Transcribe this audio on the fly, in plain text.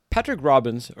Patrick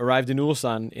Robbins arrived in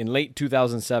Ulsan in late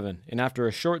 2007, and after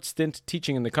a short stint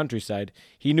teaching in the countryside,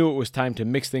 he knew it was time to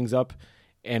mix things up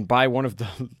and buy one of the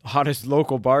hottest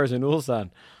local bars in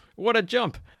Ulsan. What a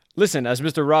jump! Listen as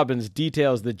Mr. Robbins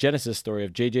details the genesis story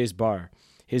of JJ's Bar,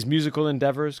 his musical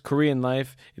endeavors, Korean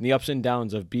life, and the ups and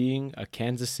downs of being a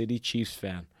Kansas City Chiefs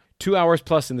fan. 2 hours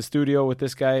plus in the studio with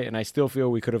this guy, and I still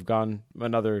feel we could have gone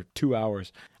another 2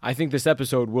 hours. I think this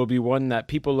episode will be one that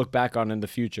people look back on in the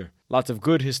future. Lots of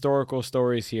good historical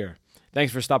stories here.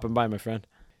 Thanks for stopping by, my friend.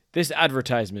 This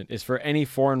advertisement is for any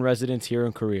foreign residents here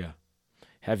in Korea.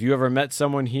 Have you ever met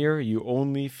someone here you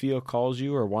only feel calls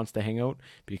you or wants to hang out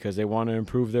because they want to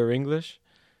improve their English?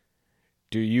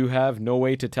 Do you have no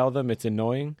way to tell them it's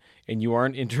annoying and you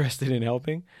aren't interested in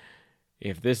helping?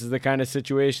 If this is the kind of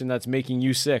situation that's making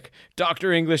you sick,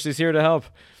 Dr. English is here to help.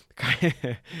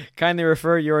 Kindly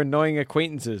refer your annoying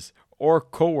acquaintances or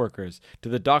coworkers to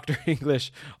the Dr.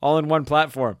 English all-in-one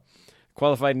platform.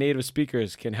 Qualified native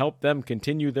speakers can help them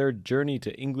continue their journey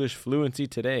to English fluency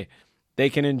today.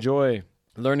 They can enjoy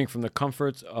learning from the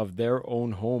comforts of their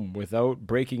own home without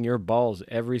breaking your balls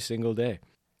every single day.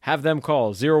 Have them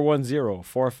call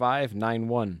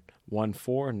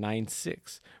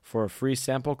 010-4591-1496 for a free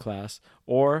sample class,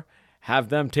 or have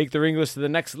them take their English to the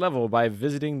next level by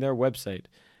visiting their website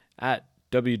at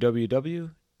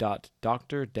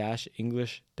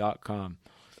www.dr-english.com.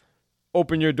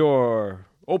 Open your door.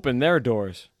 Open their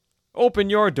doors. Open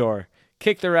your door.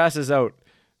 Kick their asses out.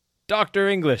 Dr.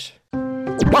 English.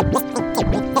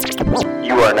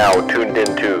 You are now tuned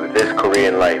into This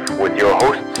Korean Life with your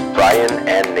hosts, Brian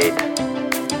and Nate.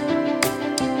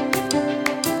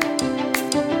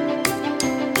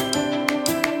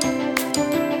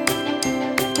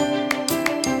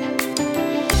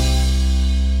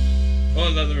 Oh,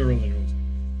 another rolling rolls.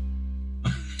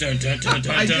 Dun, dun, dun,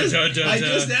 dun, I just asked.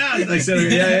 I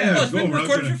said, yeah. Well, it's been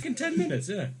recorded for 10 minutes,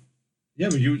 yeah. Yeah,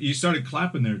 but you started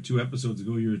clapping there 2 episodes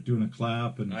ago. You were doing a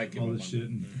clap and all this shit.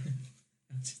 And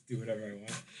just do whatever I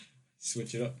want.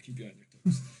 Switch it up. Keep you on your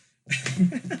toes.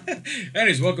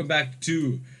 Anyways, welcome back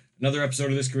to another episode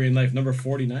of This Korean Life, number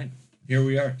 49. Here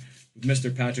we are with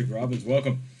Mr. Patrick Robbins.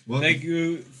 Welcome. Thank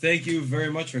you very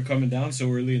much for coming down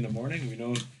so early in the morning. We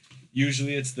know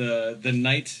usually it's the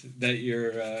night that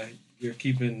you're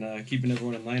keeping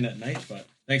everyone in line at night, but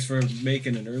thanks for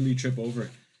making an early trip over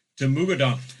to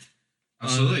Mugadong.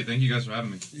 Absolutely. Thank you guys for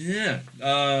having me. Yeah.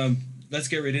 Let's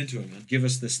get right into it, man. Give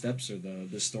us the steps or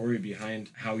the story behind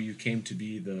how you came to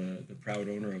be the proud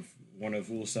owner of one of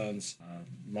Ulsan's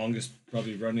longest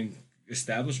probably running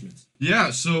establishments.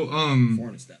 Yeah, so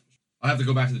Foreign establishment. I have to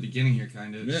go back to the beginning here,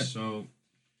 kind of. Yeah. So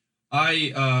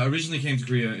I originally came to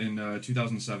Korea in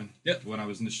 2007. Yep. When I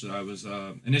was initially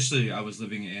I was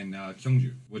living in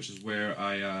Gyeongju, which is where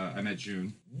I met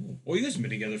June. Oh, you guys have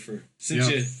been together for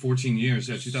 14 years.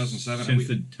 Yeah, 2007. since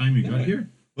the time you got here?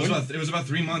 It was about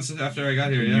 3 months after I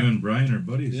got here. You Yeah. and Brian are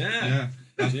buddies. Yeah.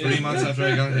 About 3 months after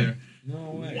I got here.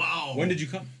 No way. Wow. When did you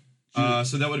come?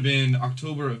 So that would have been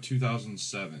October of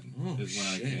 2007 is when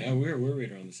I came. Yeah, we're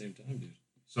right around the same time, dude.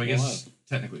 So I guess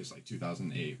technically it's like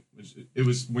 2008, which it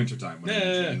was wintertime when I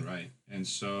moved in, right? And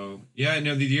so,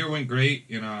 the year went great.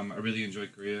 I really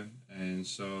enjoyed Korea. And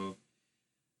so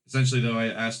essentially though,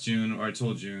 I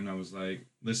told June, I was like,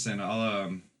 listen,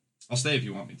 I'll stay if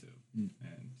you want me to. And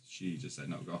she just said,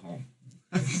 no, go home.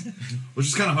 Which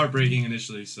is kind of heartbreaking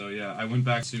initially. So yeah, I went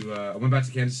back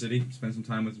to Kansas City, spent some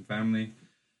time with some family,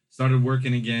 started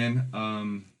working again.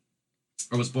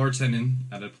 I was bartending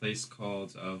at a place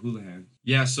called Houlihan.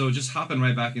 Yeah, so just hopping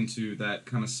right back into that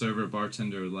kind of server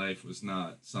bartender life was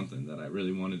not something that I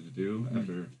really wanted to do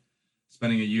after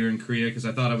spending a year in Korea, because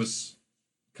I thought I was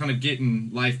kind of getting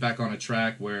life back on a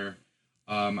track where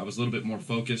I was a little bit more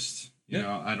focused. You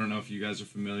know, I don't know if you guys are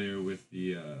familiar with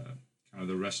the kind of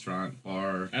the restaurant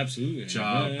bar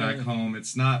job back home.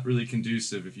 It's not really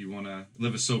conducive if you want to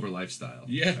live a sober lifestyle.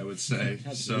 Yeah, I would say.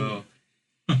 So.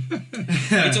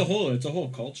 it's a whole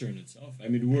culture in itself. I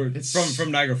mean, we're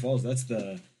from Niagara Falls. That's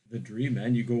the dream,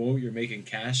 man. You go out, you're making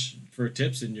cash for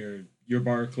tips, and your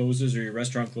bar closes or your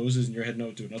restaurant closes, and you're heading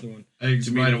out to another one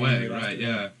right away. Right?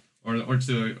 Yeah, or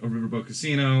to a riverboat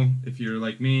casino if you're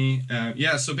like me.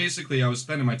 So basically, I was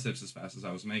spending my tips as fast as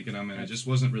I was making them, and I just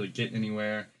wasn't really getting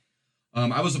anywhere.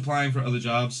 I was applying for other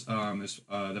jobs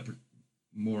that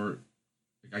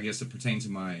pertain to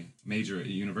my major at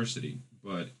university.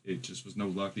 But it just was no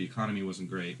luck. The economy wasn't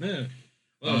great. Yeah.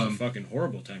 Well, it was a fucking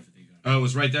horrible time for the economy. Oh, it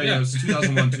was right there. Yeah, it was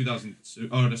 2001, 2002.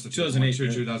 Oh, that's the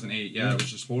 2008. 2008. Yeah, it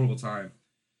was just a horrible time.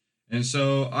 And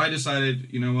so I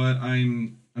decided, you know what,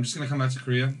 I'm just going to come back to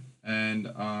Korea. And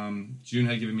June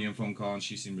had given me a phone call, and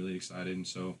she seemed really excited. And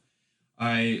so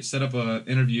I set up an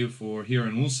interview for here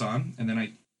in Ulsan, and then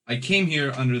I came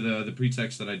here under the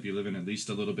pretext that I'd be living at least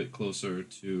a little bit closer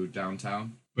to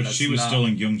downtown. But she was still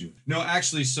in Gyeongju. No,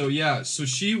 actually, so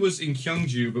she was in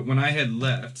Gyeongju, but when I had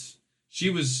left, she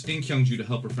was in Gyeongju to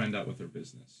help her friend out with her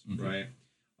business, right?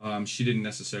 She didn't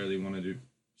necessarily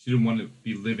she didn't want to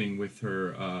be living with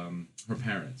her her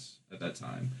parents at that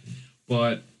time.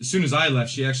 But as soon as I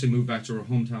left, she actually moved back to her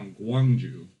hometown,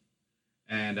 Gwangju,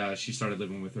 and she started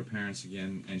living with her parents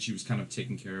again, and she was kind of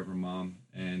taking care of her mom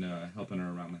and helping her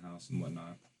around the house and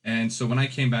whatnot. And so when I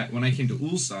came to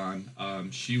Ulsan,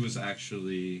 she was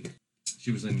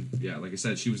in, like I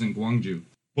said, she was in Gwangju.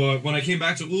 But when I came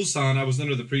back to Ulsan, I was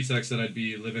under the pretext that I'd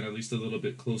be living at least a little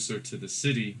bit closer to the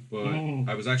city, but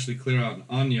I was actually clear out in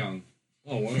Anyang.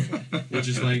 Oh, wonderful. Which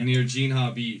is like near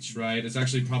Jinha Beach, right? It's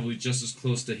actually probably just as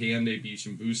close to Haeundae Beach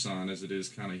in Busan as it is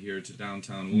kind of here to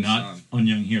downtown Ulsan. Not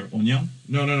Anyang here. Onyang?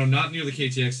 No, not near the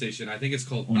KTX station. I think it's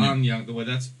called Anyang. The way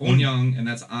that's Onyang and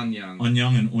that's Anyang.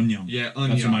 Anyang and Onyang. Yeah, Anyang.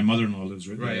 That's where my mother-in-law lives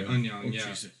right right, there. Anyang, yeah.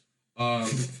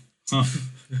 Jesus.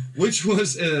 Which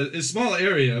was a small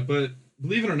area, but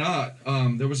believe it or not,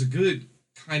 there was a good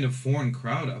kind of foreign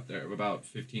crowd out there of about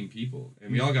 15 people,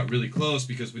 and we all got really close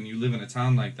because when you live in a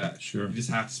town like that, Sure, you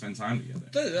just have to spend time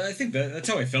together. I think that's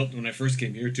how I felt when I first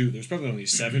came here too. There's probably only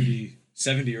 70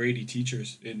 or 80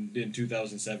 teachers in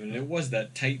 2007, and it was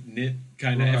that tight knit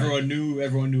kind of. Right. Everyone knew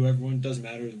everyone. Doesn't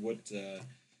matter what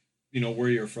where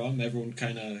you're from. Everyone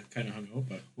kind of hung out.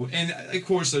 But Well, and of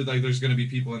course, there's going to be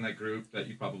people in that group that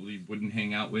you probably wouldn't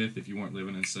hang out with if you weren't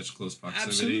living in such close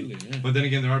proximity. Absolutely, yeah. But then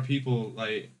again, there are people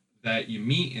that you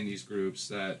meet in these groups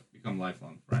that become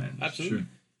lifelong friends. absolutely. Sure.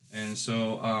 And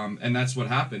so, and that's what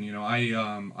happened. You know,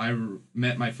 I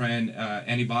met my friend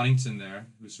Annie Boddington there,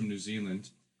 who's from New Zealand.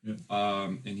 Yeah.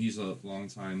 And he's a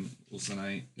longtime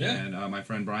Ulsanite. Yeah. And my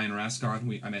friend Brian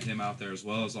Rascon, I met him out there as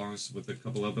well, as long as with a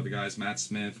couple of other guys, Matt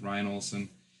Smith, Ryan Olson.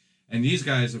 And these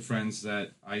guys are friends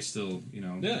that I still,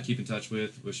 keep in touch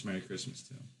with. Wish Merry Christmas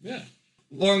to. Yeah.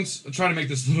 I'll try to make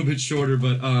this a little bit shorter,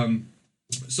 but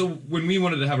so when we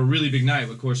wanted to have a really big night,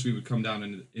 of course, we would come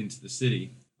down into the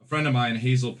city. A friend of mine,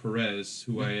 Hazel Perez,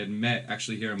 who I had met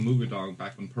actually here in Mugadong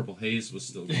back when Purple Haze was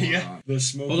still going on. The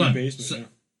smoky Hold on. basement.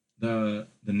 The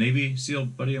Navy SEAL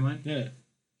buddy of mine, Yeah.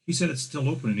 he said it's still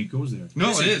open and he goes there. No,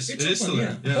 It's it is. it's It is open, still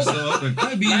there. Yeah, it's still open.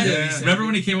 I've been there. Yeah. he said. Remember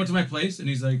when he came out to my place and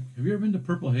he's like, "Have you ever been to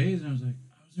Purple Haze?" And I was like,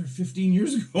 "I was there 15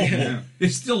 years ago. Yeah.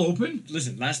 It's still open."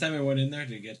 Listen, last time I went in there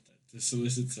to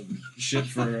solicit some shit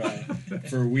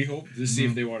for We Hope to see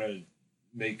if they want to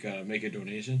make a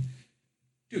donation.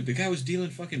 Dude, the guy was dealing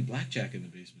fucking blackjack in the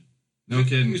basement. No He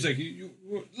kidding. was like,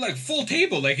 like full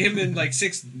table, like him and like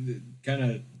 6 kind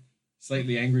of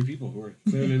slightly angry people who were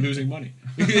clearly losing money.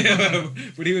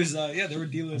 But he was, they were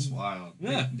dealing. That's wild.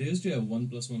 Yeah. They used to have 1+1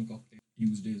 cocktail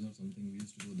Tuesdays or something. We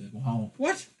used to go there. Wow.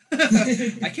 What? I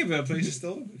can't believe that place is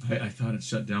still open. I thought it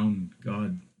shut down,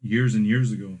 God, years and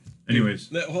years ago.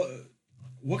 Anyways,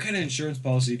 What kind of insurance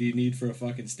policy do you need for a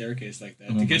fucking staircase like that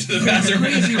Oh to my get to the God. bathroom?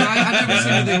 Crazy, right? I've never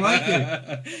seen anything like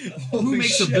it. Who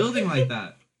makes a building like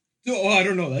that? Oh, I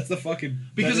don't know. That's the fucking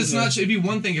Because that it's is not. It'd be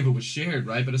one thing if it was shared,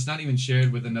 right? But it's not even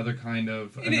shared with another kind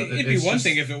of. It'd be one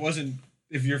thing if it wasn't.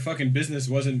 If your fucking business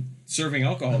wasn't serving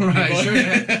alcohol, to Right, people. sure.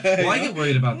 Well, I get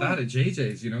worried about that at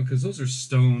JJ's, because those are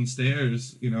stone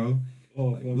stairs,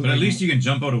 Oh, but at least you can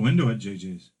jump out a window at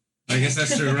JJ's. I guess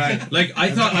that's true, right? Like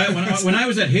I thought, when I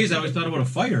was at Hayes, I always thought about a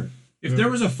fire. If there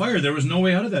was a fire, there was no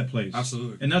way out of that place.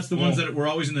 Absolutely. And that's the ones that were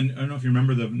always in the. I don't know if you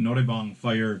remember the Norebang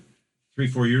fire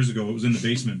 3-4 years ago. It was in the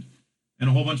basement, and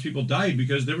a whole bunch of people died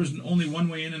because there was only one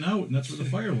way in and out, and that's where the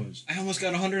fire was. I almost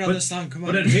got 100 on this song. Come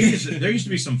on. But at Hayes, there used to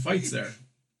be some fights there.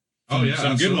 Oh yeah,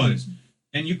 some absolutely. good ones,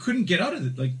 and you couldn't get out of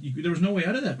it. Like there was no way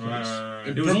out of that place. Right.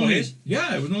 It was Purple only Haze?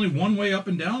 it was only one way up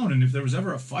and down, and if there was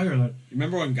ever a fire, You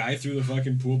remember when Guy threw the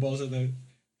fucking pool balls at the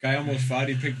guy? Almost fought.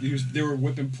 They were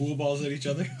whipping pool balls at each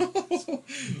other.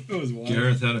 It was wild.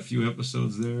 Gareth had a few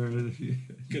episodes there.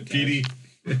 Good times. Petey.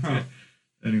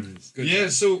 Anyways, Good Yeah,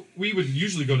 so we would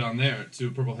usually go down there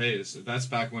to Purple Haze. That's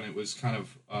back when it was kind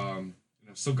of,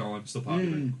 still going, still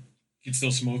popular. You could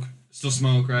still smoke. Still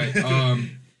smoke, right?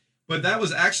 But that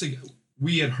was actually,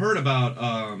 we had heard about,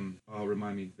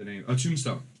 remind me the name,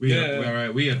 Tombstone. We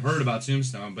had heard about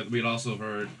Tombstone, but we had also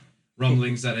heard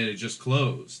rumblings that it had just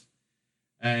closed.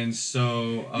 And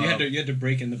so You had to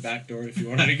break in the back door if you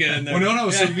wanted to get in there. well,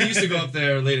 no. So we used to go up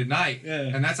there late at night, Yeah.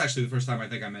 and that's actually the first time I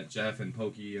think I met Jeff and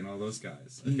Pokey and all those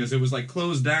guys because it was like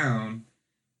closed down,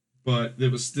 but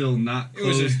it was still not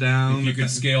closed down. if you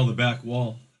could scale the back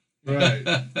wall. right?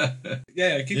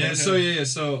 Yeah, keep going.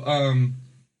 So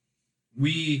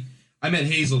I met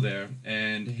Hazel there,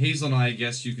 and Hazel and I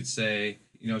guess you could say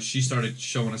she started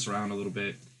showing us around a little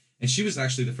bit. And she was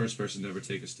actually the first person to ever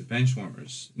take us to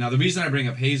Benchwarmers. Now, the reason I bring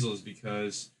up Hazel is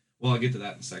because, well, I'll get to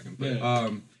that in a second. But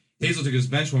Hazel took us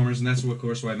to Benchwarmers, and that's, of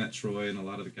course, where I met Troy and a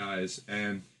lot of the guys.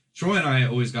 And Troy and I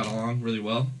always got along really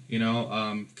well,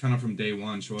 kind of from day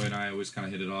one. Troy and I always kind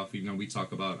of hit it off. We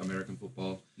talk about American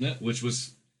football, which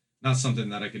was not something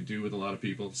that I could do with a lot of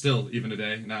people, still, even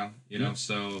today, now,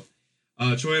 So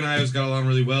Troy and I always got along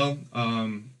really well.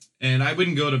 And I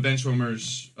wouldn't go to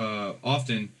Benchwarmers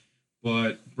often,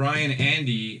 but Brian,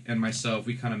 Andy, and myself,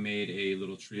 we kind of made a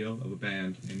little trio of a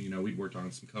band, and we'd worked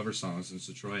on some cover songs, and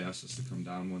so Troy asked us to come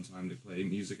down one time to play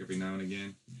music every now and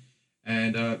again,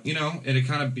 and and it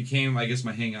kind of became, I guess,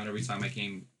 my hangout every time I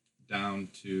came down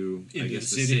to, I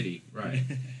guess, the city, right?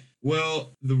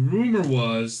 Well, the rumor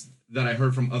was that I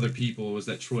heard from other people was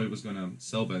that Troy was going to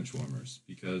sell Benchwarmers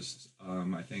because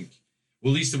I think,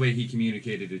 well, at least the way he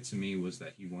communicated it to me was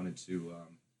that he wanted to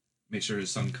make sure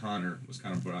his son Connor was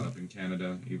kind of brought up in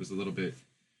Canada. He was a little bit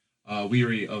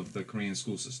weary of the Korean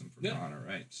school system for Connor,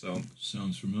 right? So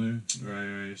sounds familiar.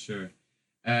 Right, sure.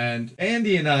 And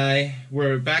Andy and I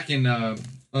were back in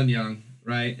Unyang,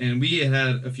 right? And we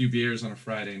had a few beers on a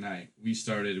Friday night.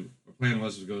 Our plan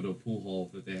was to go to a pool hall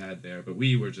that they had there, but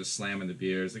we were just slamming the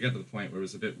beers. It got to the point where it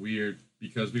was a bit weird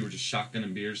because we were just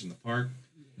shotgunning beers in the park,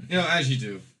 as you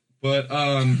do. But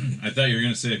I thought you were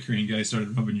gonna say a Korean guy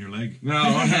started rubbing your leg. No,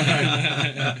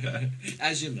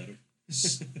 as you let him.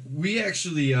 We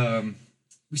actually Andy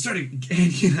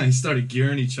and I started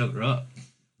gearing each other up.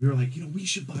 We were like, we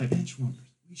should buy Benchwarmers.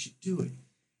 We should do it.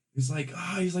 He's like,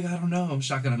 I don't know. I'm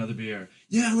shotgun another beer.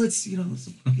 Yeah, let's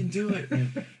fucking do it.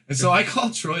 And so I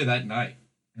called Troy that night,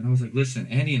 and I was like, listen,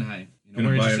 Andy and I, we're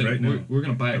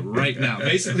gonna buy it right now.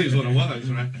 Basically, is what it was,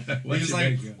 right? He was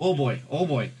like, oh boy.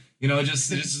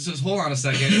 Just hold on a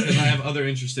second, because I have another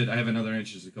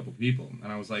interested couple people.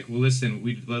 And I was like, well, listen,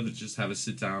 we'd love to just have a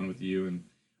sit down with you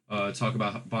and talk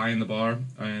about buying the bar,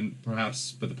 and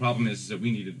perhaps, but the problem is that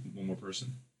we needed one more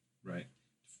person, right,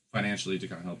 financially, to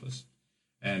kind of help us.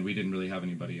 And we didn't really have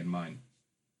anybody in mind.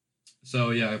 So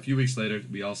yeah, a few weeks later,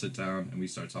 we all sit down and we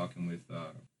start talking with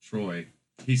Troy.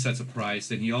 He sets a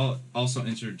price, and he also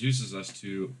introduces us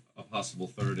to a possible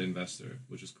third investor,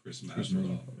 which is Chris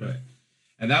Masvidal, right?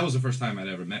 And that was the first time I'd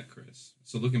ever met Chris.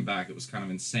 So looking back, it was kind of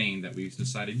insane that we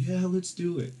decided, yeah, let's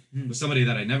do it. With somebody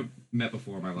that I never met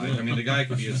before in my life. I mean, the guy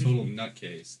could be a total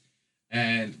nutcase.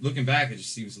 And looking back, it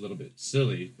just seems a little bit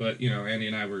silly. But, Andy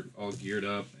and I were all geared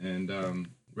up and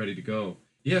ready to go.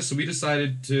 Yeah, so we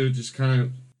decided to just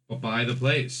kind of buy the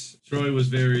place. Troy was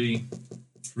very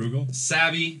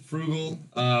savvy, frugal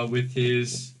with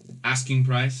his asking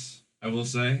price, I will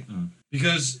say.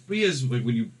 Because he is, like,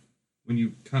 when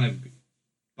you kind of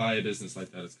buy a business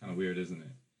like that, it's kind of weird, isn't it?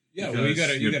 Yeah, well, you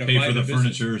gotta pay buy for the business.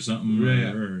 furniture or something.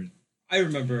 Right. Or I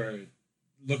remember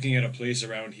looking at a place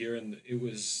around here, and it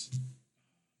was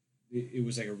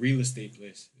like a real estate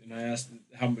place, and I asked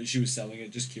how much she was selling it.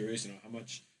 Just curious, how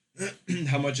much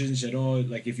is it?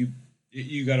 Like if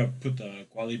you gotta put the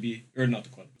quality or not the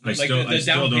quality. I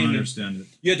still don't understand it.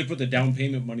 You had to put the down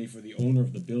payment money for the owner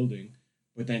of the building,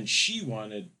 but then she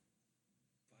wanted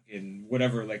fucking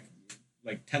whatever, like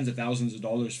tens of thousands of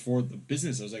dollars for the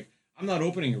business. I was like, I'm not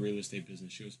opening a real estate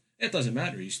business. She goes, it doesn't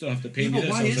matter. You still have to pay me but this.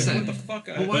 why I was is like, that? what the fuck?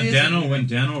 But when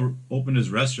Dano opened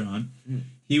his restaurant,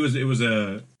 it was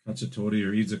a katsutori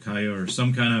or izakaya or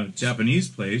some kind of Japanese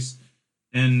place,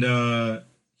 and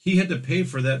he had to pay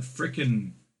for that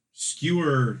frickin'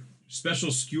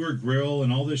 special skewer grill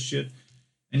and all this shit.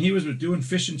 And he was doing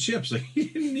fish and chips. Like, he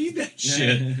didn't need that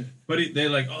shit. But they're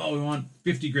like, we want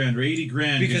 50 grand or 80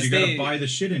 grand because you got to buy the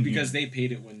shit in because here. they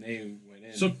paid it when they went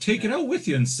in. So take it out with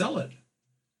you and sell it.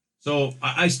 So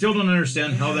I still don't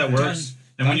understand how that works.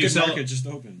 And when you sell market just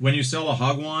opened. When you sell a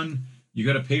hagwon, you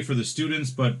got to pay for the students,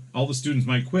 but all the students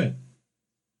might quit.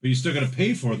 But you still got to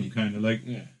pay for them, kind of like.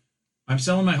 Yeah. I'm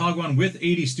selling my hagwon with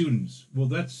 80 students. Well,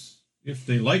 that's if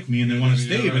they like me and they want to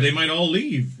stay, but they might all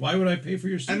leave. Why would I pay for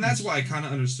your students? And that's why I kind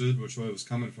of understood where Troy was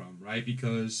coming from, right?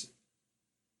 Because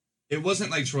it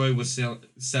wasn't like Troy was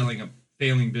selling a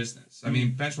failing business. I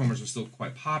mean, Benchwarmers was still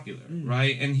quite popular,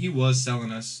 right? And he was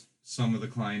selling us some of the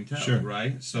clientele,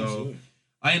 right? So absolutely.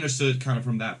 I understood kind of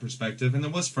from that perspective. And there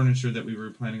was furniture that we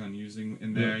were planning on using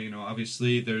in there.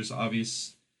 Obviously, there's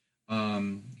obvious...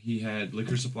 he had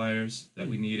liquor suppliers that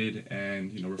we needed,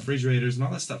 and refrigerators and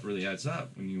all that stuff really adds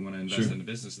up when you want to invest in the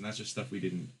business, and that's just stuff we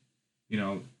didn't,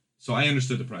 So I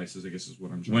understood the prices, I guess, is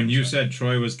what I'm trying. When to you say. said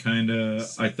Troy was kind of,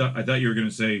 I thought you were going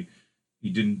to say he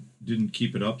didn't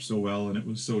keep it up so well, and it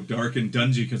was so dark and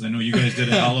dungy because I know you guys did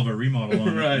a hell of a remodel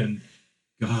on it, and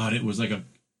God, it was like a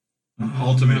An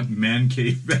ultimate man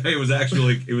cave. It was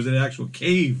an actual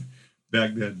cave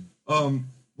back then.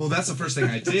 Well, that's the first thing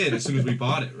I did as soon as we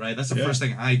bought it, right? That's the first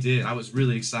thing I did. I was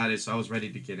really excited, so I was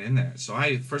ready to get in there. So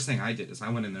first thing I did is I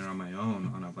went in there on my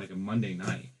own on a Monday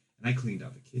night, and I cleaned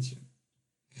out the kitchen.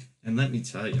 And let me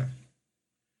tell you,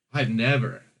 I've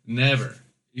never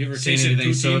You ever seen tasted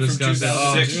anything so poutine from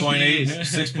disgusting.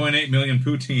 2002? 6.8 million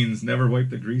poutines never wiped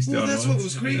the grease down. Well, that's what once.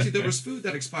 was crazy. There was food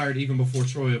that expired even before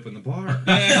Troy opened the bar.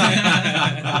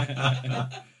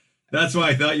 That's why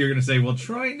I thought you were gonna say, "Well,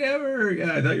 Troy never."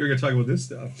 Yeah, I thought you were gonna talk about this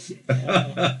stuff.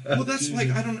 Well, that's like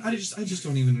I just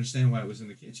don't even understand why it was in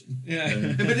the kitchen.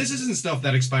 Yeah. But this isn't stuff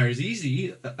that expires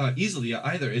easily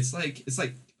either. It's like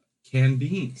canned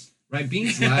beans, right?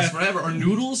 Beans last forever. Or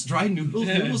noodles, dry noodles.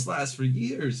 Noodles last for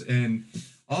years, and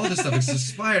all this stuff is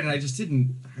expired. And I just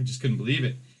couldn't believe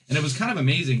it. And it was kind of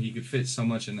amazing he could fit so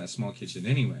much in that small kitchen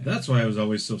anyway. That's why I was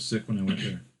always so sick when I went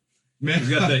there. Man, He's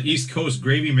got the East Coast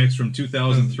gravy mix from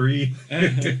 2003.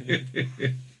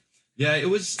 Yeah, it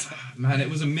was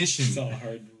a mission. It's all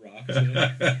hard rock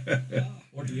today.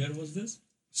 What year was this?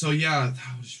 So yeah,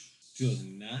 that was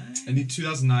 2009? in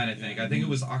 2009, I think. I think it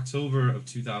was October of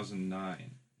 2009.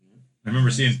 I remember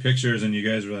seeing pictures, and you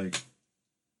guys were like,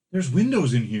 "There's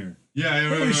windows in here. Yeah,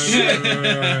 Holy shit!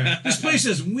 This place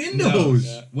has windows."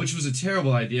 Yeah. Which was a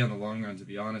terrible idea in the long run, to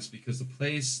be honest, because the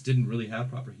place didn't really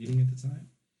have proper heating at the time.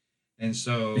 And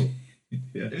so,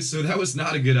 so that was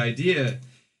not a good idea.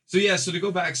 So to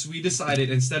go back, so we decided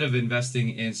instead of investing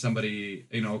in somebody,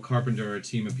 a carpenter or a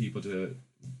team of people to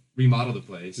remodel the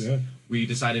place, we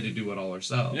decided to do it all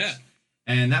ourselves. Yeah.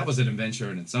 And that was an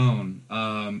adventure in its own.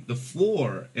 The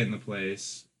floor in the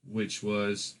place, which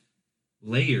was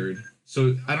layered.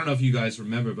 So I don't know if you guys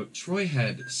remember, but Troy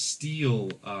had steel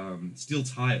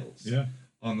tiles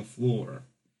on the floor.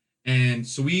 And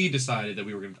so we decided that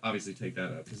we were going to obviously take that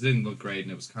up because it didn't look great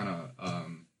and it was kind of,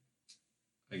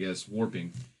 I guess,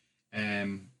 warping.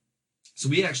 And so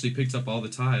we actually picked up all the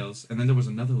tiles, and then there was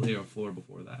another layer of floor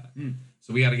before that.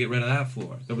 So we had to get rid of that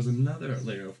floor. There was another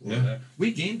layer of floor there.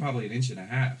 We gained probably 1.5 inches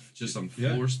just on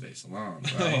floor space alone.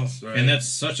 Right? Right? And that's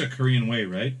such a Korean way,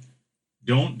 right?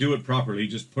 Don't do it properly.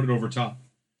 Just put it over top.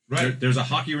 Right. There's a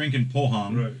hockey rink in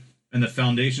Pohang, and the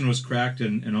foundation was cracked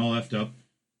and all effed up.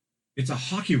 It's a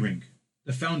hockey rink.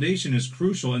 The foundation is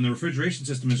crucial, and the refrigeration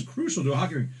system is crucial to a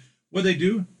hockey rink. What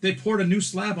do? They poured a new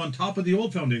slab on top of the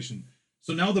old foundation.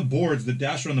 So now the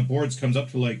dasher on the boards comes up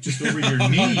to like just over your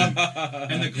knee,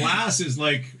 and the glass is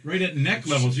like right at neck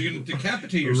level, so you can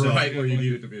decapitate yourself. Right where you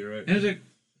need it to be, right? And it's like,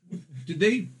 did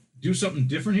they do something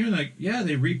different here? And like, yeah,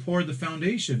 they re-poured the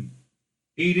foundation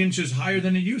 8 inches higher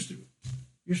than it used to.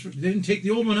 They didn't take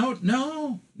the old one out?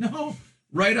 No.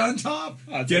 Right on top.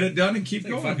 Get it done and keep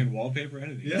going. Fucking wallpaper,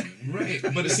 anything. Yeah. Right.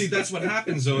 But see, that's what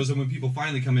happens, though, is that when people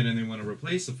finally come in and they want to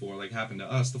replace the floor, like happened to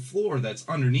us, the floor that's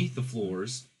underneath the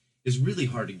floors is really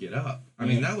hard to get up. I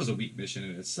mean, that was a weak mission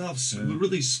in itself. So we're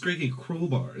really scraping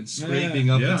crowbar and scraping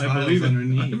up the tiles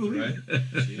underneath, right?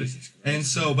 Jesus Christ. And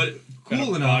so, but Got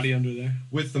cool a enough, body under there.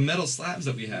 with the metal slabs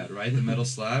that we had, right? The metal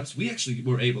slabs, we actually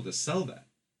were able to sell that.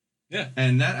 Yeah.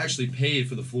 And that actually paid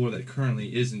for the floor that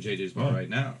currently is in JJ's bar right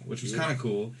now, which was kind of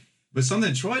cool. But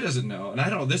something Troy doesn't know, and I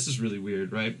don't know, this is really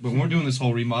weird, right? But when we're doing this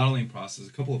whole remodeling process,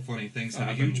 a couple of funny things A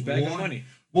happened. huge bag of One- money.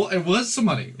 Well, it was some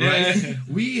money, right? Yeah.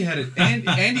 We had it.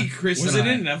 Andy, Chris, Was and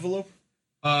it I, in an envelope?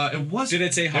 It was. Did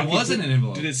it say hockey It wasn't pool? an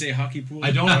envelope. Did it say hockey pool?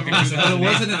 I don't remember, but it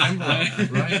wasn't an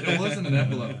envelope, right? It wasn't an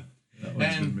envelope. That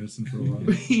one's And been missing for a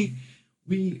while.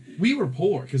 We were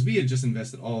poor because we had just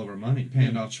invested all of our money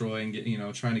paying off Troy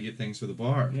and trying to get things for the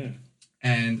bar. Yeah.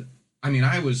 And I mean,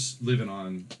 I was living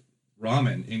on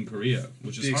ramen in Korea,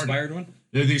 which is The hard. expired one?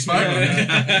 Yeah, the expired one.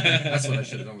 That's what I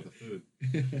should have done with the food.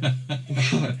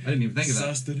 I didn't even think of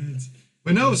that. Sustenance.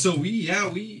 But no, so we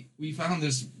found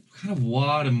this kind of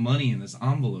wad of money in this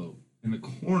envelope in the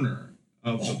corner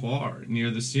of the bar near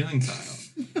the ceiling tile.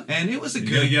 And it was a You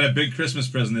gotta good get a big Christmas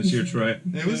present this year, Troy.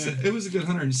 it was a good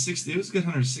 160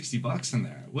 $160 in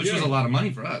there, which was a lot of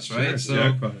money for us, right? Sure, So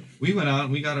jackpot. we went out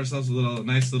and we got ourselves a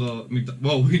nice little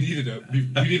well, we needed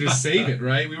to save it,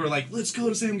 right? We were like, let's go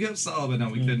to Sam Gibson, but no,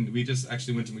 we couldn't. We just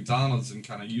actually went to McDonald's and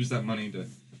kind of used that money to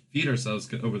feed ourselves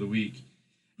over the week.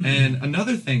 And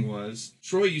another thing was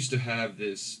Troy used to have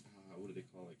this what do they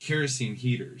call it? Kerosene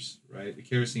heaters, right? The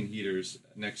kerosene heaters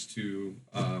next to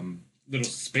Little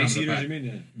space Kind of heaters, back.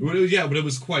 you mean? yeah, but it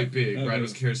was quite big, Okay. right? It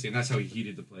was kerosene. That's how he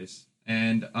heated the place.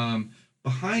 And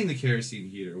behind the kerosene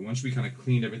heater, once we kind of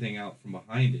cleaned everything out from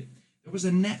behind it, there was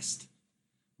a nest,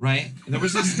 right? And there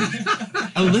was this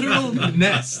a literal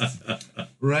nest,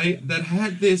 right, that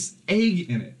had this egg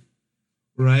in it,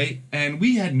 right? And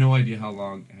we had no idea how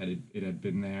long it had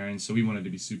been there, and so we wanted to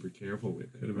be super careful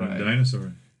with it. Could have been right? a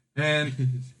dinosaur.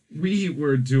 And we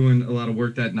were doing a lot of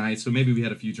work that night, so maybe we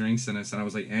had a few drinks in us, and I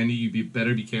was like, Andy, you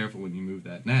better be careful when you move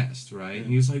that nest, right? And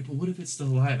he was like, but what if it's still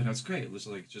alive? And I was great. It was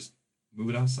like, just move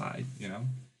it outside, you know?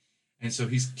 And so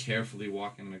he's carefully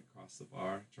walking across the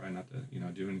bar, trying not to,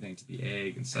 do anything to the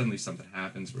egg, and suddenly something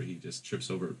happens where he just trips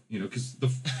over, because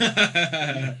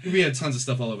we had tons of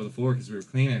stuff all over the floor because we were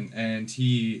cleaning, and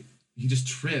he just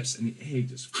trips, and the egg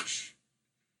just whoosh.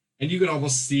 And you could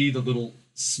almost see the little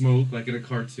smoke like in a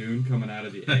cartoon coming out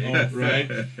of the egg, right?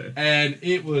 And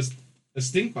it was a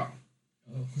stink bomb.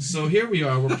 Oh. So here we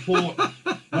are, we're poor.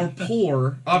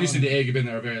 Obviously the egg had been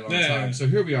there a very long time. So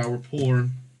here we are, we're poor.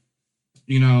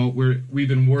 We've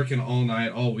been working all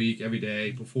night, all week, every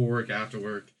day, before work, after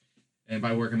work. And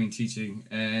by work I mean teaching.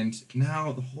 And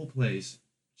now the whole place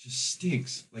just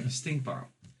stinks like a stink bomb.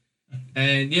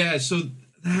 And yeah, so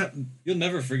that you'll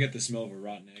never forget the smell of a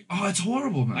rotten egg. Oh, it's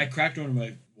horrible, man. I cracked one in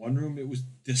my one room. It was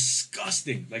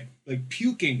disgusting, like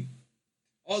puking.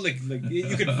 Oh, like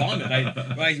you could vomit.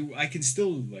 I can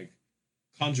still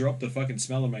conjure up the fucking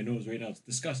smell in my nose right now. It's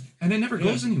disgusting. And it never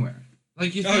goes anywhere.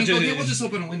 Like you think, okay, we'll just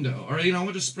open a window, or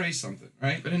we'll just spray something,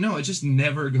 right? But no, it just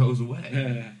never goes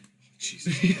away.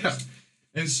 Jesus. Yeah.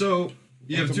 And so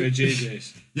you have to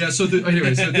JJ's. Yeah. So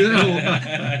anyway, so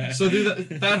do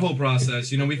that whole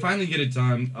process. We finally get it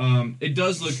done. It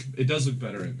does look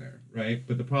better in there, right?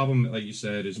 But the problem, like you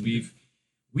said, is we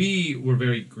were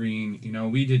very green.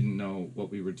 We didn't know what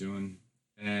we were doing,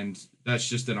 and that's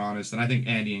just an honest. And I think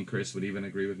Andy and Chris would even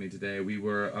agree with me today. We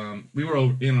were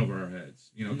over our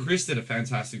heads. Chris did a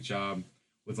fantastic job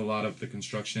with a lot of the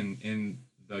construction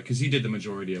because he did the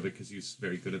majority of it because he's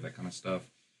very good at that kind of stuff.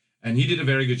 And he did a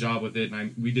very good job with it,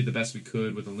 and we did the best we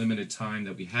could with the limited time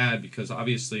that we had, because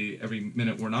obviously every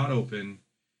minute we're not open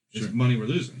is money we're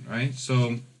losing, right?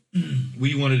 So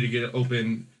we wanted to get it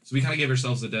open, so we kind of gave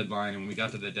ourselves a deadline, and when we got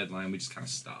to the deadline, we just kind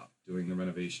of stopped doing the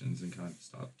renovations and kind of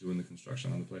stopped doing the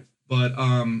construction on the place. But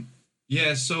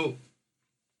so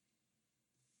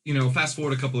fast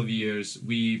forward a couple of years,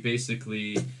 we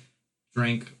basically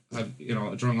drunk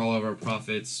all of our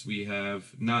profits. We have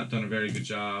not done a very good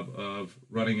job of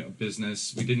running a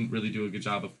business. We didn't really do a good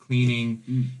job of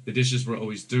cleaning. The dishes were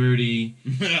always dirty.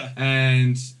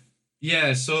 And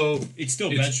yeah, so it's still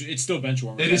bench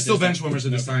warmers. It is still bench warmers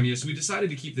at this time, yeah. So we decided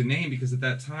to keep the name because at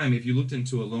that time, if you looked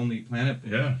into a Lonely Planet,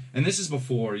 and this is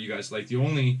before you guys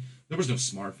there was no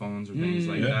smartphones or things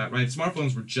like that, right?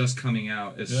 Smartphones were just coming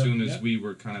out as soon as we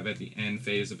were kind of at the end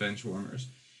phase of bench warmers.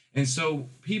 And so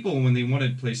people, when they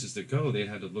wanted places to go, they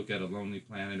had to look at a Lonely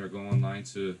Planet or go online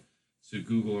to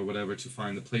Google or whatever to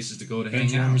find the places to go to hang out.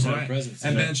 Bench warmers had a presence.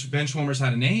 And bench warmers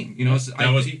had a name.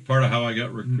 That was part of how I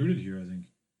got recruited here, I think.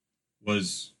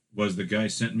 Was the guy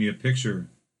sent me a picture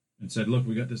and said, look,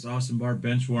 we got this awesome bar,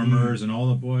 bench warmers, and all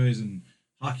the boys and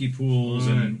hockey pools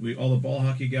and all the ball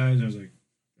hockey guys. And I was like,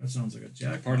 that sounds like a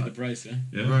jackpot. Part of the price, yeah.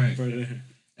 Yeah. Right.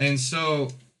 And so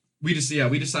we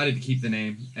decided to keep the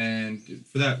name, and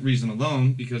for that reason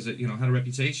alone, because it had a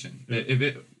reputation. If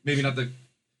it maybe not the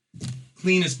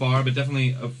cleanest bar, but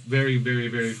definitely a very, very,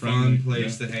 very fun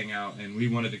place to hang out, and we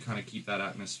wanted to kind of keep that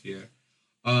atmosphere.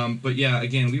 But yeah,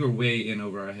 again, we were way in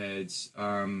over our heads,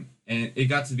 and it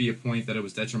got to be a point that it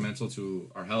was detrimental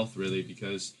to our health, really,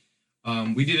 because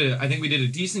I think we did a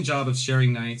decent job of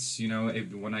sharing nights.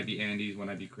 One night be Andy's, one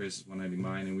night be Chris, one night be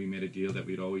mine, and we made a deal that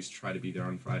we'd always try to be there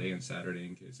on Friday and Saturday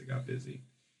in case it got busy,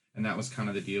 and that was kind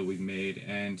of the deal we made.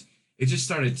 And it just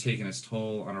started taking its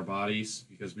toll on our bodies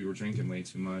because we were drinking way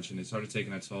too much, and it started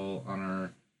taking a toll on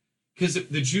because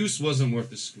the juice wasn't worth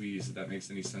the squeeze, if that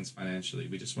makes any sense financially.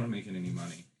 We just weren't making any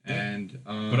money. And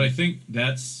but I think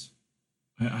that's,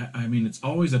 I mean, it's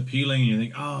always appealing, and you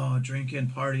think, oh,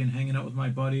 drinking, partying, hanging out with my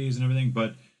buddies and everything,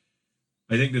 but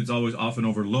I think that's always often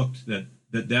overlooked,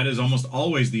 that is almost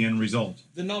always the end result.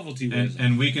 The novelty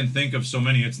and we can think of so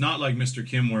many. It's not like Mr.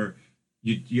 Kim where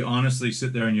you honestly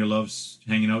sit there and you love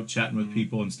hanging out, chatting with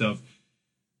people and stuff.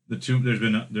 There's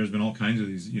been all kinds of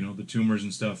these, the tumors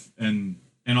and stuff, and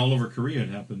all over Korea it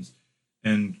happens,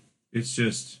 and it's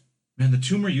just, man, the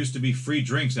tumor used to be free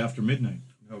drinks after midnight.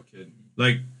 No kidding.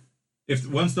 Like, if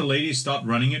once the ladies stopped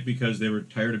running it because they were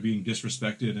tired of being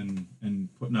disrespected and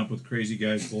putting up with crazy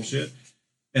guys' bullshit,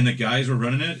 and the guys were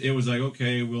running it, it was like,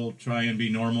 okay, we'll try and be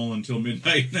normal until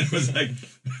midnight. And it was like,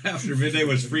 after midnight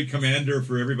was free Commander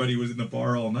for everybody who was in the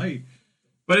bar all night.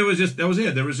 But it was just, that was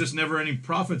it. There was just never any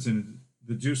profits in it.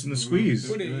 The juice and the squeeze.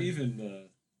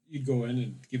 You'd go in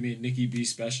and give me a Nicky B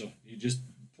special. You just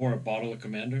pour a bottle of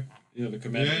Commander. The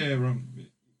Commander. Yeah, rum.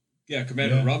 Yeah,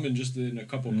 Commander rum and just in a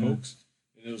couple Cokes.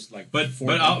 And it was like But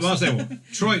 $4. I'll say, well,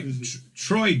 Troy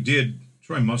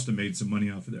must have made some money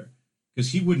off of there,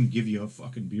 because he wouldn't give you a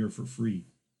fucking beer for free,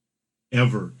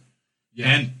 ever.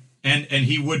 Yeah. And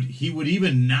he would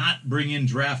even not bring in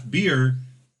draft beer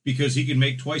because he can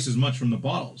make twice as much from the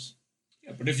bottles.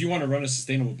 Yeah, but if you want to run a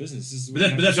sustainable business, this is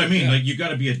But that's what I mean. Yeah. Like, you got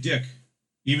to be a dick,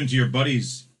 even to your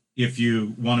buddies, if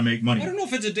you want to make money. I don't know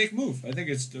if it's a dick move. I think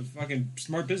it's a fucking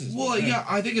smart business. Well, yeah,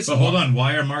 I think it's. But hold on,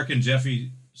 why are Mark and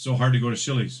Jeffy so hard to go to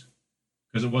Chili's?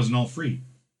 Because it wasn't all free.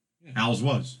 Yeah. Al's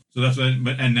was. So that's what.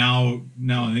 But and now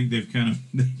I think they've kind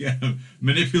of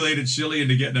manipulated Chili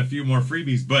into getting a few more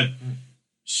freebies. But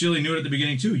Chili knew it at the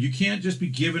beginning too. You can't just be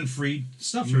giving free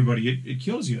stuff to everybody. It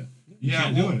kills you. You Yeah,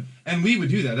 can't do it. and we would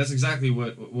do that. That's exactly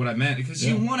what I meant. Because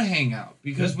you want to hang out.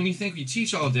 Because when you think you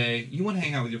teach all day, you want to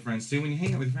hang out with your friends too. When you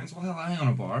hang out with your friends, well, hell, I own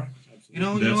a bar. You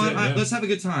know That's what? it, yeah. Let's have a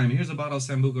good time. Here's a bottle of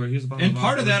Sambuca, or here's a bottle And of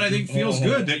part of vodka. that, I think, feels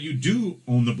good that you do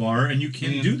own the bar and you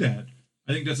can do that.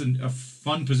 I think that's a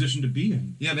fun position to be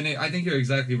in. Yeah, but I think you're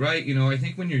exactly right. You know, I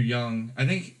think when you're young, I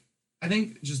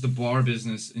think just the bar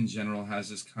business in general has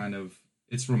this kind of,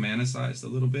 it's romanticized a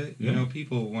little bit. You Yeah. know,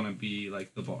 people want to be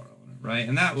like the bar owner, right?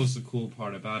 And that was the cool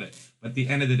part about it. But at the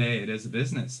end of the day, it is a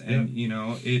business, and you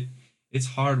know, it's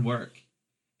hard work,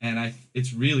 and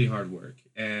it's really hard work,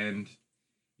 and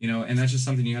you know, and that's just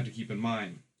something you have to keep in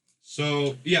mind.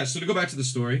 So yeah, so to go back to the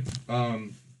story,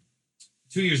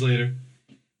 2 years later,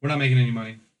 we're not making any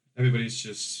money. Everybody's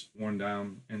just worn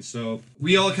down. And so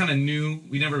we all kind of knew,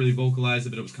 we never really vocalized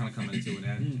it, but it was kind of coming to an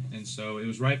end. And so it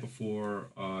was right before,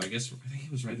 I think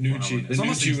it was right before Halloween. The It's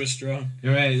almost Nucci was strong.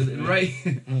 right.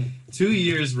 2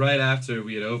 years right after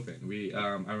we had opened,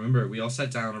 I remember we all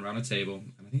sat down around a table,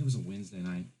 and I think it was a Wednesday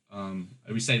night.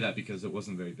 We say that because it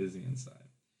wasn't very busy inside.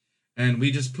 And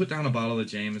we just put down a bottle of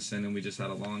Jameson, and we just had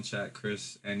a long chat,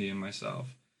 Chris, Andy, and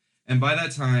myself. And by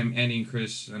that time, Andy and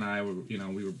Chris and I were, you know,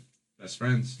 we were best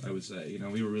friends, I would say. You know,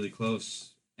 we were really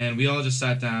close. And we all just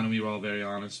sat down, and we were all very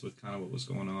honest with kind of what was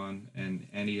going on. And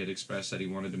Andy had expressed that he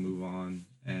wanted to move on.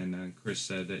 And Chris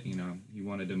said that, you know, he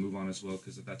wanted to move on as well,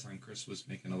 because at that time, Chris was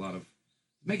making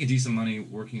decent money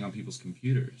working on people's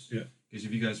computers. Yeah. Because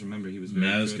if you guys remember, he was very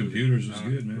Maz good Computers with,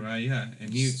 was good, man. Right, yeah.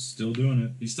 And He's still doing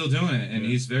it. he's still doing it, and Yeah.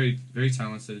 he's very, very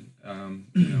talented,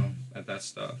 you know, at that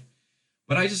stuff.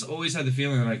 But I just always had the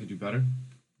feeling that I could do better.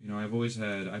 You know,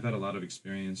 I've had a lot of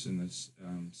experience in this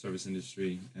service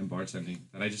industry and bartending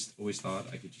that I just always thought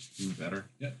I could just do better.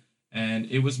 Yeah.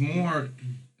 And it was more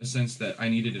a sense that I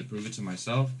needed to prove it to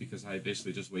myself, because I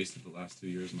basically just wasted the last 2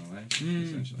 years of my life,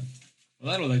 essentially.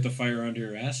 Well, that'll light the fire under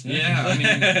your ass. Huh? Yeah, I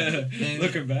mean,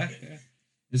 looking back. Yeah.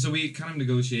 And so we kind of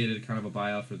negotiated kind of a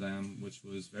buyout for them, which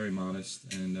was very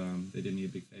modest, and they did me a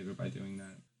big favor by doing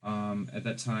that. At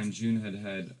that time, June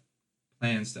had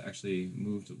plans to actually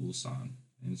move to Ulsan,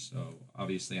 and so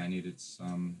obviously I needed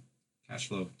some cash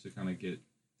flow to kind of get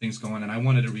things going, and I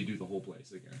wanted to redo the whole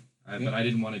place again. But I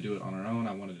didn't want to do it on our own.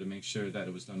 I wanted to make sure that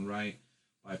it was done right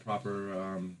by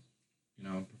proper, you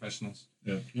know, professionals.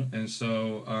 Yeah. And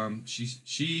so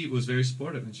she was very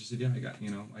supportive, and she said, "Yeah, I got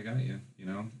you. You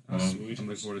know, I'm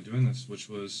looking forward to doing this," which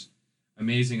was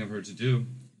amazing of her to do.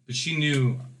 But she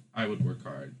knew I would work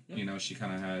hard. Yeah. You know, she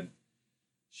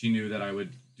knew that I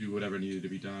would do whatever needed to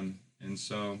be done, and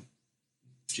so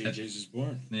JJ's was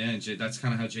born. yeah, and that's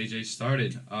kind of how JJ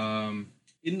started.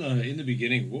 In the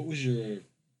beginning, what was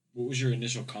your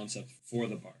initial concept for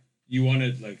the bar? You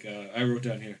wanted, like, I wrote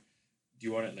down here, do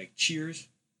you want it like Cheers?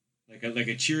 Like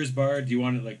a Cheers bar? Do you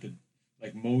want it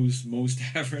like Moe's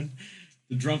Tavern?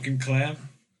 The Drunken Clam?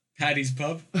 Patty's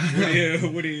Pub?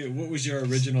 What was your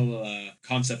original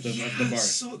concept of the bar?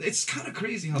 So it's kind of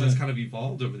crazy how that's kind of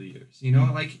evolved over the years. You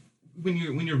know, like when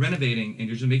you're renovating and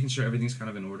you're just making sure everything's kind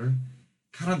of in order,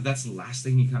 kind of that's the last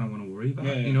thing you kind of want to worry about.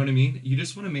 Yeah, yeah. You know what I mean? You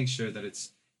just want to make sure that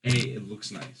it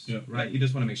looks nice, Yeah. right? You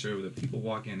just want to make sure that people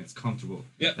walk in, it's comfortable.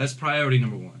 Yeah. That's priority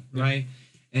number one, right?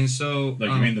 And so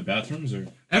Like, you mean the bathrooms or?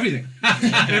 everything,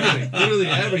 literally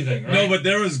everything. Right? No, but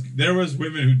there was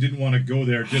women who didn't want to go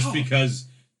there just because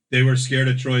they were scared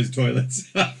of Troy's toilets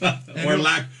or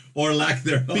lack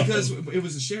thereof. because it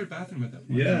was a shared bathroom at that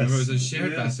point. Yes. It was a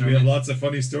shared bathroom. We have lots of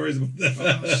funny stories about that.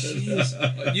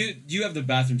 Oh, jeez. You have the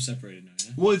bathroom separated now,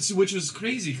 yeah? Well, which was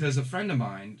crazy because a friend of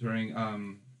mine during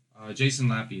Jason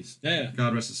Lappies, Yeah.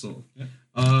 God rest his soul, Yeah.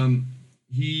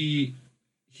 he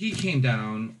came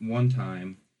down one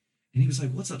time and he was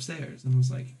like, "What's upstairs?" And I was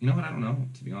like, "You know what? I don't know,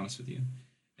 to be honest with you."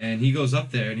 And he goes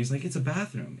up there and he's like, "It's a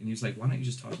bathroom." And he's like, "Why don't you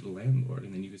just talk to the landlord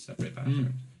and then you could separate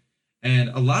bathrooms?" And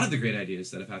a lot of the great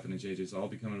ideas that have happened at JJ's all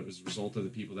become as a result of the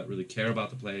people that really care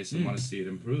about the place and want to see it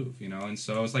improve, you know. And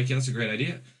so I was like, "Yeah, that's a great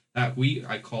idea."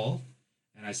 I called,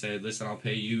 And I said, listen, I'll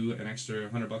pay you an extra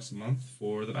 $100 a month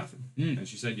for the bathroom. And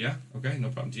she said, yeah, okay, no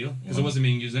problem, deal. Because it wasn't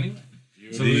being used anyway.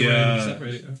 So we were able to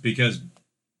separate it. Because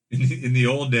in the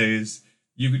old days,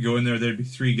 you could go in there, there'd be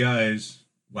 3 guys.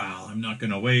 Wow, I'm not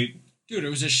going to wait. Dude, it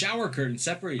was a shower curtain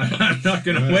separated. I'm not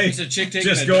going to wait. It's a chick taking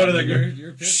Just a go to dump, the...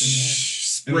 You're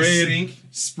pissing,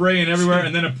 Spraying everywhere,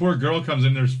 and then a poor girl comes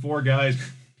in, there's 4 guys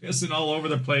pissing all over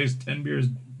the place, 10 beers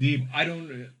deep.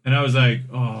 And I was like,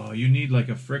 oh, you need like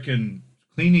a frickin'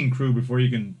 cleaning crew before you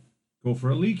can go for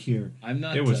a leak here.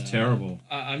 It was terrible.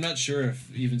 I'm not sure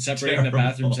if even separating the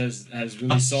bathrooms has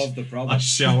really solved the problem. A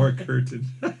shower curtain.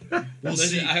 Well,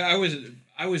 listen, I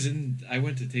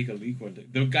went to take a leak one day.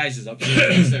 The guys is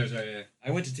upstairs. Right? Yeah.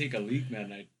 I went to take a leak,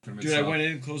 man. I went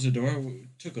in, closed the door,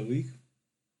 took a leak,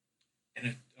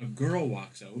 and a girl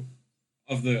walks out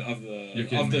of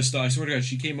the store. I swear to God,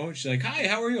 she came out. She's like, "Hi,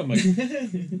 how are you?" I'm like,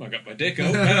 "I got my dick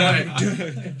out.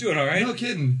 Doing all right." No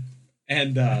kidding.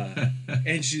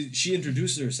 And she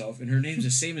introduced herself, and her name's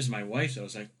the same as my wife's. I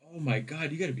was like, "Oh my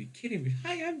God, you got to be kidding me!"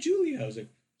 "Hi, I'm Julia." I was like,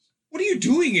 "What are you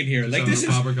doing in here?" Like, this is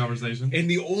proper conversation. And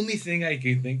the only thing I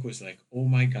could think was like, "Oh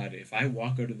my God, if I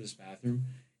walk out of this bathroom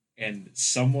and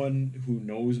someone who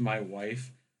knows my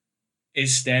wife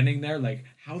is standing there, like,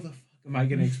 how the fuck am I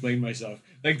gonna explain myself?"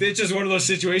 Like, it's just one of those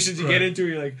situations you get into.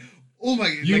 You're like, "Oh my!"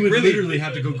 You like, would really literally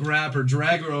have to go grab her,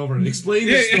 drag her over, and explain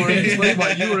the story, explain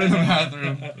why you were in the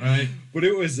bathroom, right? But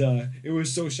it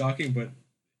was so shocking. But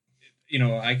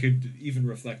I could even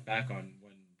reflect back on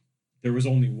when there was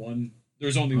only one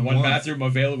bathroom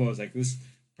available. I was like, this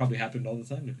probably happened all the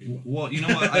time to people. Well, you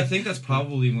know what? I think that's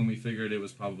probably when we figured it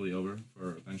was probably over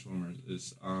for Benchwarmers.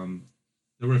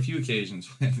 There were a few occasions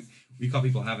when we caught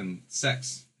people having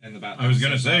sex in the bathroom. I was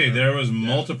gonna say there was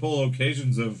multiple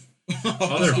occasions of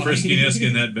other friskiness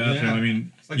in that bathroom. Yeah. I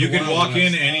mean, like you could walk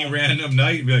in any random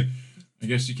night and be like, "I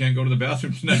guess you can't go to the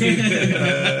bathroom tonight."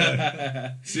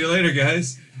 See you later,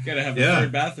 guys. Gotta have a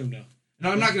third bathroom now.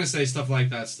 No, I'm not gonna say stuff like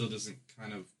that still doesn't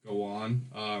kind of go on.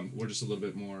 We're just a little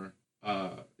bit more.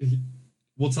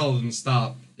 We'll tell them to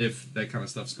stop if that kind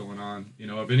of stuff's going on.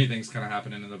 If anything's kind of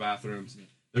happening in the bathrooms.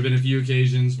 There have been a few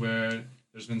occasions where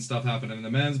there's been stuff happening in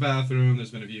the men's bathroom.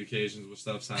 There's been a few occasions where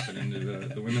stuff's happening in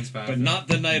the women's bathroom. But not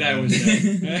the night I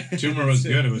was there. Tumor was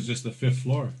good. It was just the 5th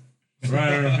floor.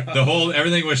 Right.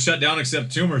 Everything was shut down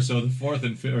except Tumor. So the 4th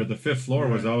and 5th, or the 5th floor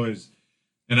was always.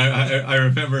 And I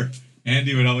remember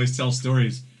Andy would always tell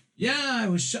stories. Yeah, I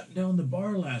was shutting down the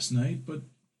bar last night, but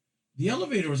the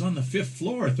elevator was on the 5th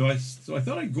floor, so I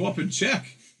thought I'd go up and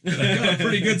check. And I got a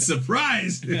pretty good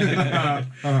surprise.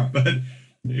 But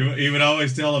he would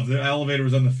always tell if the elevator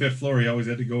was on the 5th floor, he always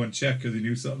had to go and check because he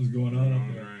knew something was going on up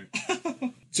there.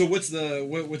 So what's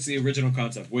the original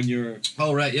concept when you're?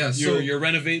 Oh right, yeah. You're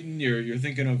renovating. You're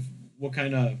thinking of what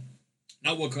kind of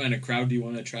crowd do you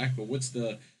want to attract, but what's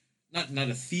the not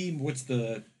a theme? What's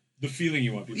the feeling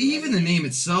you want people? Even the name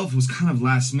itself was kind of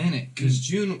last minute because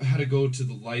June had to go to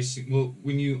the license. Well,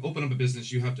 when you open up a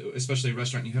business, you have to, especially a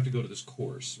restaurant, you have to go to this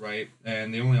course, right?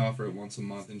 And they only offer it once a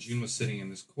month. And June was sitting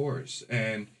in this course,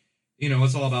 and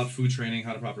it's all about food training,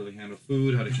 how to properly handle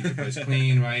food, how to keep the place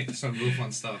clean, right? Some real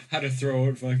fun stuff. How to throw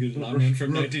out fucking ramen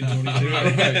from 1922.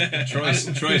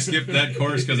 Right. Troy skipped that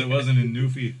course because it wasn't in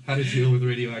Newfie. How to deal with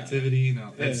radioactivity.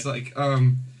 It's like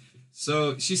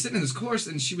So she's sitting in this course,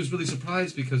 and she was really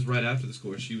surprised because right after this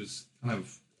course, she was kind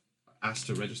of asked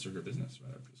to register her business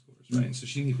right after this course, right? And so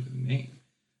she needed a name.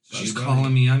 So she's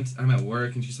calling me. I'm at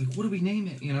work, and she's like, "What do we name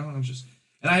it?" And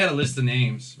I had a list of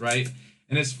names, right?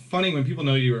 And it's funny when people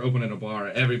know you're opening a bar,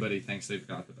 everybody thinks they've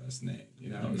got the best name.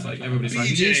 It's like everybody's like,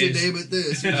 "You should name it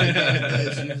this. You should name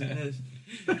it this."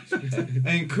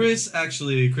 And Chris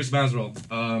Masrell,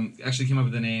 actually came up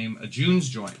with the name June's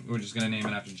Joint. We were just going to name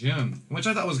it after June, which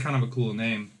I thought was kind of a cool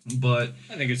name. But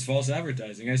I think it's false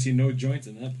advertising. I see no joints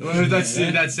in that. Well, that's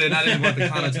it. I didn't want the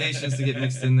connotations to get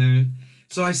mixed in there.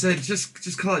 So I said,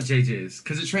 just call it JJ's,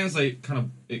 because it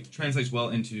translates well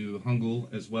into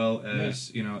Hangul as well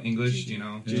as English.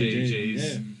 JJ's.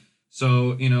 Yeah.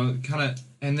 So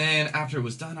and then after it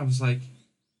was done, I was like,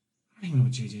 I don't even know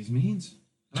what JJ's means.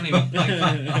 I don't even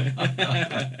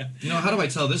how do I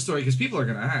tell this story? Because people are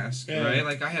going to ask, right?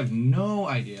 Like, I have no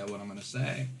idea what I'm going to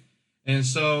say. And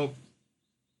so,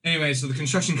 anyway, so the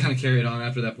construction kind of carried on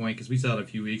after that point because we saw it a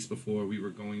few weeks before we were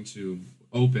going to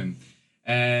open.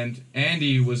 And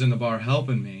Andy was in the bar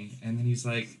helping me. And then he's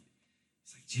like,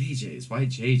 JJ's? Why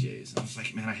JJ's? And I was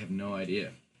like, man, I have no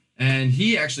idea. And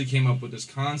he actually came up with this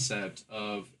concept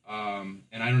of, and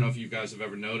I don't know if you guys have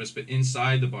ever noticed, but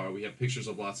inside the bar we have pictures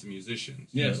of lots of musicians.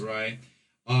 Yes. Right?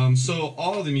 So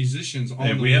all of the musicians on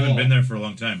the we wall, haven't been there for a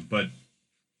long time, but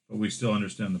we still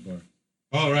understand the bar.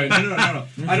 Oh, right. No.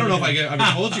 I don't know if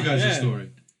I've told you guys this story.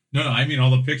 No, I mean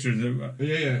all the pictures.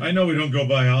 Yeah. I know we don't go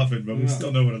by often, but we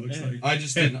still know what it looks like. I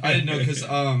didn't know because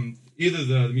either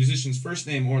the musician's first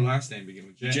name or last name begin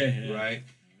with J, yeah. right?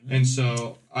 And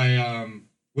so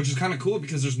which is kind of cool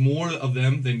because there's more of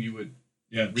them than you would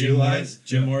realize.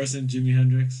 Jim Morrison, Jimi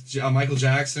Hendrix, Michael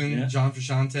Jackson, John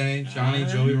Frusciante, Johnny,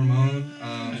 Joey Ramone,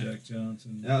 Jack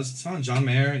Johnson. Yeah, there's a ton. John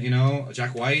Mayer,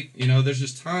 Jack White, there's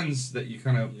just tons that you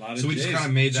kind of. So we just kind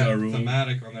of made that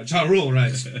thematic on that. Ja Rule,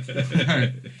 right?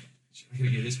 I gotta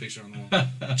get his picture on the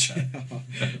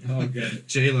wall. Oh, good.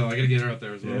 J-Lo, I gotta get her up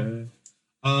there as well.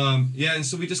 And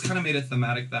so we just kind of made it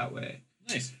thematic that way.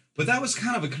 Nice. But that was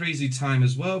kind of a crazy time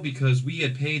as well because we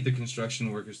had paid the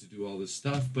construction workers to do all this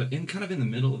stuff, but in the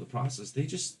middle of the process, they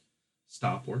just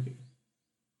stopped working.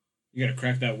 You gotta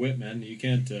crack that whip, man. You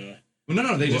can't. Well,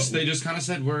 no. They just kind of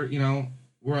said we're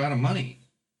out of money,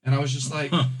 and I was just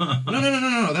like, no.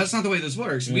 That's not the way this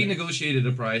works. Yeah. We negotiated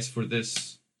a price for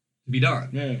this to be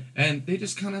done, and they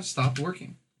just kind of stopped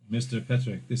working. Mr.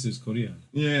 Petrick, this is Korea.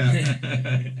 Yeah.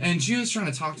 And June's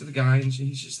trying to talk to the guy, and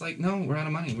he's just like, no, we're out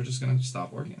of money. We're just going to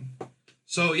stop working.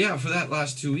 So, for that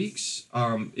last 2 weeks,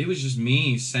 it was just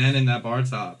me sanding that bar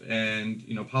top and,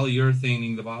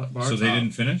 polyurethaning the bar top. So they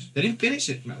didn't finish? They didn't finish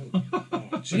it, no.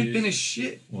 They didn't finish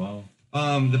shit. Wow.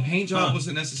 The paint job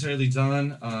wasn't necessarily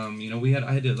done.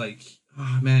 I had to,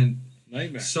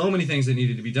 nightmare. So many things that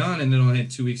needed to be done, and then I only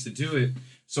had 2 weeks to do it.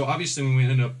 So obviously when we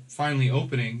ended up finally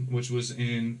opening, which was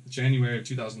in January of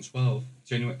 2012,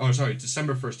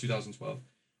 December 1st, 2012.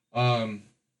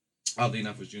 Oddly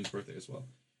enough, was June's birthday as well.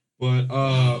 But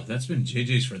wow, that's been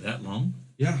JJ's for that long?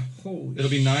 Yeah. Holy It'll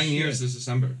be 9 shit. years this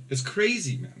December. It's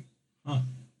crazy, man. Huh.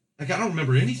 I don't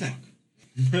remember anything.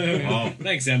 Wow.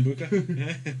 Thanks, Zambuca.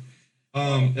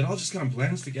 It all just kind of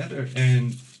blends together.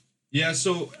 And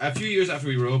so a few years after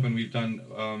we were open, we've done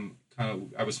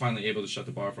I was finally able to shut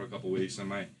the bar for a couple weeks, and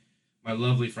my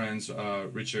lovely friends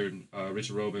Richard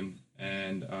Robin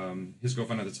and his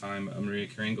girlfriend at the time, Maria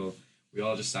Kringle, we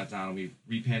all just sat down and we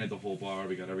repainted the whole bar.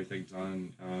 We got everything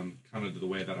done kind of the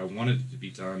way that I wanted it to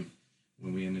be done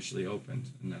when we initially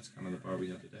opened, and that's kind of the bar we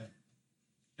have today.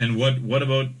 And what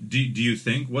about do you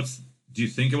think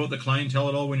about the clientele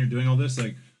at all when you're doing all this?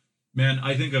 Like, man,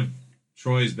 I think of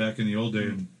Troy's back in the old day,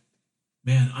 and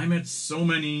man, I met so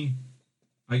many.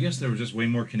 I guess there were just way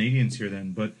more Canadians here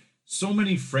then, but so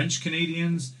many French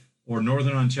Canadians or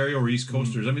Northern Ontario or East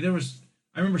Coasters. I mean,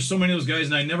 I remember so many of those guys,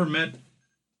 and I never met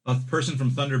a person from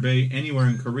Thunder Bay anywhere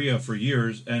in Korea for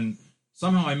years, and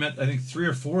somehow I met, I think, 3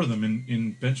 or 4 of them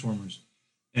in Benchwarmers,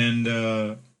 and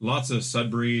lots of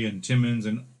Sudbury and Timmins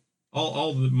and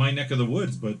all my neck of the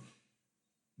woods. But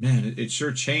man, it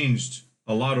sure changed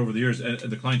a lot over the years.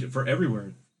 The client for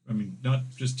everywhere. I mean, not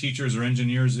just teachers or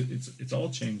engineers. It's all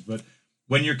changed. But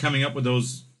when you're coming up with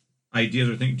those ideas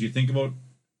or do you think about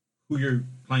who your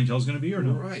clientele is going to be or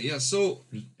no? Right. Yeah. So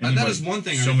that is one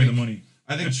thing. Show me the money.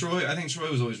 I think Troy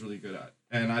was always really good at,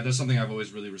 and that's something I've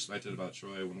always really respected about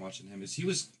Troy when watching him is he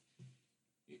was,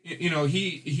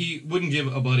 he wouldn't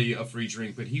give a buddy a free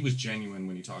drink, but he was genuine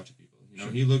when he talked to people. Sure.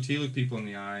 He looked people in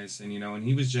the eyes, and and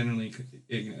he was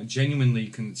genuinely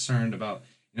concerned about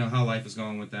how life is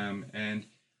going with them, and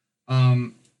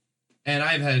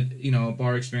I've had a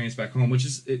bar experience back home, which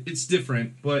is it's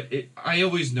different, but I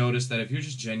always notice that if you're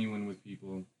just genuine with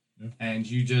people, and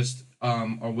you just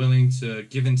are willing to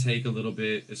give and take a little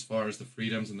bit as far as the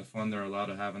freedoms and the fun they're allowed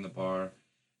to have in the bar,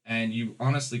 and you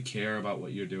honestly care about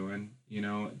what you're doing,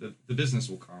 the business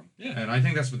will come. Yeah. And I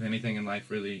think that's with anything in life,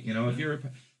 really. If you're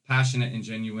passionate and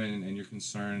genuine and you're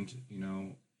concerned,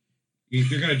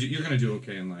 you're gonna do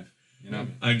okay in life.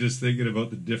 I'm just thinking about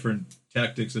the different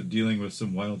tactics of dealing with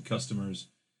some wild customers,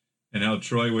 and how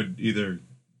Troy would either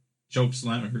choke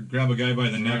slam or grab a guy by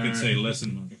the neck and say,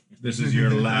 "Listen, this is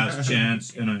your last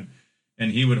chance," and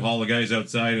he would haul the guys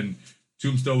outside, and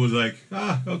Tombstone was like,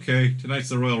 "Okay, tonight's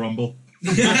the Royal Rumble."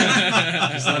 Just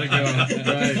let it go.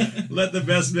 Right. Let the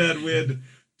best man win.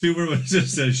 Tumor was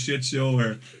just a shit show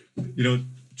where,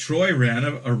 Troy ran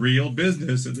a real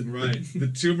business, and the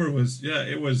Tumor was,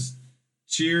 it was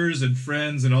Cheers and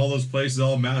Friends and all those places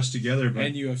all mashed together. But,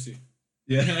 and UFC.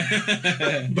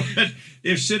 Yeah. But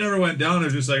if shit ever went down, it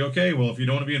was just like, okay, well, if you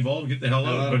don't want to be involved, get the hell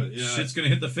out. But shit's going to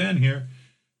hit the fan here.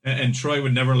 And Troy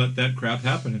would never let that crap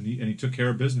happen, and he took care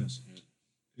of business.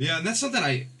 Yeah, and that's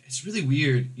something it's really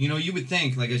weird. You would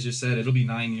think, like I just said, it'll be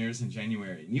 9 years in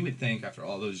January. And you would think after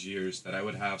all those years that I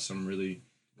would have some really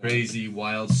crazy,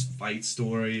 wild fight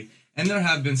story. And there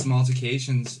have been some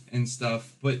altercations and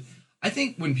stuff. But I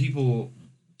think when people,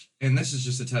 and this is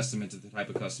just a testament to the type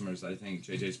of customers that I think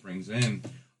JJ's brings in,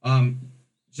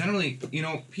 generally,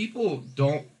 people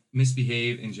don't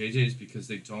misbehave in JJ's because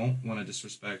they don't want to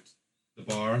disrespect the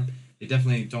bar. They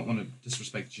definitely don't want to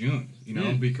disrespect June, you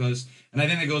know, because, and I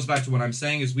think that goes back to what I'm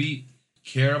saying is we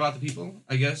care about the people,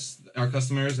 I guess, our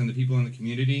customers and the people in the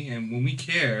community. And when we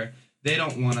care, they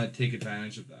don't want to take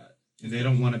advantage of that. And they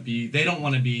don't want to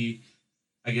be,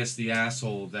 I guess, the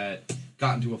asshole that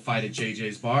got into a fight at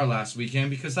JJ's bar last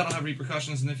weekend, because that'll have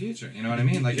repercussions in the future. You know what I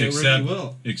mean? Like, it really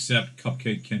will. Except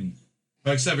Cupcake Kenny.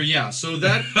 Except for, yeah. So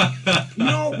that, you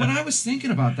know, when I was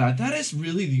thinking about that, that is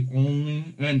really the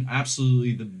only and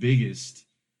absolutely the biggest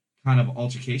kind of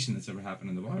altercation that's ever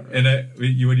happened in the bar. Right?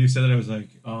 And when you said that, I was like,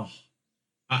 oh,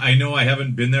 I know I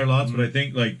haven't been there lots, but I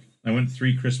think like I went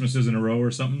 3 Christmases in a row or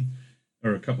something,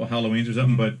 or a couple of Halloweens or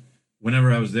something. But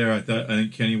whenever I was there, I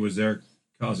think Kenny was there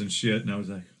causing shit, and I was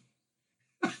like,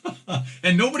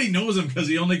 and nobody knows him because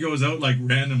he only goes out like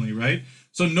randomly, right?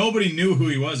 So nobody knew who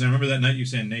he was. And I remember that night you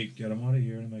saying, Nate, get him out of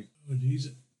here. And I'm like, oh,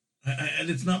 geez,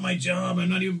 it's not my job. I'm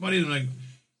not even buddies. I'm like,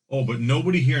 oh, but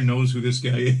nobody here knows who this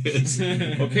guy is.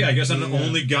 Okay, I guess I'm the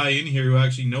only guy in here who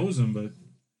actually knows him, but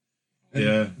and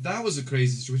yeah. That was a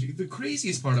crazy situation. The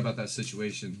craziest part about that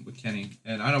situation with Kenny,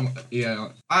 and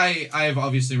I've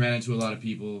obviously ran into a lot of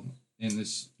people in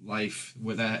this life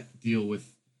that deal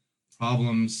with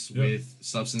problems with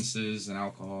substances and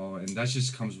alcohol, and that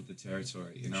just comes with the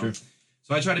territory, you know? Sure.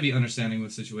 So I try to be understanding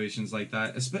with situations like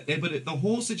that, but the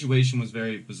whole situation was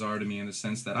very bizarre to me in the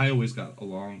sense that I always got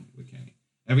along with Kenny.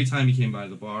 Every time he came by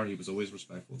the bar, he was always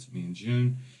respectful to me and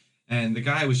June, and the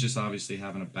guy was just obviously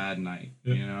having a bad night,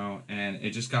 you know, and it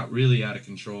just got really out of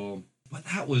control. But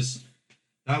that was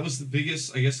the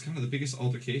biggest, I guess, kind of the biggest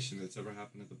altercation that's ever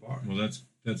happened at the bar. Well,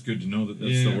 that's good to know that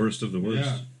that's the worst of the worst.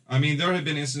 Yeah. I mean, there have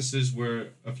been instances where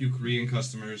a few Korean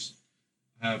customers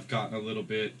have gotten a little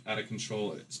bit out of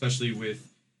control, especially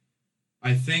with,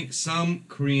 I think some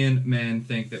Korean men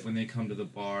think that when they come to the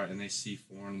bar and they see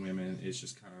foreign women, it's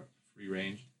just kind of free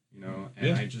range, you know?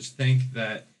 And I just think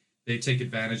that they take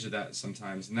advantage of that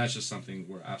sometimes, and that's just something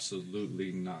we're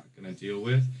absolutely not going to deal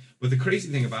with. But the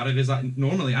crazy thing about it is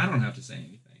normally I don't have to say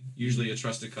anything. Usually a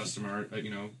trusted customer,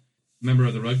 you know, member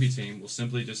of the rugby team will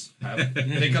simply just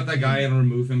pick up that guy and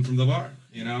remove him from the bar,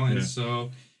 you know? And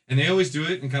so, and they always do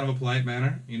it in kind of a polite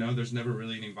manner, you know? There's never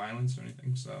really any violence or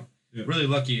anything, so really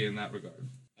lucky in that regard.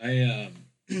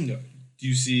 Do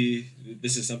you see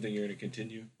this is something you're going to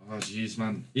continue? Oh, jeez,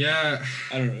 man. Yeah.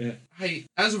 I don't know,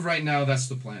 as of right now, that's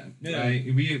the plan. Yeah.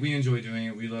 Right? We enjoy doing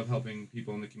it. We love helping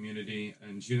people in the community,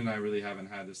 and June and I really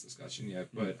haven't had this discussion yet,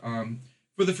 but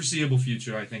for the foreseeable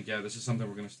future, I think, this is something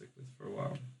we're going to stick with for a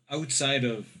while. Outside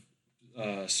of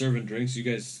serving drinks, you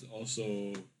guys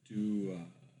also do.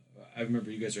 I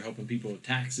remember you guys are helping people with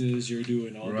taxes. You're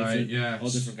doing all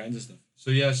different kinds of stuff.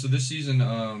 So so this season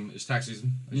is tax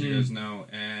season, as you guys know,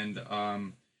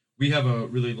 and we have a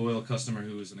really loyal customer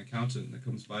who is an accountant that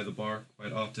comes by the bar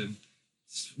quite often.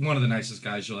 It's one of the nicest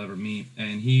guys you'll ever meet,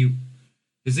 and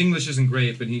his English isn't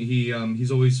great, but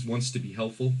he's always wants to be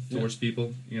helpful towards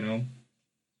people, you know.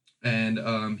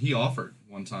 And he offered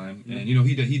one time, and you know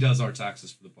he does our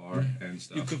taxes for the bar and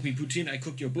stuff. You cook me poutine, I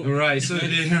cook your book. Right, so right.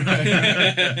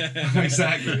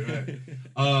 Exactly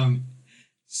right.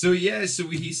 So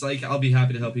he's like, I'll be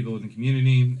happy to help people in the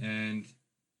community, and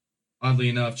oddly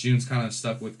enough, June's kind of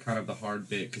stuck with kind of the hard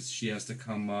bit because she has to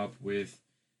come up with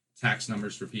tax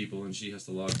numbers for people, and she has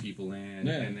to log people in,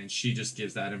 and then she just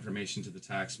gives that information to the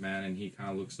tax man, and he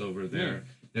kind of looks over their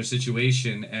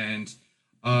situation, and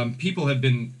people have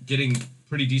been getting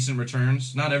pretty decent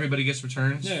returns. Not everybody gets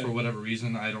returns for whatever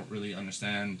reason. I don't really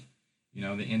understand, you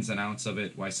know, the ins and outs of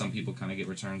it, why some people kind of get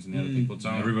returns and the other people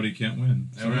don't. Everybody can't win.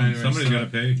 Somebody's got to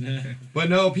pay. But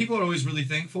no, people are always really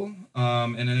thankful,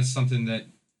 and it's something that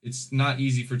it's not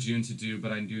easy for June to do,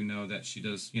 but I do know that she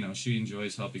does, you know, she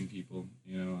enjoys helping people,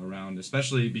 you know, around,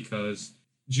 especially because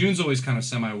June's always kind of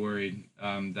semi-worried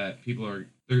that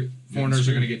foreigners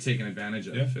are going to get taken advantage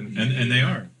of. Yeah. And they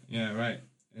are. Yeah, right.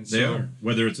 And they are,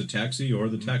 whether it's a taxi or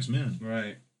the tax man.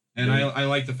 Right. And I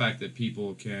like the fact that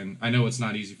people can, I know it's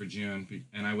not easy for June,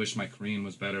 and I wish my Korean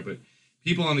was better, but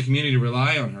people in the community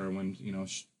rely on her when, you know,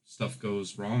 stuff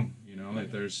goes wrong, you know,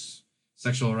 like there's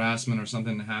sexual harassment or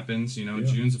something that happens, you know,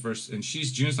 June's the first, and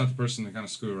June's not the person to kind of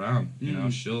screw around, you know,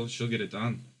 she'll get it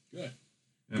done. Good.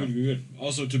 Yeah. Good.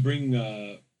 Also to bring,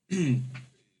 again,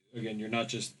 you're not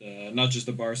just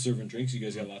the bar serving drinks, you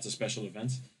guys got lots of special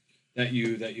events that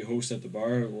you host at the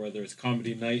bar, whether it's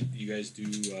comedy night, you guys do,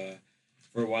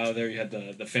 for a while there, you had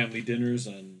the family dinners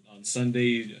on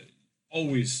Sunday,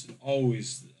 always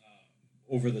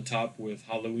over the top with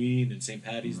Halloween and St.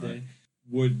 Patty's Day.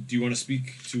 do you want to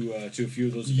speak to a few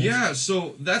of those events? Yeah,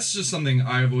 so that's just something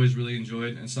I've always really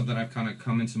enjoyed, and something I've kind of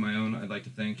come into my own. I'd like to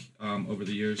think over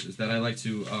the years is that I like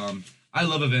to. I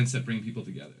love events that bring people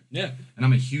together. Yeah. And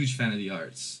I'm a huge fan of the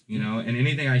arts, you know, and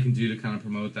anything I can do to kind of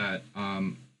promote that,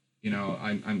 you know,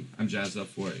 I'm jazzed up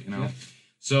for it, you know. Yeah.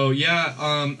 So yeah,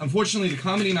 unfortunately the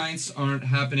comedy nights aren't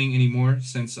happening anymore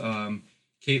since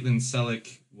Caitlin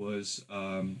Selleck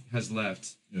has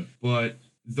left. Yeah. But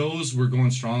those were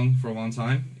going strong for a long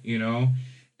time, you know.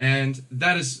 And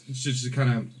that is just to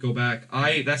kind of go back.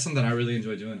 That's something I really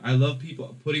enjoy doing. I love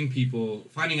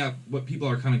finding out what people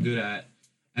are kind of good at,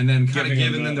 and then kind of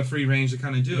giving them the free range to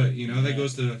kind of do it. You know, that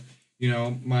goes to, you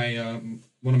know, my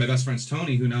one of my best friends,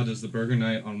 Tony, who now does the Burger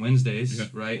Night on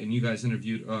Wednesdays, right? And you guys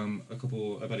interviewed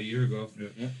about a year ago.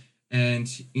 Yeah. And,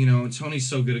 you know, Tony's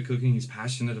so good at cooking. He's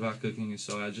passionate about cooking. And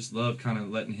so I just love kind of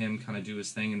letting him kind of do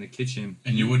his thing in the kitchen.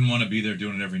 And you wouldn't want to be there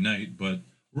doing it every night, but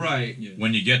right.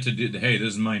 when you get to do, hey,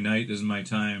 this is my night, this is my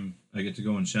time, I get to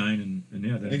go and shine, and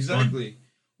yeah, that's exactly. fun.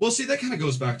 Well, see, that kind of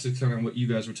goes back to kind of what you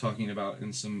guys were talking about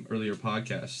in some earlier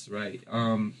podcasts, right?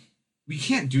 We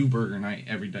can't do burger night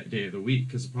every day of the week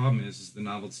because the problem is the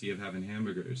novelty of having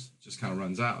hamburgers just kind of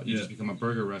runs out. You just become a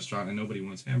burger restaurant and nobody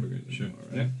wants hamburgers anymore,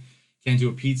 right? Yeah. Can't do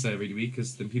a pizza every week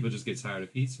because then people just get tired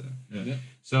of pizza. Yeah.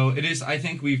 So it is. I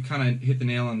think we've kind of hit the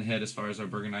nail on the head as far as our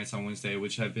burger nights on Wednesday,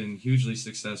 which have been hugely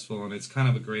successful, and it's kind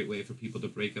of a great way for people to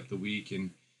break up the week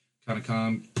and kind of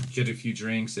come get a few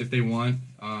drinks if they want,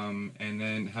 and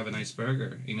then have a nice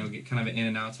burger. You know, get kind of an in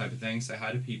and out type of thing. Say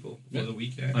hi to people before the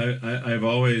weekend. I've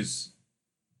always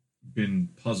been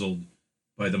puzzled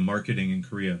by the marketing in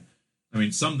Korea. I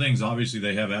mean, some things obviously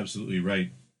they have absolutely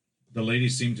right. The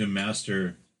ladies seem to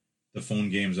master the phone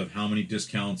games of how many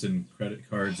discounts and credit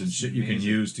cards and shit you can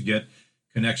use to get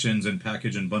connections and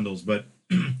package and bundles. But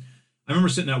I remember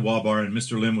sitting at Wabar, and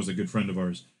Mr. Lim was a good friend of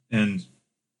ours, and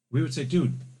we would say,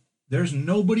 dude, there's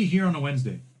nobody here on a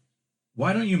Wednesday.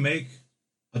 Why don't you make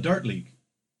a dart league?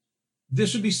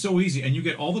 This would be so easy, and you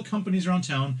get all the companies around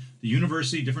town, the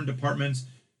university, different departments,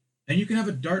 and you can have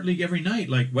a dart league every night.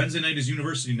 Like Wednesday night is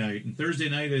university night, and Thursday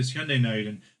night is Hyundai night,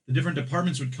 and the different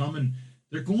departments would come, and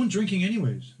they're going drinking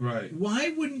anyways. Right. Why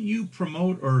wouldn't you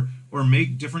promote or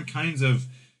make different kinds of,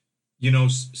 you know,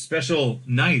 special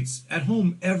nights at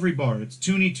home? Every bar. It's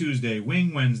Toonie Tuesday,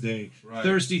 Wing Wednesday,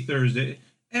 Thirsty Thursday.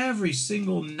 Every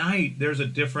single night there's a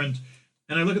different.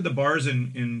 And I look at the bars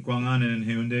in Gwangan and in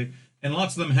Hyundai, and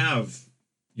lots of them have,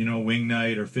 you know, wing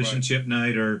night or fish and chip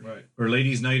night or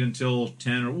ladies night until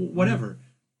 10 or whatever.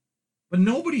 But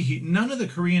none of the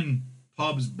Korean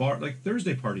pubs, bar, like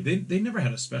Thursday Party, they never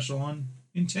had a special on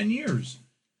in 10 years.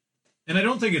 And I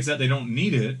don't think it's that they don't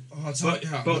need it,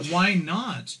 but why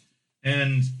not?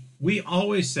 And we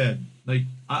always said, like,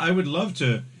 I would love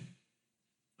to.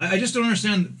 I just don't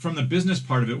understand from the business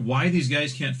part of it why these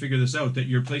guys can't figure this out, that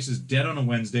your place is dead on a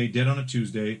Wednesday, dead on a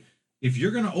Tuesday. If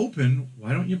you're going to open,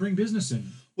 why don't you bring business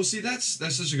in? Well, see, that's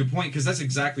such a good point, because that's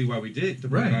exactly why we did the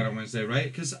burger night on Wednesday, right?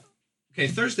 Because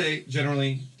Thursday,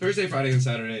 Friday, and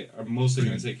Saturday are mostly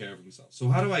going to take care of themselves. So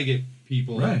how do I get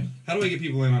people? Right. How do I get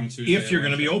people in on a Tuesday? If you're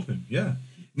going to be open, yeah.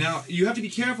 Now you have to be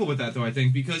careful with that, though. I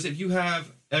think, because if you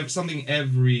have something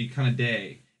every kind of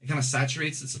day, it kind of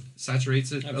saturates it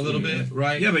Absolutely, a little bit,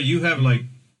 right? Yeah, but you have like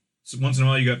once in a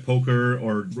while you got poker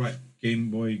or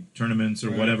Game Boy tournaments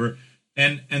or whatever,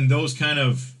 and those kind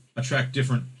of attract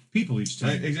different people each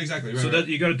time. Exactly. Right, so that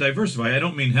you got to diversify. I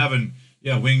don't mean having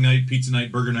wing night, pizza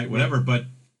night, burger night, whatever, but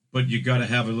you got to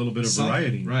have a little bit of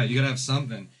variety. Right, you got to have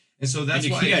something. And so that's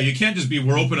why... Yeah, you can't just be,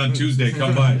 we're open on Tuesday,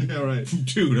 come by. Yeah, right.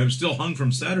 Dude, I'm still hung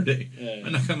from Saturday.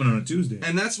 I'm not coming on a Tuesday.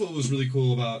 And that's what was really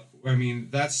cool about... I mean,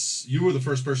 you were the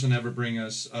first person to ever bring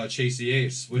us Chase the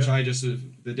Ace, which I just...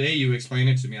 The day you explained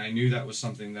it to me, I knew that was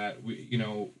something that,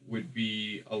 would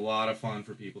be a lot of fun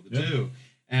for people to do.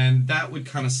 And that would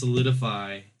kind of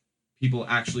solidify people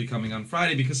actually coming on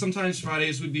Friday, because sometimes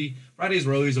Fridays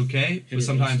were always okay, but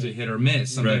sometimes it hit or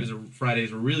miss. Sometimes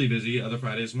Fridays were really busy, other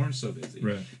Fridays weren't so busy.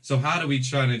 Right. So how do we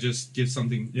try to just give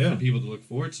something for people to look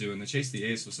forward to? And the Chase the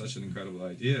Ace was such an incredible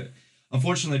idea.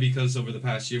 Unfortunately, because over the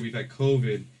past year we've had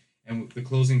COVID and the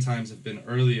closing times have been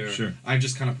earlier, I've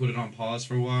just kind of put it on pause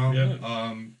for a while.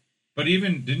 Yeah. But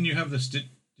even didn't you have Stitch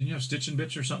and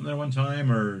Bitch or something there one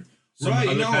time, or some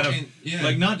other kind of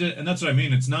like and that's what I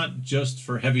mean. It's not just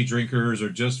for heavy drinkers or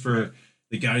just for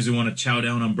the guys who want to chow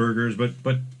down on burgers, but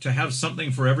to have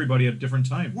something for everybody at different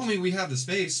times. Well, I mean, we have the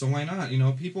space, so why not?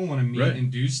 People want to meet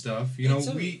and do stuff. We talked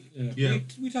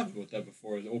about that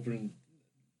before. Opening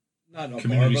not a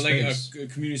community bar, but space. like a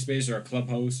community space or a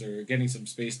clubhouse, or getting some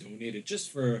space donated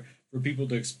just for people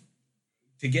to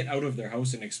get out of their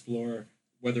house and explore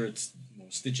whether it's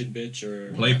stitch and bitch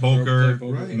or Play poker,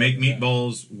 right. make yeah.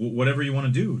 meatballs, whatever you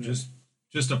want to do.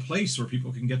 Just a place where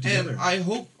people can get together. And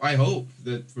I hope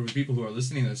that for people who are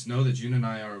listening to this know that June and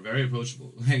I are very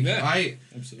approachable. Like Absolutely.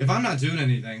 if I'm not doing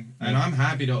anything, and I'm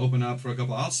happy to open up for a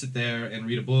couple, I'll sit there and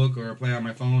read a book or play on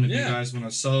my phone if you guys want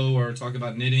to sew or talk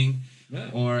about knitting,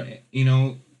 or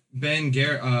Ben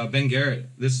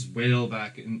Garrett. This is way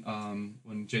back in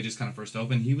when JJ's kind of first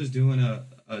opened. He was doing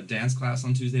a dance class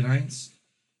on Tuesday nights.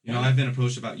 I've been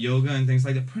approached about yoga and things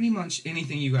like that. Pretty much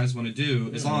anything you guys want to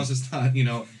do, as long as it's not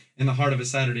in the heart of a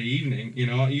Saturday evening,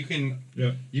 you can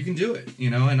do it,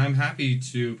 and I'm happy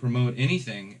to promote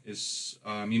anything.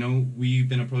 We've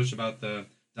been approached about the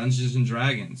Dungeons and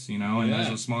Dragons, and there's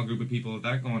a small group of people with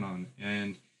that going on,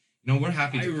 and we're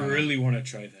happy to I really want to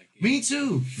try that game. Me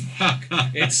too.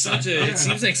 It's it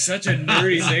seems like such a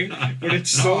nerdy thing, but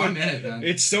it's so I'm in it, man.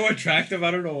 It's so attractive.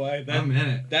 I don't know why. I'm in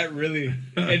it. That really,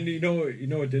 and you know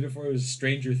what did it for? It was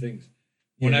Stranger Things.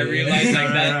 When I realized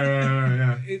like that,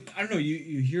 I don't know.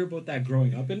 You hear about that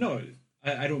growing up, and no,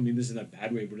 I don't mean this in a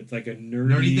bad way, but it's like a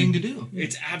nerdy thing to do.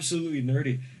 It's absolutely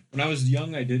nerdy. When I was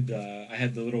young, I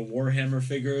had the little Warhammer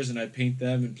figures, and I'd paint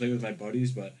them and play with my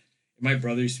buddies. But my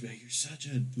brother used to be like, "You're such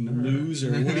a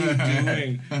loser. What are you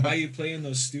doing? Why are you playing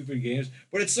those stupid games?"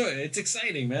 But it's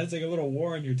exciting, man. It's like a little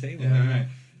war on your table. Yeah.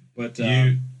 But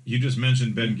you just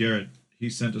mentioned Ben Garrett.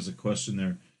 He sent us a question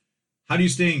there. How do you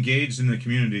stay engaged in the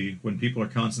community when people are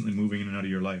constantly moving in and out of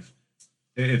your life?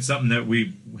 It's something that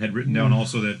we had written down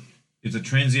also, that it's a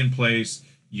transient place.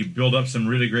 You build up some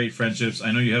really great friendships.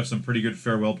 I know you have some pretty good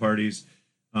farewell parties.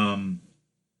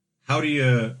 How do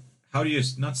you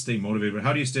not stay motivated, but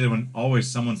how do you stay there when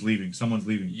always someone's leaving?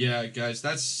 Yeah, guys,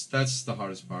 that's the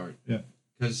hardest part. Yeah.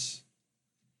 Because,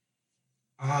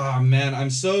 man, I'm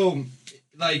so,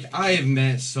 I have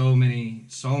met so many,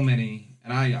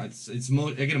 and I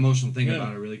get emotional thinking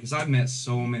about it, really, because I've met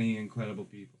so many incredible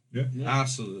people. Yeah.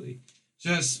 Absolutely.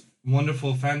 Just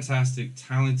wonderful, fantastic,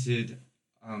 talented,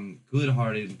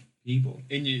 good-hearted people.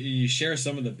 And you share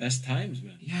some of the best times,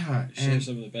 man. Yeah. Share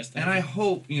some of the best times. And I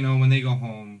hope, when they go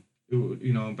home,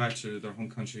 back to their home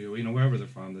country, or, wherever they're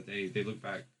from, that they look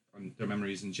back on their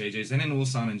memories in JJ's and in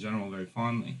Ulsan in general very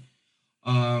fondly.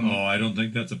 I don't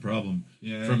think that's a problem.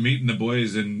 Yeah. From meeting the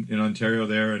boys in Ontario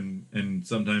there and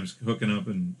sometimes hooking up,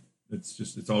 and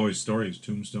it's always stories.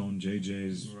 Tombstone,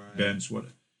 JJ's, Right. Bench,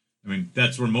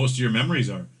 that's where most of your memories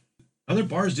are. Other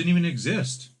bars didn't even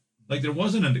exist. Like, there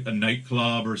wasn't a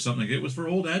nightclub or something. It was for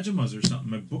old Ajumas or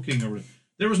something, a booking, or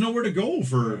there was nowhere to go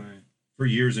for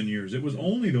years and years. It was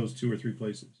only those 2 or 3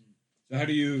 places. So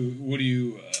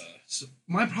So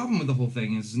my problem with the whole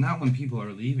thing is not when people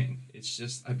are leaving. It's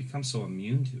just I become so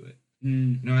immune to it.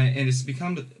 And it's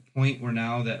become the point where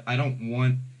now that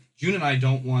June and I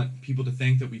don't want people to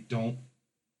think that we don't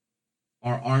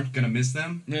or aren't going to miss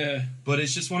them. Yeah. But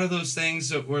it's just one of those things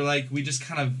that we're like, we just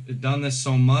kind of done this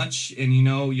so much, and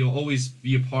you'll always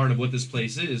be a part of what this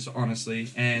place is, honestly.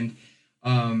 And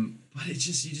but you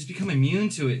just become immune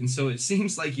to it, and so it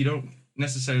seems like you don't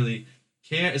necessarily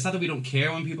care. It's not that we don't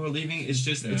care when people are leaving. It's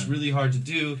just it's really hard to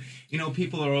do.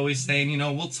 People are always saying,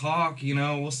 we'll talk,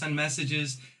 we'll send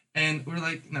messages, and we're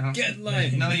like, no, get in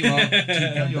line. No, you won't.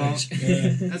 No, you won't.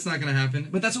 That's not gonna happen.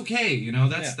 But that's okay.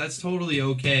 That's totally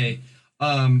okay.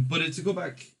 But to go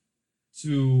back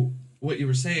to what you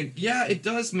were saying, yeah, it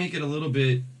does make it a little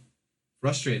bit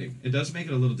frustrating. It does make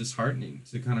it a little disheartening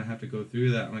to kind of have to go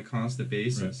through that on a constant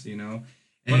basis,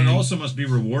 But it also must be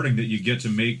rewarding that you get to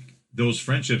make those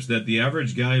friendships that the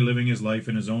average guy living his life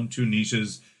in his own 2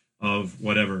 niches of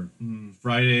whatever,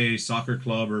 Friday soccer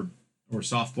club or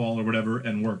softball or whatever,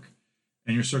 and work.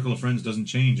 And your circle of friends doesn't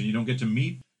change, and you don't get to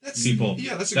meet people.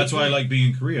 Yeah, that's why I like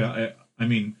being in Korea. I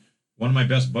mean, one of my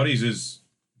best buddies is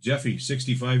Jeffy,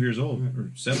 65 years old, or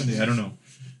 70, I don't know.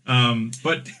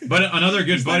 But another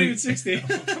good buddy. 60.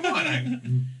 Come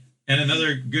on. And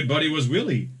another good buddy was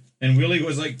Willie. And Willie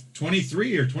was like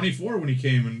 23 or 24 when he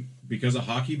came, and because of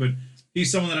hockey, but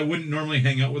he's someone that I wouldn't normally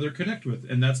hang out with or connect with.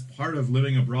 And that's part of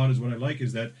living abroad, is what I like,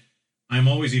 is that I'm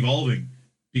always evolving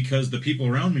because the people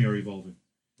around me are evolving.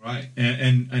 Right.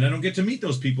 And I don't get to meet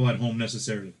those people at home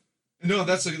necessarily. No,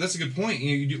 that's a good point.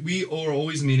 We are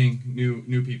always meeting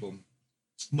new people.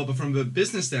 But from a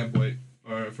business standpoint,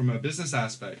 or from a business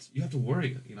aspect, you have to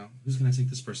worry, who's going to take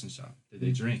this person's job? Did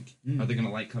they drink? Are they going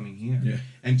to like coming here? Yeah.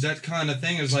 And that kind of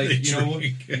thing is like,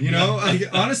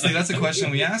 honestly, that's a question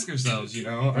we ask ourselves,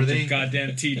 are they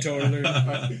goddamn teetotaling,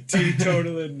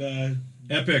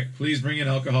 Epic, please bring in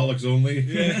alcoholics only.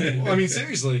 Well, I mean,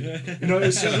 seriously, it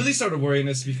really started worrying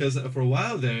us because for a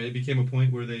while there, it became a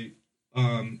point where they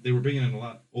were bringing in a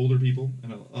lot older people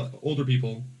and older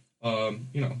people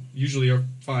usually are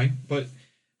fine, but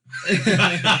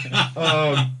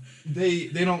they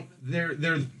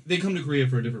come to Korea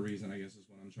for a different reason, I guess is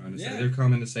what I'm trying to say. Yeah. They're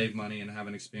coming to save money and have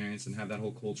an experience and have that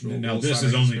whole cultural. Now this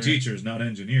is only teachers, not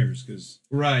engineers, because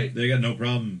right. they got no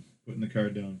problem putting the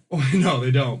card down. Oh, no,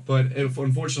 they don't. But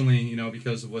unfortunately,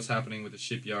 because of what's happening with the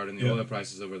shipyard and the Yeah. oil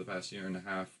prices over the past year and a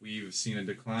half, we've seen a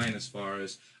decline as far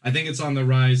as I think it's on the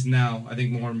rise now. I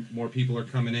think more people are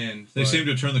coming in. They seem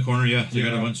to turn the corner. Yeah, they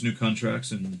got a Yeah. bunch of new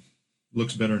contracts and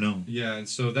looks better now. Yeah, and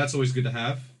so that's always good to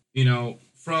have.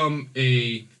 From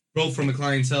a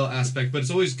clientele aspect, but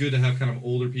it's always good to have kind of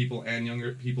older people and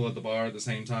younger people at the bar at the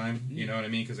same time. You know what I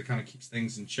mean? Because it kind of keeps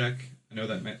things in check. I know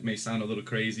that may sound a little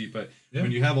crazy, but Yeah.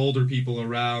 when you have older people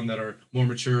around that are more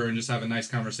mature and just having nice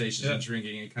conversations Yeah. and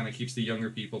drinking, it kind of keeps the younger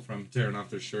people from tearing off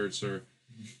their shirts or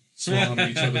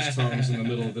swallowing each other's tongues in the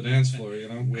middle of the dance floor,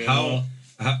 How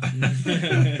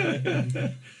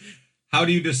how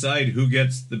do you decide who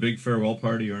gets the big farewell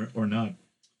party or not?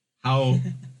 How?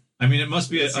 I mean, it must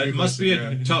be That's a good it must be a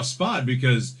question, yeah. tough spot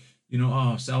because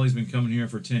Sally's been coming here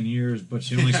for 10 years, but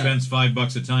she only spends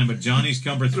 $5 a time. But Johnny's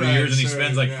come for 3 Right, years and he sure,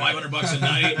 spends like yeah. $500 a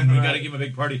night, and we got to give him a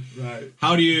big party. Right.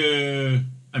 How do you?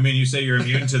 I mean, you say you're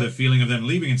immune to the feeling of them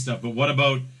leaving and stuff, but what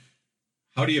about?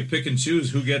 How do you pick and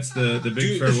choose who gets the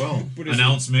big farewell What is it?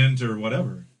 announcement or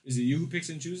whatever? Is it you who picks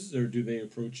and chooses, or do they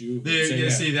approach you? and They, say, yeah, yeah.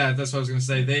 see that's what I was gonna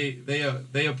say.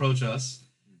 They approach us,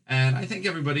 and I think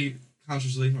everybody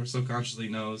consciously or subconsciously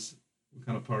knows what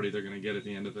kind of party they're gonna get at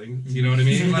the end of things. You know what I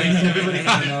mean? Like everybody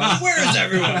kind of knows. Where is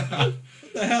everyone?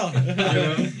 What the hell?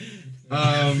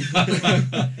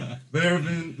 There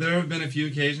have been a few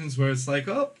occasions where it's like,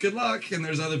 oh, good luck, and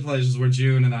there's other places where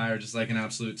June and I are just like in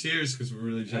absolute tears because we're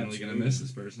really generally gonna miss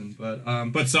this person.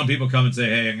 But some people come and say,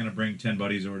 "Hey, I'm going to bring 10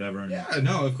 buddies or whatever." And yeah,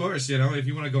 no, of course, if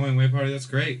you want to go away party, that's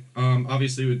great.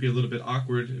 Obviously, it would be a little bit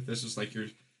awkward if this was like your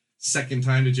second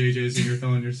time to JJ's and you're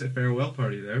throwing your farewell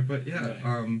party there. But yeah,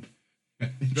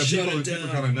 but Shut people it down.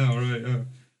 kind of know, right?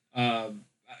 Yeah.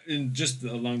 And just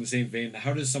along the same vein,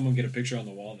 how does someone get a picture on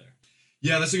the wall there?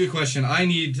 Yeah, that's a good question. I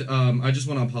just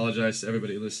want to apologize to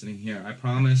everybody listening here. I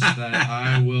promise that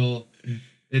I will.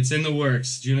 It's in the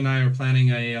works. June and I are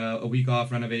planning a week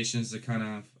off renovations to kind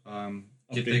of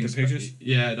get Update things. the pictures?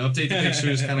 Yeah, to update the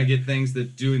pictures, kind of get things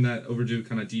doing that overdue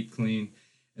kind of deep clean.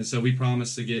 And so we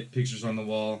promise to get pictures on the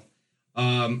wall.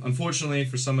 Unfortunately,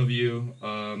 for some of you,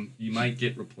 you might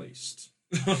get replaced.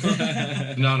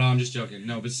 No, I'm just joking.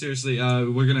 No, but seriously,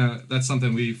 that's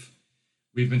something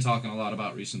we've been talking a lot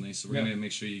about recently. So we're gonna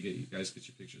make sure you guys get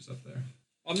your pictures up there.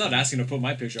 I'm not asking to put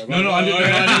my picture up. No, I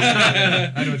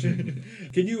know what you mean.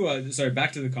 Can you? Sorry,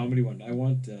 back to the comedy one. I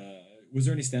want. Was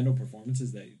there any stand-up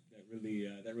performances that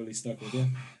really stuck with you?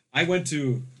 I went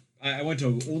to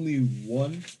only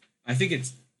one. I think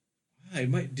it's. I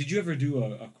might. Did you ever do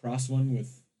a cross one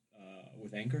with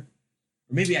Anchor?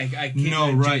 Or maybe I can't.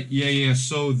 No, right. Yeah.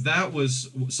 So that was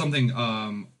something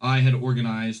I had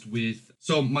organized with.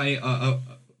 So my a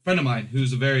friend of mine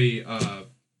who's a very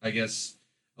I guess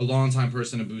a longtime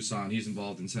person in Busan. He's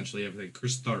involved in essentially everything.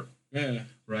 Chris Tharp, Yeah.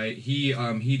 right? He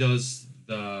does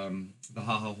the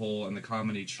Haha Hole and the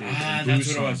comedy troupe in That's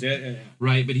what it Busan. was. Yeah.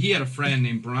 Right, but he had a friend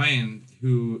named Brian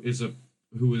who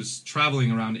was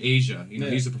traveling around Asia. Yeah.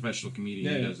 He's a professional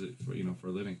comedian. Yeah. He does it for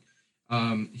a living.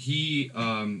 He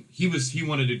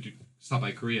wanted to stop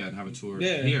by Korea and have a tour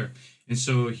here, and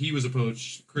so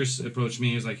Chris approached me.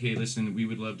 He was like, "Hey, listen, we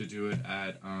would love to do it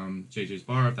at JJ's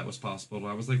bar if that was possible." And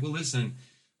I was like, "Well, listen,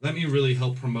 let me really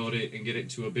help promote it and get it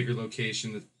to a bigger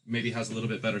location that maybe has a little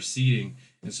bit better seating."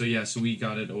 And so so we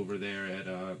got it over there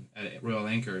at Royal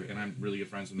Anchor, and I'm really good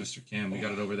friends with Mr. Kim. We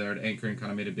got it over there at Anchor and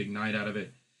kind of made a big night out of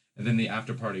it. And then the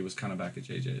after party was kind of back at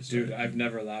JJ's. Dude, I've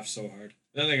never laughed so hard.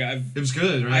 I think It was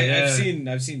good, right?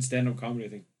 I've seen stand-up comedy, I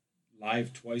think,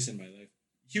 live twice in my life.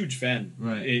 Huge fan,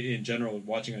 Right. in general,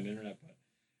 watching on the internet. But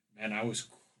man, I was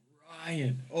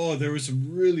crying. Oh, there were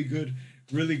some really good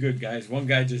guys. One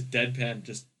guy just deadpan,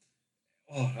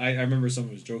 I remember some of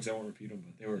his jokes. I won't repeat them,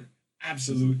 but they were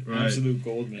absolute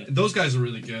gold, man. Those guys are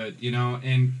really good,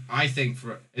 and I think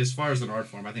for as far as an art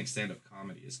form, I think stand-up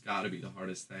comedy has got to be the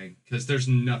hardest thing because there's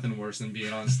nothing worse than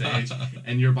being on stage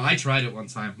and I tried it one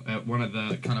time at one of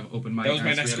the kind of open mic. That was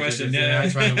my nights next we had at question. JJ's. Yeah, I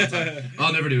tried it one time.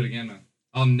 I'll never do it again, man.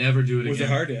 I'll never do it Was again.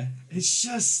 it hard? Yeah. It's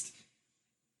just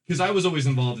because I was always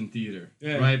involved in theater,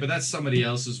 Yeah. right? But that's somebody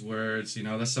else's words,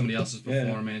 that's somebody else's Yeah.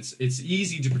 performance. It's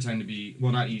easy to pretend to be,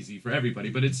 well, not easy for everybody,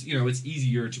 but it's it's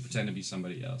easier to pretend to be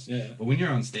somebody else. Yeah. But when you're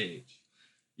on stage,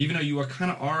 even though you are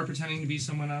pretending to be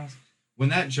someone else, when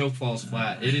that joke falls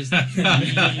flat, it is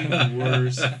the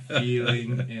worst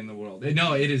feeling in the world.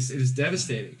 No, it is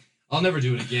devastating. I'll never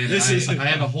do it again. This is- I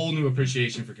have a whole new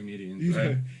appreciation for comedians.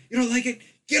 Right? You don't like it?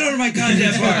 Get out of my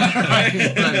goddamn bar! Right.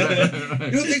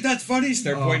 You don't think that's funny?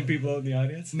 Start Oh. pointing people in the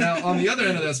audience. Now, on the other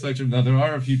end of that spectrum, though, there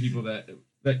are a few people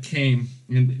that came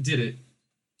and did it.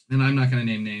 And I'm not going to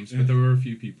name names, but there were a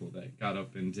few people that got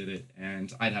up and did it,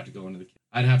 and I'd have to go into the.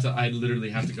 I'd literally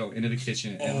have to go into the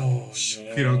kitchen and Oh,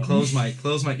 you know no. close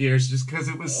my ears just because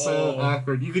it was so Oh.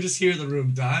 awkward. You could just hear the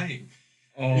room dying,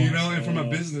 Oh, you know. And from a no.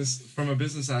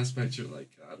 business aspect, you're like,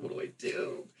 God, what do I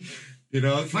do? You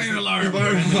know, Fire alarm.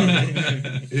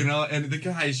 you know, and the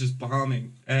guy is just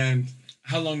bombing, and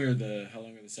How long are the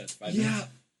sets? 5 minutes?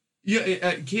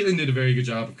 Caitlin did a very good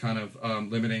job of kind of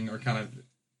limiting or kind of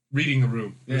reading the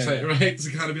room, right?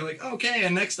 To kind of be like, okay,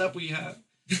 and next up we have.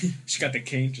 She got the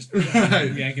cane just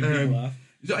Right. yanking And- people off.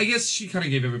 So I guess she kind of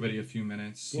gave everybody a few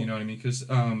minutes. Cool. You know what I mean? Because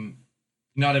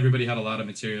not everybody had a lot of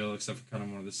material except for kind of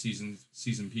one of the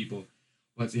seasoned people.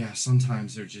 But yeah,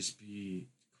 sometimes there just be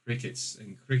crickets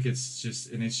and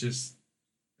it's just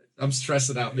I'm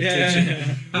stressing out in the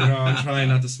kitchen. You know, I'm trying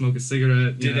not to smoke a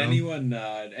cigarette. Did you know?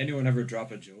 anyone ever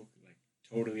drop a joke like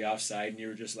totally offside and you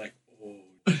were just like, oh,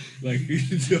 like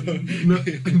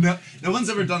no one's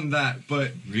ever done that,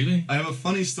 but Really? I have a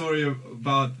funny story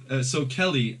about so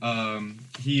Kelly.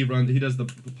 He does the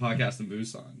podcast in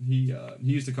Busan. He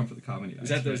used to come for the comedy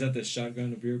nights. is that the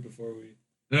shotgun of beer before we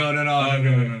No.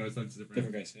 It's different.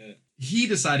 different guys? Yeah. He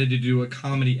decided to do a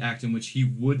comedy act in which he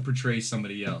would portray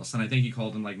somebody else, and I think he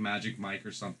called him like Magic Mike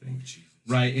or something,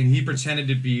 right? And he pretended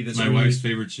to be this. My really- wife's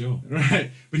favorite show.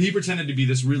 right? But he pretended to be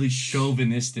this really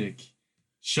chauvinistic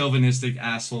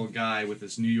asshole guy with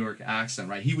this New York accent,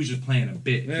 right? He was just playing a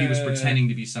bit. He was Yeah. pretending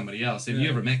to be somebody else. If you Yeah.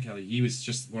 ever met Kelly, he was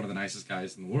just one of the nicest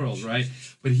guys in the world, right?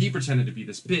 But he pretended to be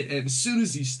this bit, and as soon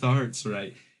as he starts,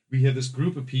 right, we have this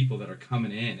group of people that are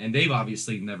coming in, and they've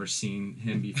obviously never seen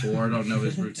him before, don't know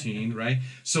his routine, right?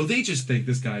 So they just think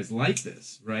this guy's like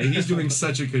this, right? He's doing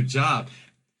such a good job.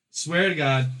 Swear to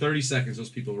God, 30 seconds, those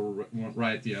people went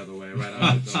right the other way, right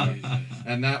out the door.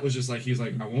 And that was just like, he's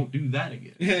like, I won't do that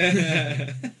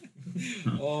again.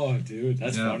 Oh, dude,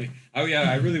 that's Yeah. funny. Oh yeah,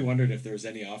 I really wondered if there was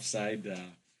any offside,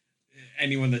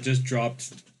 anyone that just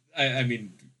dropped. I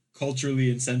mean, culturally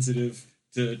insensitive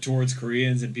towards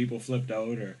Koreans and people flipped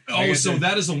out, or I Oh, guess so it-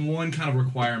 that is a one kind of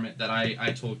requirement that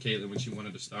I told Caitlin when she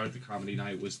wanted to start the comedy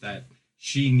night was that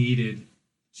she needed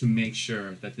to make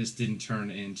sure that this didn't turn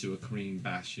into a Korean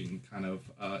bashing kind of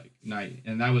night.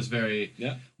 And that was very,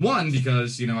 Yeah. one,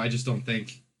 because, you know, I just don't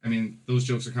think, I mean, those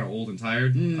jokes are kind of old and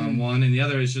tired, Mm. one. And the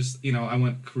other is just, you know, I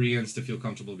want Koreans to feel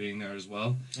comfortable being there as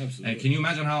well. Absolutely. And can you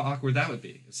imagine how awkward that would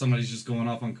be? If somebody's just going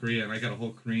off on Korea and I got a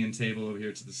whole Korean table over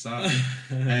here to the side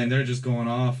and they're just going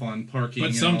off on parking.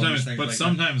 But and all these sometimes, things but like that.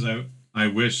 sometimes I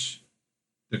wish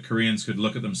the Koreans could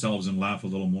look at themselves and laugh a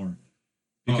little more,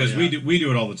 because yeah. we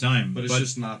do it all the time. But it's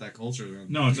just not that culture. Then.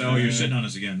 no, it's oh, you're Yeah. shitting on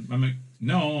us again. I'm like,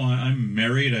 no, I'm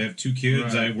married. I have 2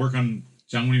 kids. Right. I work on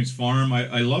John Williams Farm.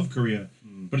 I love Korea,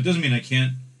 but it doesn't mean I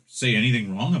can't say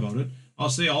anything wrong about it. I'll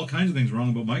say all kinds of things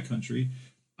wrong about my country.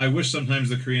 I wish sometimes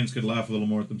the Koreans could laugh a little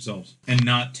more at themselves and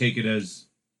not take it as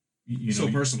you know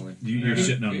So personally. you're Yeah.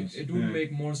 shitting on us. It would Yeah.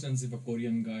 make more sense if a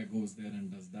Korean guy goes there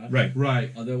and does that. Right.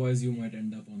 Right. Otherwise, you might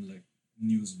end up on like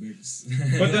news bits.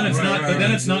 But then it's Right, not. right, But then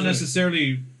right. it's not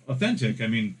necessarily authentic. I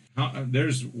mean,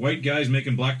 there's white guys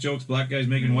making black jokes, black guys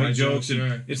making white White jokes, jokes, and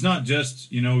sure. it's not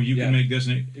just you know you Yeah. can make this.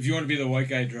 And if you want to be the white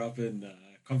guy dropping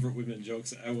comfort women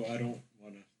jokes, I don't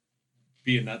want to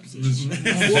be in that position.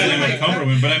 Well, like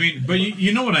Cumberland, but I mean, but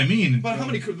you know what I mean. But how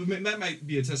many? That might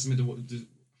be a testament to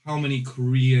how many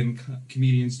Korean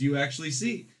comedians do you actually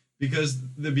see? Because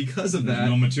of that, There's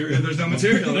no material. There's no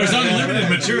material. There's Right. unlimited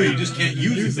Right. material. You just can't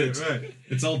use it. Right.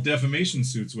 It's all defamation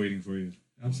suits waiting for you.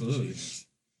 Absolutely.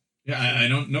 Yeah, I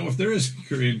don't know if there is a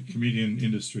Korean comedian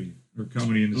industry or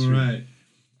comedy industry. Right.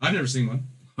 I've never seen one.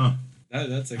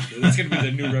 That's gonna be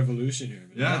the new revolution here.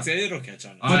 Man. Yeah. It'll catch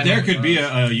on. But I there know, could be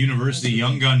a university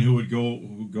young gun who would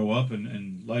go up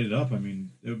and light it up. I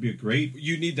mean, it would be a great.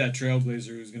 You need that trailblazer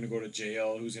who's going to go to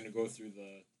jail, who's going to go through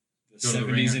the Go to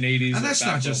the 70s ringer. and 80s. And that's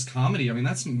not just comedy. I mean,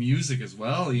 that's music as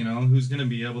well. You know, who's going to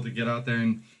be able to get out there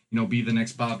and be the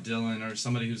next Bob Dylan or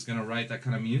somebody who's going to write that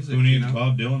kind of music? Who needs you know?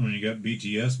 Bob Dylan when you got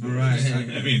BTS? boys?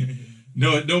 Right. I mean,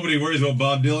 nobody worries about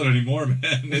Bob Dylan anymore, man.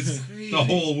 It's crazy. the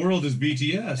whole world is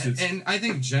BTS. It's And I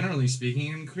think generally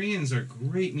speaking, and Koreans are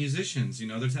great musicians. You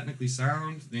know, they're technically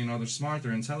sound. You know, they're smart.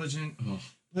 They're intelligent. Oh.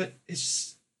 But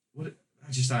it's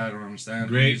I don't understand.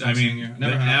 great. I mean, Music the singer.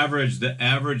 Never have.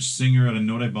 average singer at a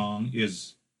Norebang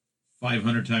is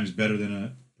 500 times better than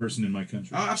a person in my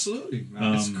country. Oh, absolutely.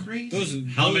 Man, it's Um, crazy. Those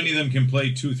How many of them can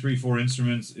play 2, 3, 4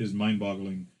 instruments is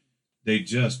mind-boggling. they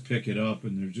just pick it up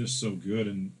and they're just so good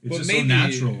and it's But just maybe- so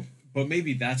natural. But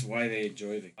maybe that's why they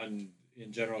enjoy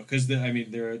in general, because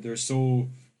they're so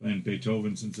Playing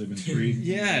Beethoven since they've been 3.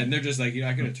 yeah, and they're just like, you're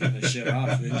not gonna turn this shit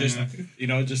off and just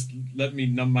just let me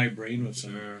numb my brain with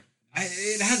some. Sure.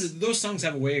 It has those songs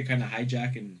have a way of kind of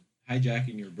hijacking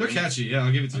your They're brain. catchy. Yeah,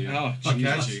 I'll give it to you. Oh, They're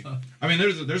Jesus. catchy. I mean,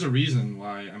 there's a reason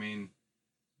why. I mean,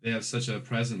 they have such a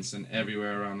presence in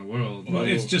everywhere around the world. Well,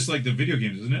 it's just like the video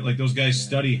games, isn't it? Like those guys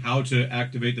study how to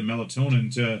activate the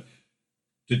melatonin to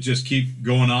just keep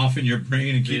going off in your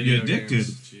brain and keep you Video addicted.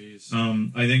 games.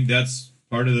 Jeez. I think that's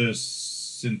part of the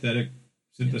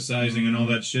synthesizing and all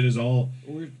that shit is all.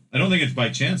 I don't think it's by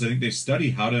chance. I think they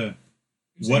study how to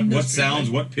what sounds,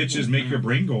 what pitches make your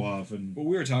brain go off, and But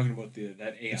we were talking about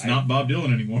that AI. it's not Bob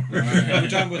Dylan anymore. we were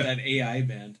talking about that AI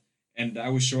band, and I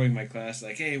was showing my class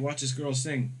like, "Hey, watch this girl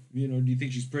sing. Do you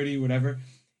think she's pretty? Whatever."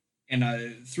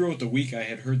 And throughout the week, I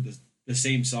had heard the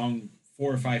same song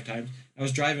 4 or 5 times. I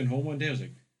was driving home one day. I was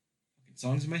like, "Fucking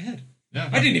songs in my head. Yeah.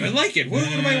 I didn't even like it. Why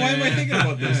am I thinking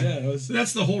about this?" Yeah, it was. So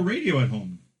that's the whole radio at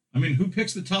home. I mean, who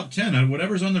picks the top 10?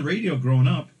 Whatever's on the radio growing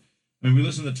up. I mean, we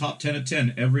listen to the top 10 at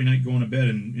 10 every night going to bed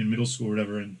in middle school or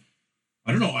whatever. And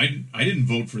I don't know. I didn't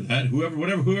vote for that.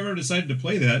 Whoever decided to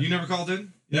play that. You never called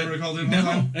in? that- Never called in no.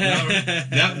 one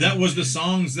time? that was the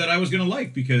songs that I was going to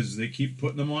like because they keep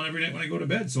putting them on every night when I go to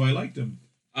bed. So I liked them.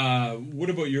 What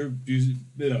about your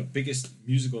biggest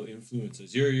musical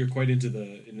influences? You're quite into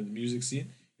the music scene.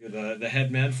 You're the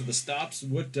head man for the Stops.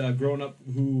 What growing up?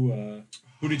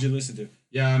 Who did you listen to?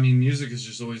 Yeah, I mean, music has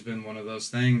just always been one of those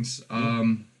things.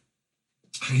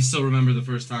 I can still remember the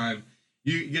first time.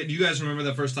 You guys remember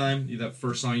that first time? That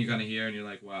first song you kind of hear and you're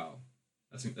like, wow,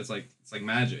 it's like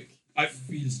magic. It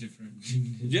feels different.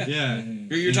 Yeah. Yeah.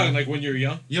 You're talking like when you were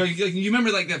young. You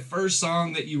remember like that first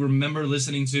song that you remember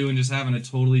listening to and just having a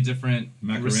totally different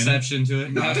Macarena? reception to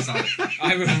it? No, it's not.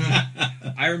 I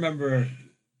remember.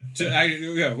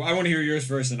 I want to hear yours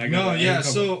first, and I No, got yeah. a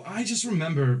couple. So I just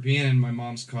remember being in my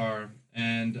mom's car,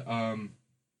 and I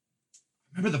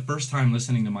remember the first time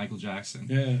listening to Michael Jackson.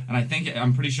 Yeah. And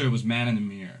I'm pretty sure it was "Man in the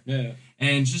Mirror." Yeah.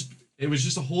 And it was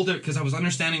just a whole different, because I was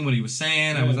understanding what he was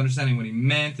saying. I Yeah. was understanding what he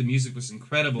meant. The music was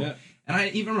incredible. Yeah. And I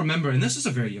even remember, and this is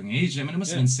a very young age. I mean, it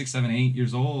must have Yeah. been 6, 7, 8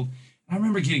 years old. I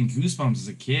remember getting goosebumps as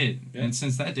a kid. Yeah. And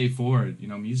since that day forward,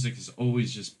 music has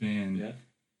always just been. Yeah.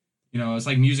 It's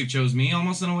like music chose me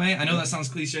almost in a way. I know that sounds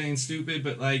cliche and stupid,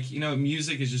 but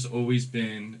music has just always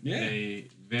been a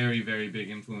very, very big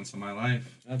influence on my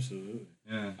life. Absolutely.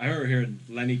 Yeah. I remember hearing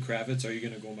Lenny Kravitz, "Are You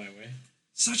Gonna Go My Way?"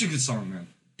 Such a good song, man.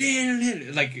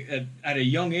 Like at a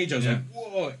young age, I was Yeah. like,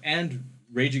 "Whoa!" And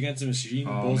Rage Against the Machine,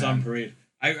 Oh, "Bulls on man. Parade."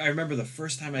 I remember the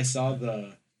first time I saw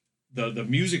the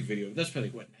music video. That's probably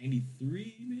like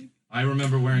 93 maybe. I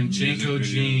remember wearing Music Janko videos.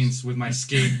 jeans with my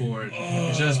skateboard,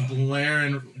 Oh. just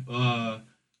blaring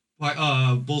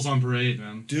Bulls on Parade,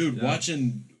 man. Dude, Yeah.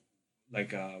 watching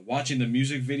the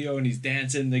music video and he's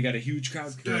dancing. They got a huge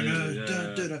crowd, crazy,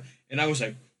 yeah. and I was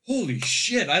like, "Holy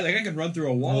shit!" I can run through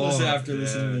a wall after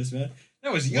listening to this, man. I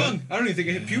was young. I don't even think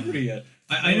I hit puberty yet.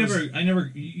 I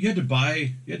never. You had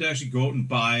to actually go out and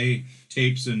buy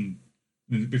tapes and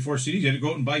before CDs. You had to go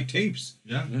out and buy tapes.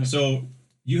 Yeah. So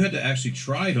you had to actually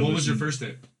try to. What was your listen- first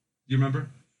tape? Do you remember?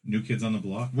 New Kids on the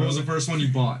Block? What was the first one you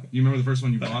bought? You remember the first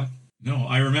one you bought? No,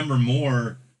 I remember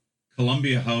more.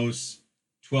 Columbia House.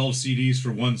 12 CDs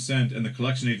for 1 cent, and the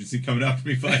collection agency coming after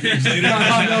me 5 years later.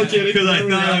 No kidding. Because I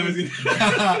thought I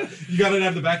was You got it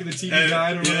at the back of the TV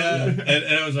guide or yeah, whatever.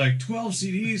 and I was like, 12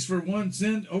 CDs for 1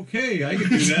 cent? Okay, I can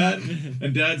do that.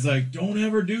 And Dad's like, don't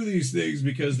ever do these things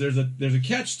because there's a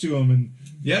catch to them. And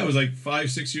yeah, it was like 5,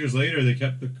 6 years later, they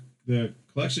kept the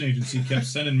collection agency kept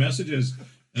sending messages,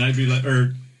 and I'd be like,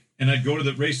 and I'd go to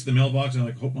the race to the mailbox, and I'm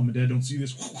like, hope Mom and Dad don't see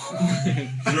this.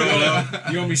 Throw it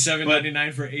out. You owe me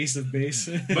 $7.99 for Ace of Base.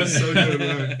 But So good,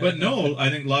 man. But no, I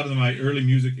think a lot of my early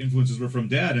music influences were from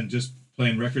Dad and just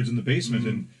playing records in the basement,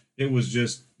 and it was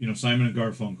just Simon and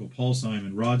Garfunkel, Paul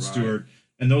Simon, Rod Stewart,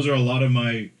 and those are a lot of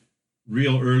my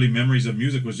real early memories of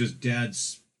music. Was just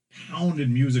Dad's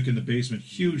pounded music in the basement,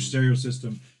 huge stereo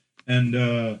system, and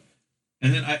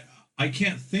then I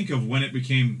can't think of when it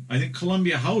became. I think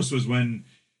Columbia House was when.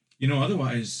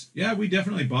 Otherwise, yeah, we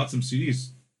definitely bought some CDs.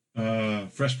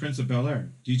 Fresh Prince of Bel-Air,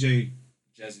 DJ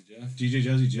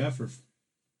Jazzy Jeff, or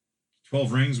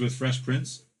 12 Rings with Fresh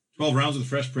Prince. 12 Rounds with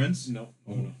Fresh Prince. No.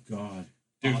 Oh, God.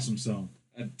 Dude. Awesome song.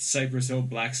 At Cypress Hill,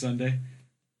 Black Sunday.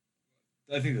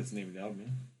 I think that's the name of the album,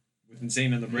 man. With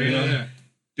Insane on the Brain on it.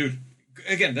 Dude,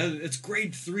 again, it's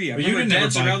grade 3. I But you remember didn't never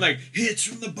dancing buy- around like, hits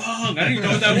from the bong. I didn't even know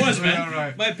what that was, man.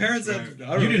 Right. My parents had... I don't You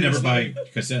know, didn't it ever was buy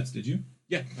like- cassettes, did you?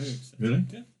 Yeah. Really?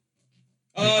 Yeah.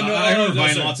 I remember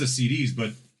buying lots of CDs,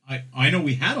 but I know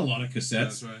we had a lot of cassettes.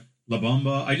 That's right. La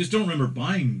Bamba. I just don't remember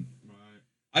buying.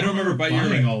 I don't remember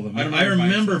buying all of them. I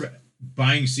remember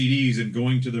buying CDs and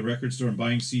going to the record store and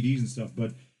buying CDs and stuff,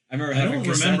 but I remember I don't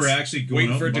remember actually going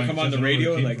waiting out for it and to come buying on the cassettes. I don't know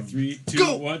radio where it like came from. 3, 2,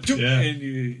 Go! 1, Yeah. and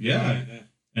you Yeah.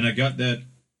 And I got that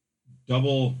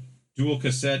double dual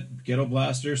cassette ghetto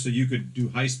blaster, so you could do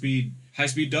high speed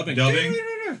dubbing.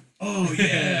 Oh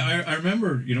yeah, I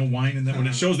remember whining that when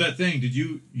it shows that thing. Did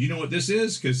you know what this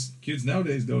is? Because kids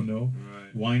nowadays don't know.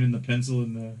 Right. Whining the pencil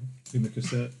in the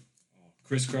cassette.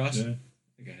 Crisscross. Yeah. I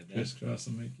think I had that. Crisscross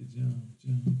will make you jump.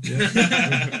 Yeah.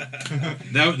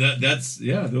 That's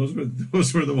those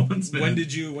were the ones. Man. When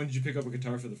did you pick up a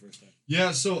guitar for the first time?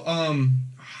 Yeah, so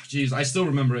geez, I still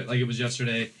remember it like it was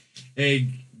yesterday. A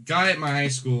guy at my high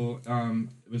school,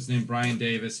 was named Brian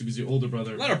Davis. He was the older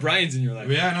brother. A lot of Brian's in your life.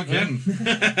 Yeah, no kidding.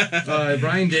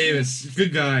 Brian Davis,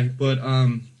 good guy, but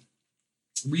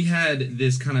we had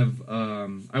this kind of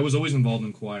I was always involved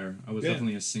in choir. I was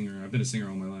definitely a singer. I've been a singer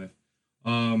all my life.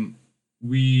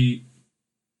 We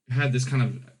had this kind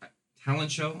of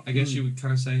talent show, I guess you would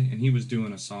kind of say, and he was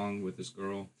doing a song with this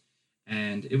girl,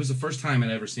 and it was the first time I'd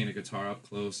ever seen a guitar up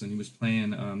close, and he was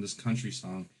playing this country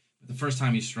song. But the first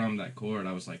time he strummed that chord,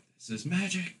 I was like, this is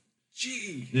magic.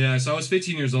 Gee. Yeah, so I was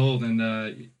 15 years old,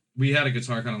 and we had a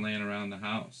guitar kind of laying around the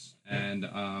house, and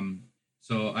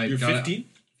so I You're got 15?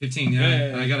 15,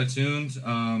 yeah. I got it tuned.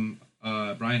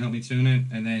 Brian helped me tune it,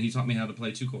 and then he taught me how to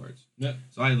play 2 chords. Yeah.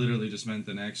 So I literally just spent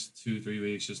the next 2-3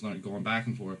 weeks just going back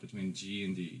and forth between G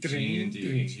and D, G and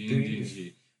D, G and D, and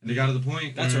G. And it got to the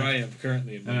point That's where where I am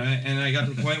currently. and I got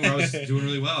to the point where I was doing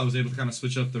really well. I was able to kind of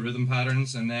switch up the rhythm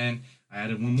patterns, and then I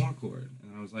added one more chord,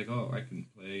 and I was like, oh, I can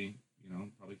play,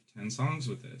 probably 10 songs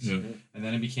with this. Yeah. And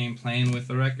then it became playing with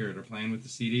the record or playing with the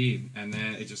CD, and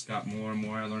then it just got more and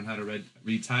more. I learned how to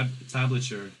read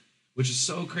tablature, which is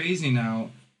so crazy now,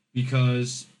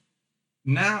 because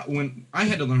now when I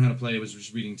had to learn how to play, it was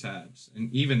just reading tabs,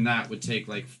 and even that would take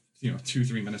like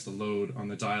 2-3 minutes to load on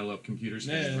the dial-up computer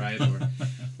screen, right?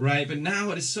 Right, but now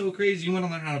it is so crazy. You want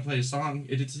to learn how to play a song,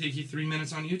 it'd take you 3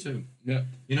 minutes on YouTube. Yeah.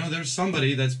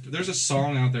 There's a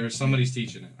song out there, somebody's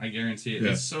teaching it. I guarantee it.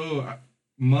 Yeah. It's so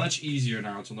much easier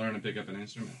now to learn and pick up an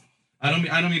instrument. I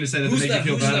don't mean to say that to make you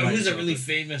feel bad about Who's that yourself, really but-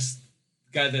 famous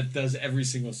guy that does every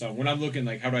single song? When I'm looking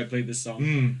like, how do I play this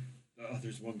song? Oh,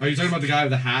 there's one. Are you talking about the guy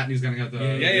with the hat and he's gonna get the?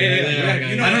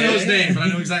 Yeah. I don't know his name, but I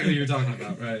know exactly who you're talking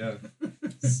about. Right. Yeah.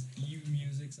 Spew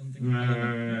music, something.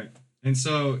 Right. And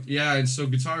so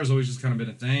guitar has always just kind of been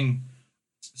a thing.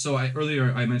 So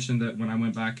earlier I mentioned that when I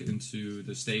went back into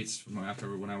the States from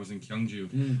after when I was in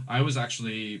Gyeongju, I was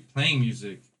actually playing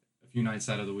music a few nights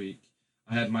out of the week.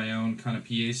 I had my own kind of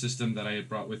PA system that I had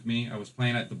brought with me. I was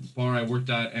playing at the bar I worked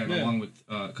at, and along with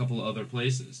a couple of other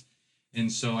places. And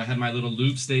so I had my little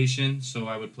loop station, so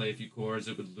I would play a few chords,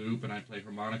 it would loop, and I'd play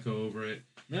harmonica over it,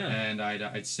 and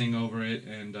I'd sing over it,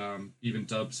 and even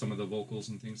dub some of the vocals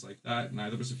and things like that. And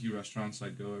there was a few restaurants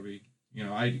I'd go every,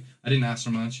 I didn't ask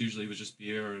for much. Usually it was just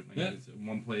beer. Or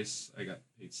one place I got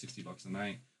paid $60 a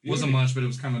night. Wasn't much, but it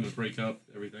was kind of to break up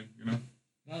everything,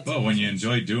 But when you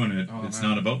enjoy doing it, it's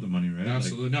not about the money, right?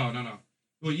 Absolutely, no.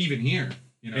 Well, even here,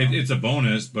 It's a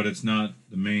bonus, but it's not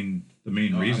the main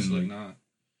reason. Absolutely not.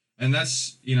 And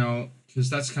that's,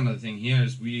 because that's kind of the thing here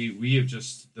is we have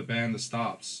just, the band, the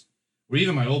Stops, or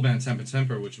even my old band,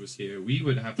 Temper, which was here, we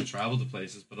would have to travel to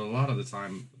places, but a lot of the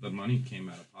time, the money came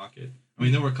out of pocket. I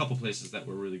mean, there were a couple places that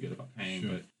were really good about paying,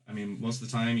 but, I mean, most of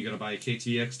the time, you got to buy a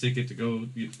KTX ticket to go to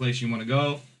the place you want to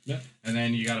go, and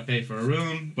then you got to pay for a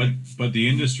room. But the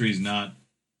industry's not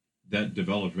that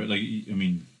developed, right? Like, I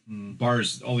mean,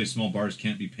 bars, all these small bars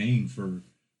can't be paying for,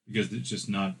 because it's just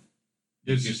not,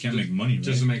 you just can't make money, right?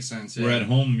 Doesn't make sense. Yeah. We're at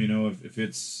home, if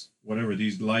it's whatever,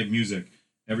 these live music,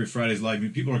 every Friday's live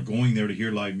music, people are going there to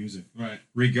hear live music. Right.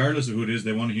 Regardless of who it is,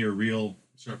 they want to hear real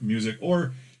music.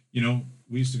 Or,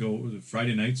 we used to go, what was it,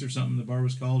 Friday nights or something, the bar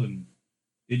was called, and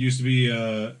it used to be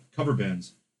cover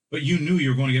bands. But you knew you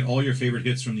were going to get all your favorite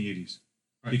hits from the 80s.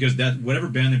 Right. Because whatever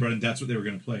band they brought in, that's what they were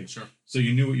going to play. Sure. So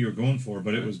you knew what you were going for,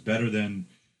 but it was better than,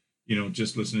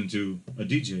 just listening to a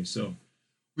DJ. So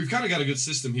we've kind of got a good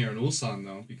system here in Ulsan,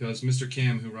 though, because Mr.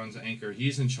 Kim, who runs Anchor,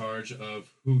 he's in charge of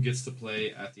who gets to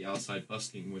play at the outside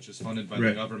busking, which is funded by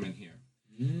the government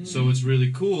here. So it's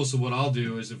really cool. So what I'll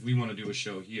do is, if we want to do a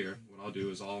show here, what I'll do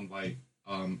is I'll invite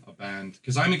a band,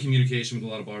 because I'm in communication with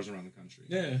a lot of bars around the country.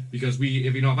 Yeah. Because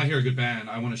if I hear a good band,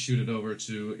 I want to shoot it over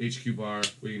to HQ Bar,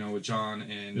 where, with John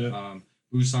and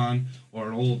Busan, or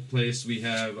an old place we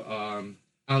have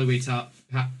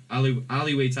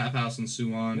Alleyway Tap House in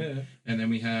Suwon. Yeah. And then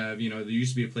we have, there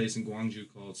used to be a place in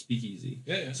Gwangju called Speakeasy.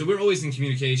 Yeah. So we're always in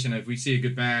communication. If we see a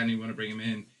good band, we want to bring them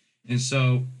in. And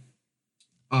so,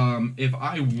 if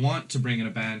I want to bring in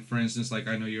a band, for instance, like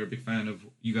I know you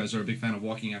guys are a big fan of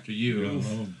Walking After You,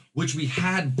 which we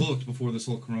had booked before this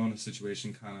whole Corona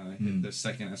situation kind of hit the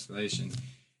second escalation.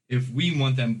 If we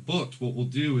want them booked, what we'll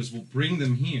do is we'll bring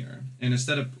them here, and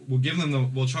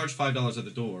we'll charge $5 at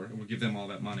the door, and we'll give them all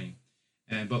that money.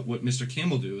 But what Mr. Kim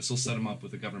will do is he'll set them up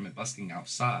with a government busking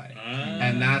outside,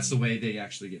 and that's the way they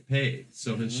actually get paid.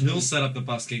 So he'll set up the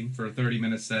busking for a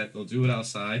 30-minute set. They'll do it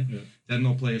outside. Yeah. Then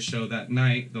they'll play a show that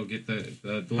night. They'll get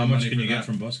the door. How much money can you that. get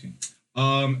from busking?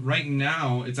 Right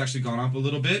now, it's actually gone up a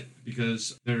little bit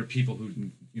because there are people who,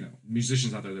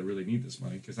 musicians out there that really need this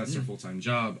money because that's their full-time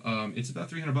job. It's about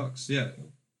 $300. Yeah,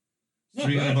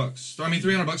 $300. So,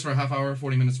 $300 for a half hour,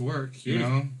 40 minutes of work. You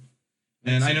know.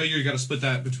 And I know you got to split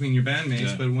that between your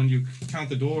bandmates, but when you count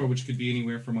the door, which could be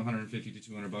anywhere from $150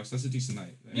 to $200, that's a decent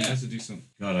night. That's a decent.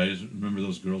 God, I just remember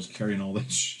those girls carrying all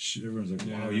that shit. Everyone's like,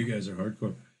 "Wow, you guys are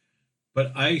hardcore."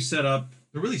 But I set up.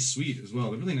 They're really sweet as well.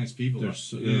 They're really nice people.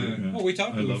 Oh, we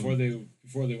talked to them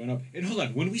before they went up. And hold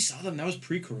on, when we saw them, that was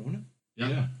pre-Corona.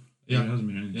 Yeah. It hasn't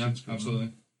been anything since Corona.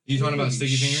 Absolutely. You talking about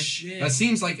Sticky Fingers? Shit. That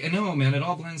seems like, I know, man, it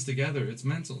all blends together. It's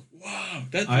mental. Wow.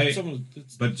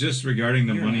 But just regarding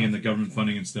the money and the government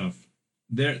funding and stuff,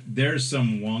 there's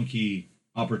some wonky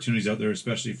opportunities out there,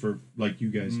 especially for like you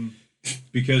guys,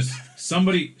 because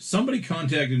somebody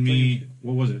contacted me.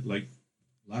 What was it? Like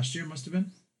last year must have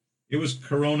been. It was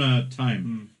Corona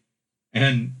time,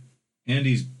 and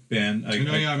Andy's band. I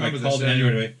called Andy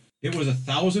right away. It was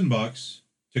 $1,000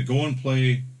 to go and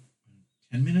play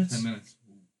 10 minutes. 10 minutes.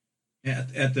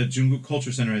 At the Jungkook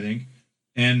Culture Center, I think,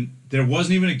 and there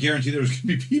wasn't even a guarantee there was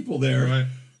going to be people there.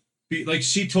 Right. Like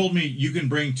she told me, you can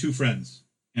bring 2 friends,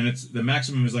 and it's the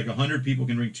maximum is like 100 people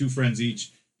can bring 2 friends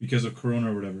each because of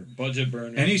Corona or whatever. Budget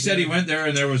burner. And he said he went there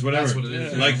and there was whatever, That's what it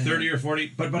is. like 30 or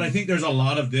 40. But I think there's a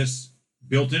lot of this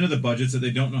built into the budgets that they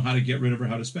don't know how to get rid of or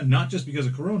how to spend, not just because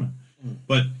of Corona,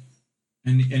 but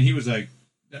and he was like,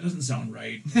 that doesn't sound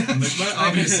right. I'm like, well,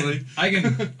 obviously,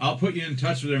 I'll put you in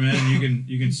touch with her, man. And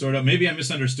you can sort out. Maybe I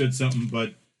misunderstood something,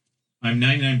 but I'm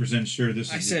 99% sure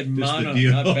this is the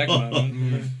deal. Not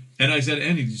Beckman. And I said,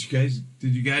 Andy,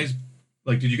 did you guys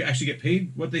actually get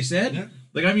paid what they said? Yeah.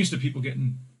 Like I'm used to people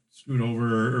getting screwed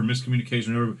over or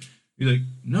miscommunication or whatever. He's like,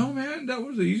 no, man, that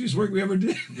was the easiest work we ever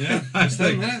did. Yeah, it's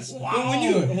like,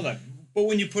 wow. But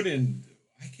when you put in,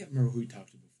 I can't remember who we talked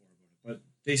to before about it, but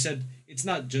they said it's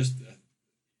not just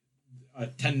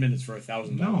 10 minutes for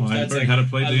 $1,000. No, I learned how to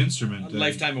play the instrument. A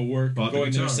lifetime of work,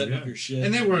 going there, setting up your shit.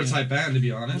 And they were a tight band, to be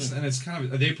honest. And it's kind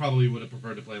of, they probably would have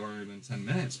preferred to play longer than 10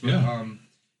 minutes. But, how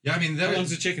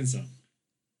long's the chicken song?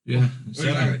 Yeah,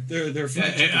 they're fun.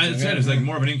 It's like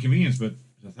more of an inconvenience, but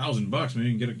 $1,000, maybe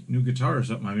you can get a new guitar or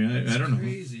something. I mean, I don't know.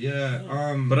 Crazy,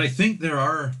 yeah. But I think there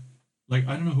are, like,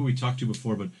 I don't know who we talked to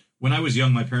before, but when I was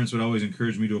young, my parents would always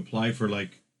encourage me to apply for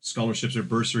like scholarships or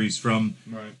bursaries from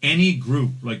any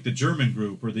group, like the German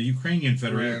group or the Ukrainian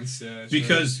Federation.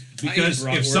 Because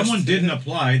if someone didn't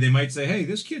apply, they might say, "Hey,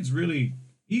 this kid's really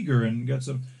eager and got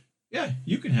some." Yeah,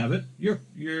 you can have it.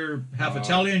 You're half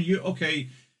Italian.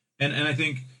 And I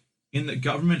think in the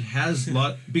government has a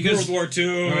lot because World War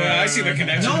II. I see the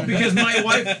connection. No, because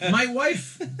my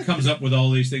wife comes up with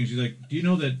all these things. She's like, "Do you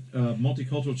know that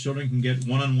multicultural children can get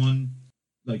one-on-one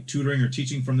like tutoring or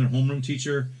teaching from their homeroom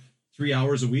teacher 3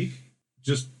 hours a week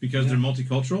just because they're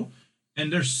multicultural?"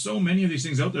 And there's so many of these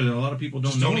things out there that a lot of people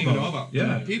don't even know about.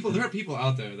 Yeah, there are people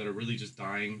out there that are really just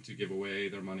dying to give away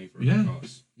their money for a good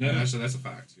cause. Yeah, that's a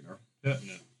fact. Yeah,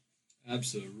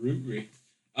 absolutely.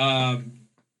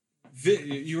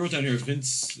 You wrote down here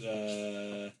Vince.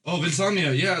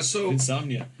 Vinsomnia. Yeah, so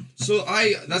Insomnia. So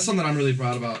that's something I'm really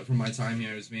proud about from my time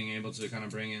here is being able to kind of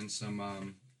bring in some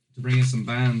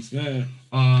bands. Yeah.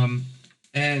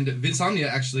 And Vinsomnia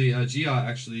actually, Gia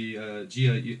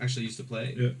actually used to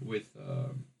play with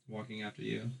Walking After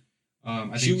You.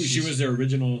 I think she was their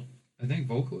original. I think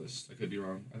vocalist. I could be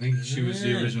wrong. I think she was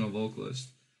the original vocalist.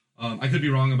 I could be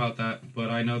wrong about that, but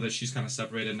I know that she's kind of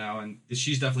separated now, and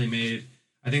she's definitely made.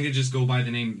 I think they just go by the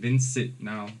name Vincent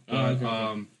now. They've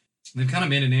kind of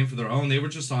made a name for their own. They were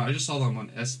just on. I just saw them on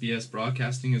SBS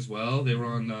Broadcasting as well. They were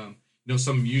on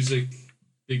some music.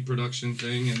 Big production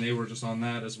thing, and they were just on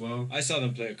that as well. I saw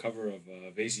them play a cover of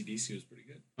AC/DC. It was pretty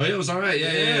good. Oh yeah, it was all right.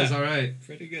 Yeah, it was all right.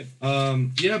 Pretty good.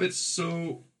 But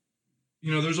so,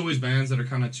 there's always bands that are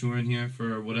kind of touring here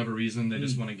for whatever reason. They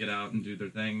just want to get out and do their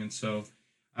thing, and so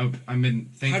I've been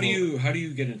thankful. How do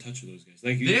you get in touch with those guys?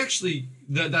 Like They actually,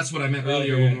 that's what I meant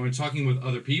earlier Okay. when we were talking with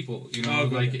other people. You know,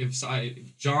 Okay. like if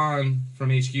John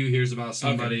from HQ hears about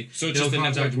somebody, Okay. So it's he'll just a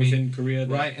network contact me. within Korea,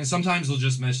 that- Right, and sometimes they'll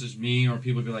just message me, or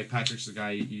people be like, Patrick's the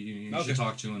guy you Okay. should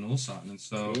talk to in Ulsan. And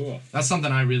so Cool. that's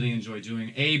something I really enjoy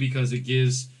doing. Because it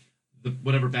gives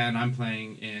whatever band I'm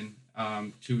playing in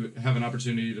to have an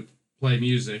opportunity to play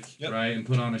music, Yep. right, and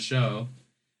put on a show.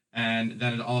 And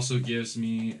then it also gives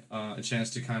me a chance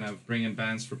to kind of bring in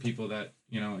bands for people that,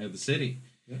 you know, in the city.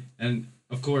 Yeah. And,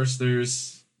 of course,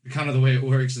 there's kind of the way it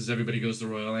works is everybody goes to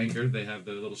Royal Anchor. They have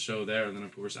the little show there. And then,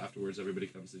 of course, afterwards, everybody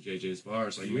comes to JJ's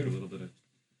Bar. So I can make a little bit of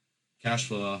cash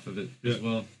flow off of it as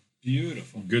well.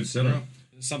 Beautiful. Good setup.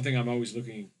 Something I'm always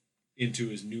looking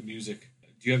into is new music.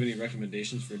 Do you have any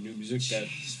recommendations for new music?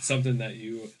 Something that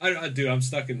you... I do. I'm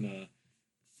stuck in the...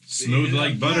 Smooth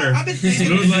like butter. I've been thinking-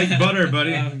 Smooth like butter,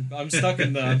 buddy. I'm stuck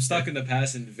in the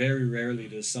past, and very rarely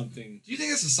does something. Do you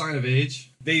think it's a sign of age?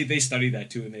 They study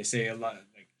that too, and they say a lot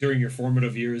like during your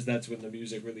formative years, that's when the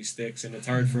music really sticks, and it's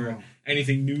hard for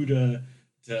anything new to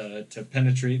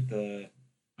penetrate the.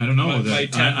 I don't know.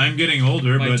 I'm getting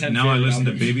older, my but 10 now I favorite listen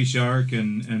to albums. Baby Shark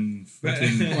and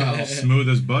freaking Wow. Smooth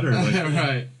as butter. Like,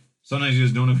 Right. sometimes you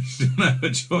just don't have a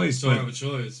choice. Don't But have a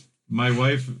choice. my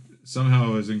wife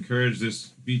somehow has encouraged this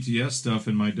BTS stuff,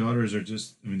 and my daughters are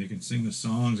just, I mean, they can sing the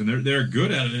songs, and they're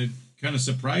good at it. It's kind of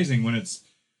surprising when it's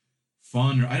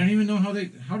fun. Or I don't even know how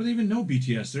do they even know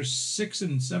BTS? They're 6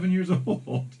 and 7 years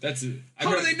old. That's it.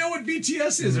 How do they know what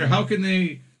BTS is, or how can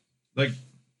they, like,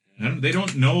 they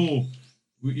don't know.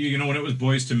 You know, when it was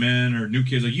Boys to Men or New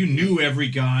Kids, like you knew every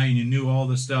guy and you knew all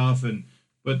the stuff,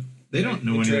 but they don't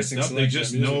know any of that Interesting stuff. They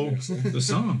just know selection the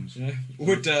songs. Yeah.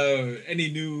 What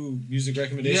any new music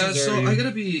recommendations? Yeah, so are you- I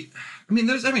gotta be. I mean,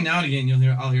 there's every now and again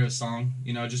I'll hear a song,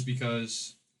 you know, just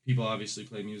because people obviously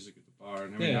play music at the bar,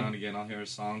 and every now and again I'll hear a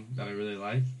song that I really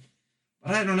like.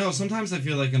 But I don't know. Sometimes I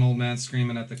feel like an old man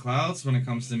screaming at the clouds when it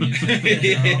comes to music.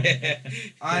 You know?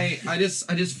 I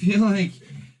just feel like,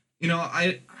 you know,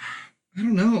 I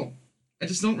don't know. I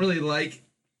just don't really like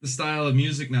the style of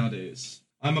music nowadays.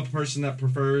 I'm a person that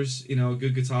prefers, you know, a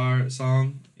good guitar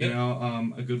song, you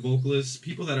know, a good vocalist,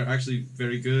 people that are actually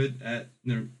very good at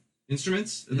their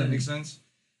instruments, if that makes sense.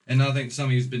 And nothing,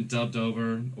 somebody who's been dubbed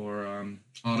over or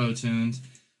auto-tuned.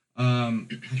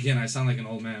 Again, I sound like an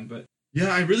old man, but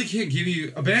yeah, I really can't give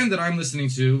you a band that I'm listening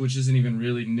to, which isn't even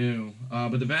really new.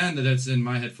 But the band that's in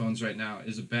my headphones right now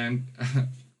is a band,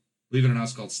 believe it or not,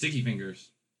 it's called Sticky Fingers.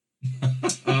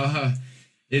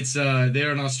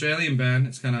 They're an Australian band.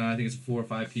 It's kind of, I think it's a 4 or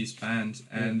 5 piece band,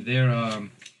 and they're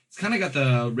it's kind of got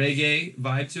the reggae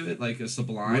vibe to it, like a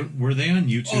Sublime. Were they on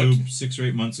YouTube 6 or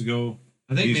 8 months ago?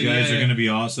 I think These maybe, guys yeah, are going to be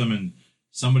awesome, and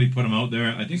somebody put them out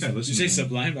there. I think I Did listened. you say to them.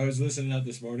 Sublime? I was listening to that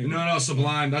this morning. No,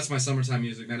 Sublime. That's my summertime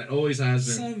music, man. It always has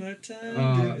been.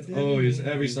 Summertime. Always,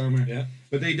 every summer. Yeah.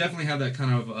 But they definitely have that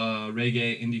kind of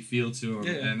reggae indie feel to them,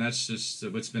 Yeah. and that's just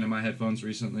what's been in my headphones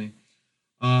recently.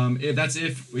 That's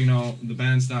if, you know, the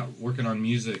band's not working on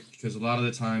music, because a lot of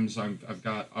the times I've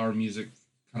got our music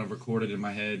kind of recorded in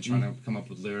my head, trying to come up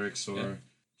with lyrics or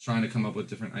trying to come up with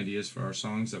different ideas for our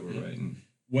songs that we're writing.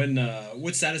 When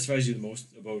what satisfies you the most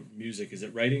about music? Is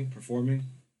it writing, performing,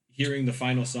 hearing the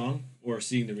final song, or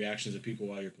seeing the reactions of people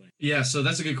while you're playing? Yeah, so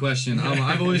that's a good question.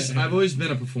 I've always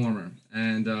been a performer,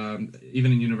 and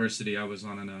even in university, I was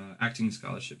on an acting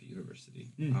scholarship at university,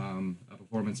 a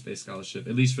performance-based scholarship.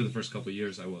 At least for the first couple of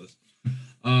years, I was.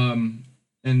 And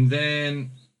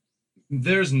then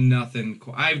there's nothing.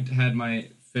 I've had my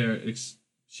fair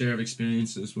share of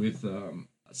experiences with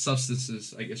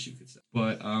substances, I guess you could say,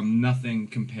 but nothing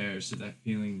compares to that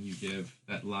feeling you give,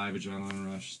 that live adrenaline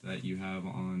rush that you have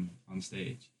on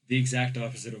stage. The exact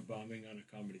opposite of bombing on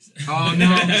a comedy set. Oh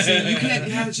no! See, you can't.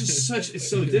 Yeah, it's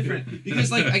so different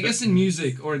because, like, I guess in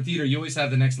music or in theater, you always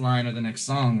have the next line or the next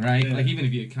song, right? Yeah. Like, even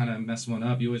if you kind of mess one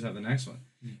up, you always have the next one.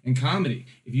 In comedy,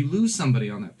 if you lose somebody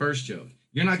on that first joke,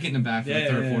 you're not getting it back for the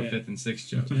third, fourth, fifth, and sixth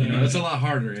joke. You know, it's a lot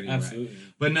harder anyway. Absolutely.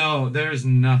 But no, there's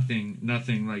nothing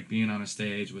like being on a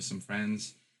stage with some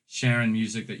friends, sharing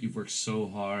music that you've worked so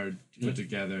hard to put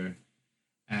together,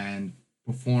 and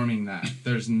performing that.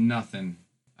 There's nothing.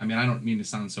 I mean, I don't mean to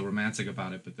sound so romantic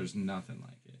about it, but there's nothing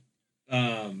like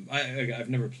it. I've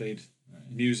never played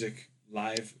music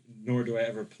live, nor do I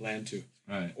ever plan to,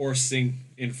 Right. or sing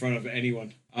in front of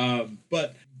anyone.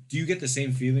 But do you get the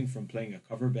same feeling from playing a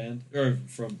cover band, or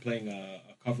from playing a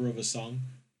cover of a song,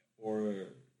 or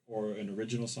an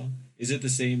original song? Is it the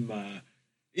same?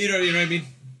 You know what I mean?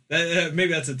 Maybe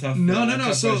that's a tough. No.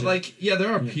 tough So, question. like, yeah,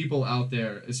 there are people out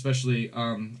there, especially,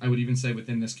 I would even say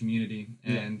within this community,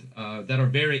 and that are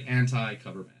very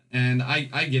anti-cover band. And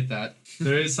I get that.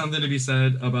 There is something to be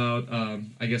said about,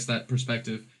 I guess, that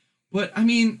perspective. But, I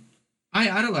mean, I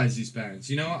idolize these bands.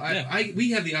 You know,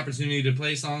 we have the opportunity to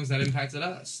play songs that impacted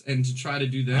us and to try to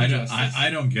do them justice. I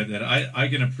don't get that. I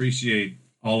can appreciate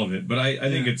all of it, but I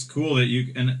think it's cool that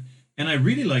you and I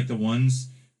really like the ones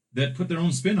that put their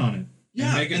own spin on it.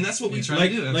 Yeah, and that's what we try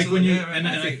to do. Like when you and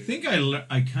I think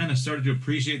I kind of started to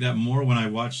appreciate that more when I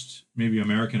watched maybe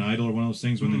American Idol or one of those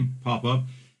things when they pop up,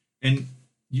 and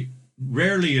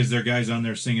rarely is there guys on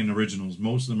there singing originals.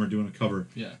 Most of them are doing a cover.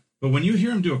 Yeah. But when you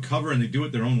hear them do a cover and they do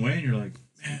it their own way, and you're like,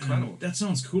 man, incredible. That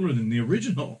sounds cooler than the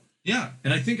original. Yeah.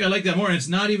 And I think I like that more. And it's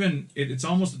not even. It's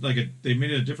almost like they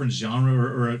made it a different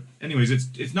genre anyways.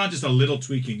 It's not just a little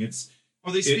tweaking.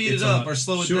 Or they speed it up or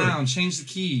slow it down, change the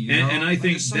key. You know? And I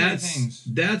think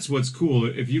that's what's cool.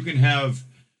 If you can have,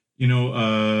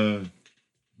 Christina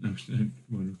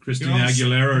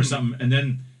Aguilera or something, and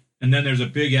then there's a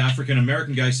big African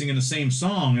American guy singing the same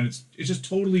song, and it's just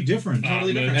totally different.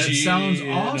 Totally different. And it sounds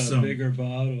awesome. A bigger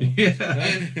bottle. Yeah.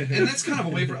 and that's kind of a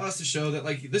way for us to show that,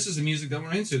 like, this is the music that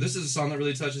we're into. This is a song that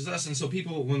really touches us. And so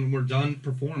people, when we're done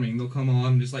performing, they'll come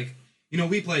on and just like,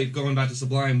 we played, going back to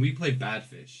Sublime, we played Bad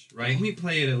Fish, right? We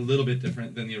play it a little bit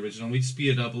different than the original. We speed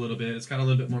it up a little bit. It's got a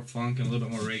little bit more funk and a little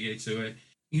bit more reggae to it.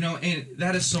 And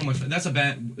that is so much fun. That's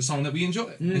a song that we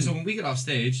enjoy. And so when we get off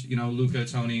stage, Luca,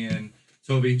 Tony, and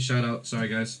Toby, shout out, sorry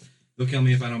guys, they'll kill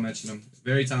me if I don't mention them.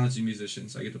 Very talented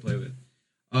musicians I get to play with.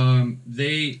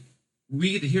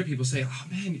 We get to hear people say, oh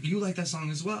man, you like that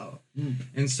song as well.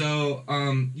 And so,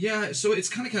 so it's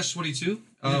kind of catch-22.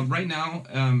 Right now,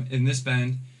 in this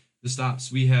band, The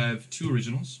Stops, we have 2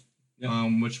 originals,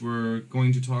 which we're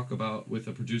going to talk about with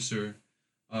a producer,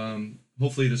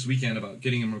 hopefully this weekend, about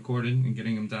getting them recorded and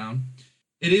getting them down.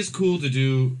 It is cool to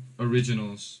do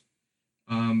originals,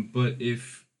 but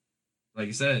if, like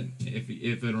you said,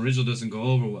 if an original doesn't go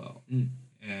over well,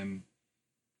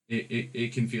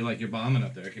 it can feel like you're bombing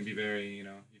up there. It can be very, you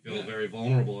feel very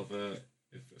vulnerable if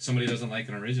somebody doesn't like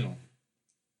an original.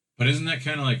 But isn't that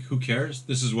kind of like, who cares?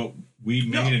 This is what we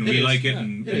made and we like it,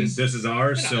 and this is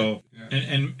ours. So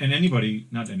and anybody,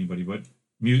 not anybody, but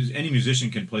any musician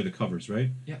can play the covers,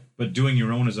 right? Yeah. But doing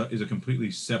your own is a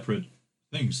completely separate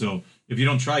thing. So if you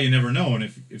don't try, you never know. And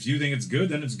if you think it's good,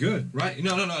 then it's good. Right.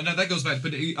 No. That goes back.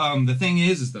 But the thing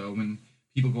is though, when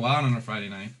people go out on a Friday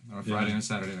night or a Friday and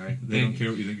Saturday night, they don't care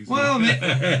what you think. Well,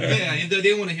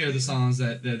 they want to hear the songs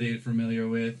that they're familiar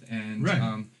with, and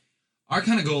right. Our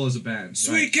kind of goal as a band,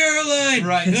 Sweet Caroline,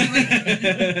 right?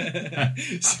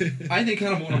 I think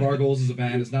kind of one of our goals as a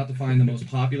band is not to find the most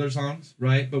popular songs,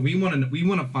 right? But we want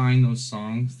to find those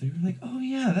songs that you're like, oh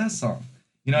yeah, that song.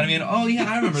 You know what I mean? Oh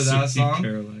yeah, I remember that song.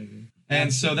 Caroline.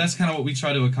 And so that's kind of what we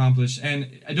try to accomplish. And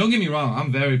don't get me wrong,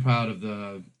 I'm very proud of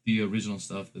the original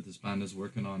stuff that this band is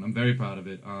working on. I'm very proud of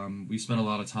it. We spent a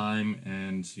lot of time,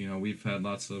 and we've had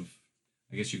lots of,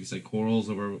 I guess you could say, quarrels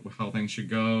over how things should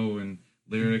go and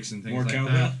lyrics and things more like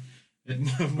cowbell.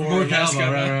 that. More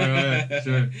cowbell, right.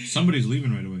 Sure. Somebody's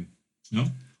leaving right away. No?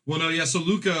 Well, no, yeah. So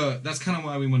Luca, that's kind of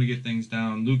why we want to get things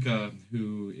down. Luca,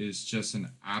 who is just an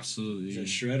absolutely... He's a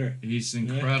shredder. He's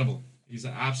incredible. Yeah. He's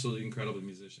an absolutely incredible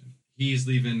musician. He's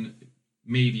leaving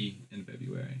maybe in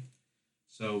February.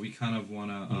 So we kind of want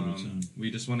to...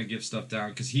 we just want to give stuff down,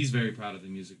 because he's very proud of the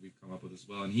music we've come up with as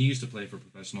well. And he used to play for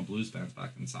professional blues bands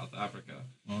back in South Africa.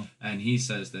 Wow. And he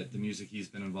says that the music he's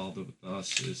been involved with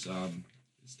us is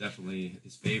definitely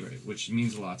his favorite, which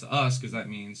means a lot to us, because that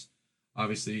means,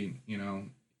 obviously,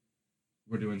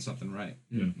 we're doing something right.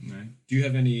 Yeah. Right? Do you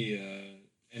have any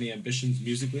ambitions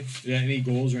musically? Any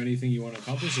goals or anything you want to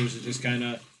accomplish, or is it just kind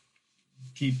of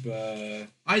keep?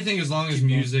 I think as long as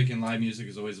music and live music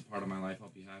is always a part of my life, I'll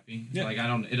be happy. Yeah. Like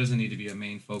it doesn't need to be a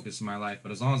main focus in my life,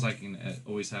 but as long as I can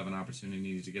always have an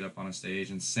opportunity to get up on a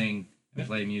stage and sing and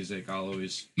play music, I'll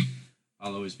always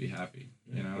be happy.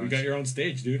 You got your own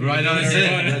stage, dude. Right, that's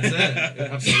it.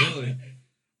 Absolutely.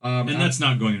 And that's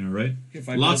not going anywhere,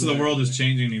 right? Lots of the world is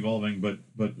changing and evolving, but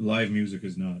live music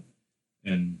is not,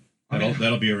 and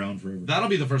that'll be around forever. That'll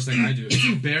be the first thing I do. It's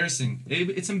embarrassing.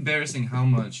 It's embarrassing how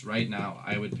much right now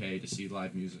I would pay to see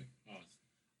live music.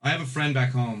 I have a friend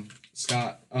back home,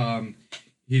 Scott.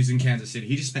 He's in Kansas City.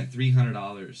 He just spent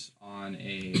 $300 on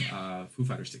a Foo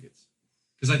Fighters tickets.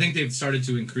 Because I think they've started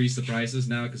to increase the prices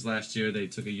now, because last year they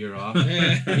took a year off.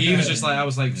 He was just like, I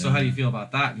was like, so how do you feel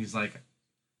about that? And he's like,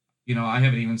 I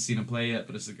haven't even seen him play yet,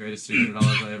 but it's the greatest $300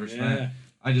 I ever spent.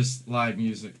 I just, live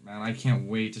music, man. I can't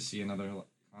wait to see another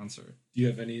concert. Do you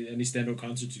have any stand-up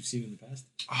concerts you've seen in the past?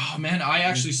 Oh, man, I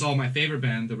actually saw my favorite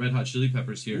band, the Red Hot Chili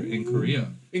Peppers, here in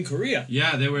Korea. In Korea?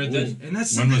 Yeah, they were at the... And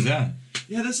that's when was that?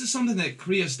 Yeah, this is something that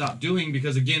Korea stopped doing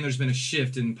because, again, there's been a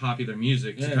shift in popular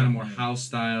music to kind of more house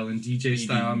style and DJ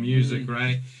style music,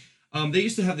 right? They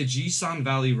used to have the Jisan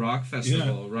Valley Rock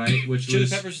Festival, right? Which Chili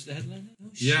was Peppers headline? Oh,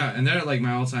 shit. yeah, and they're like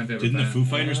my all-time favorite. Didn't the band. Foo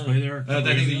Fighters play there? I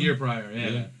think the year prior,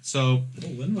 yeah. So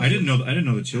I didn't know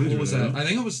the Chili's what were was there. that? I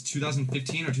think it was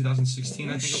 2015 or 2016.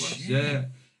 I think it was. Yeah.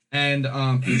 And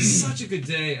it's such a good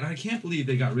day, and I can't believe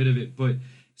they got rid of it. But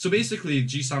so basically,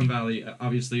 Jisan Valley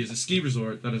obviously is a ski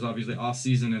resort that is obviously off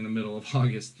season in the middle of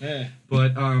August. Yeah.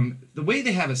 But the way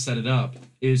they have it set it up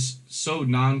is so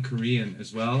non-Korean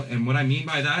as well. And what I mean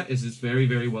by that is it's very,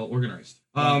 very well organized.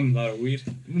 A lot of weed.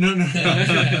 No.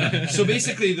 So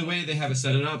basically, the way they have it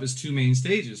set it up is two main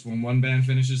stages. When one band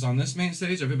finishes on this main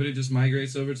stage, everybody just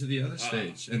migrates over to the other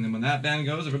stage. And then when that band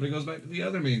goes, everybody goes back to the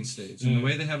other main stage. And the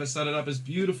way they have it set it up is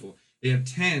beautiful. They have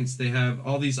tents. They have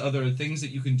all these other things that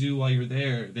you can do while you're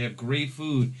there. They have great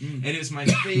food. And it was my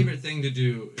favorite thing to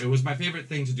do. It was my favorite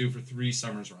thing to do for 3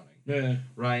 summers running. Yeah.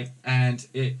 Right? And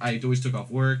I always took off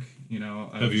work. You know.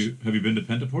 Have you been to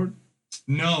Pentaport?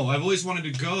 No, I've always wanted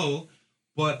to go.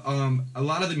 But a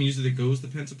lot of the music that goes to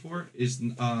Pentaport is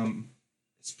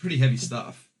it's pretty heavy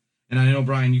stuff, and I know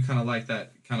Brian, you kind of like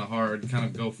that kind of hard, kind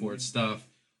of go for it stuff.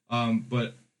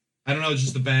 But I don't know,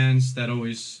 just the bands that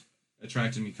always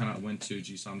attracted me kind of went to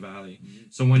Jisan Valley.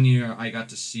 So one year I got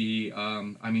to see,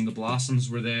 the Blossoms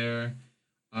were there,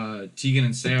 Tegan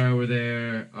and Sarah were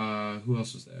there. Who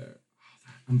else was there?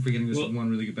 I'm forgetting this one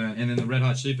really good band, and then the Red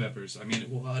Hot Chili Peppers. I mean,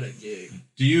 what a gig!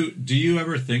 Do you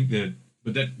ever think that?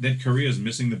 But that Korea is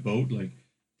missing the boat. Like,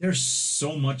 there's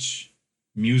so much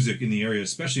music in the area,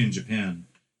 especially in Japan,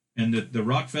 and the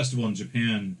rock festival in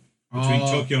Japan between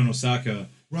Tokyo and Osaka.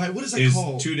 Right, what is that is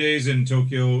called? 2 days in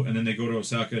Tokyo, and then they go to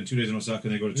Osaka, and 2 days in Osaka,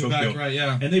 and they go to Tokyo. Back, right,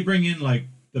 yeah. And they bring in like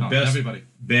the best everybody.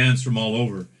 bands from all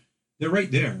over. They're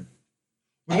right there.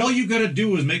 All you gotta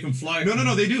do is make them fly.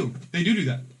 No, they do. They do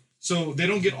that. So they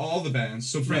don't get all the bands.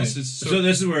 So for instance, so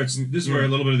this is where where a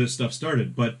little bit of this stuff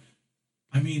started. But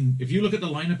I mean, if you look at the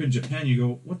lineup in Japan, you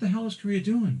go, "What the hell is Korea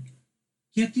doing?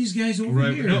 Get these guys over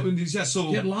here. No, yeah,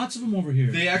 so get lots of them over here."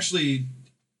 They actually,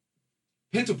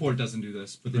 Pentaport doesn't do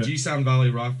this, but the Right. Jisan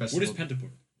Valley Rock Festival. What is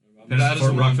Pentaport? That is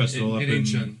the Rock one Festival in up in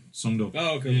Incheon. Songdo.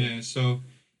 Oh, okay. Yeah, so,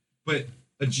 but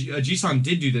a Jisan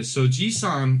did do this. So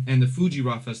Jisan and the Fuji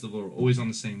Rock Festival are always on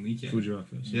the same weekend. Fuji Rock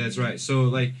Festival. Yeah, that's right. So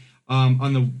like,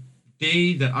 on the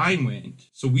day that I went,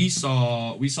 so we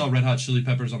saw Red Hot Chili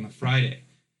Peppers on the Friday.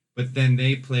 But then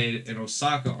they played in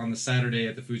Osaka on the Saturday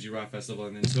at the Fuji Rock Festival,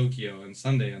 and then Tokyo on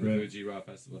Sunday on the Fuji Rock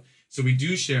Festival. So we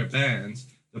do share bands.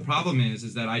 The problem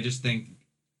is that I just think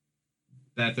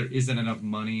that there isn't enough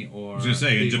money. Or I was gonna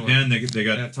say, in Japan they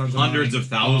got tons of hundreds money, of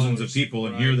thousands dollars, of people,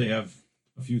 and right. here they have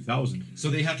a few thousand. So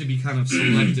they have to be kind of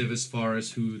selective as far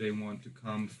as who they want to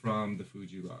come from the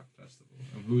Fuji Rock Festival,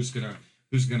 and who's gonna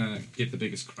get the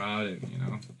biggest crowd in, you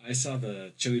know? I saw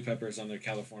the Chili Peppers on their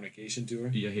Californication tour,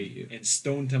 Yeah, I hate you. and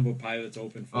Stone Temple Pilots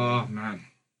opened for Oh them. man.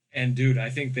 And dude, I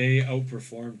think they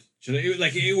outperformed.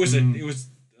 It was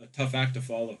a tough act to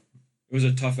follow. It was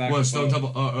a tough act. What, to Stone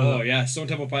follow. Temple? Oh yeah, Stone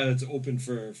Temple Pilots opened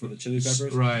for the Chili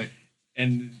Peppers, Right.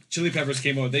 and Chili Peppers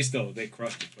came out. They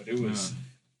crushed it, but it was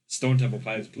Stone Temple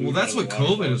Pilots. blew Well, it out that's of what the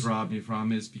water COVID has for us. robbed me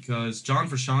from, is because John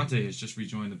Frusciante has just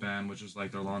rejoined the band, which is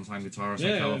like their longtime guitarist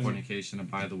Yeah, on yeah, Californication.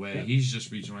 And by the way, Yeah. he's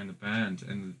just rejoined the band,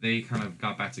 and they kind of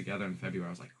got back together in February. I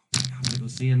was like, oh my god, I'm gonna go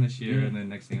see him this year. Yeah. And then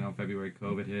next thing you know, February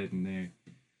COVID hit, and they.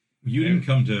 You didn't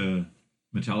come to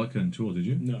Metallica and Tool, did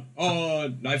you? No.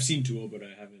 Oh, I've seen Tool, but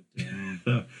I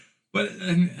haven't. But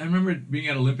and I remember being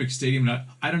at Olympic Stadium, and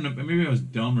I don't know, maybe I was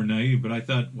dumb or naive, but I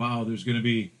thought, wow, there's going to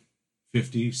be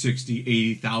 50, 60,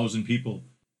 80,000 people.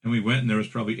 And we went, and there was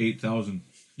probably 8,000.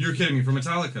 You're kidding me, for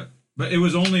Metallica? But it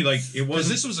was only like, it Because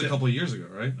wasn't... this was a couple of years ago,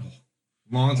 right?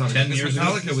 Long time. 10 Because years ago?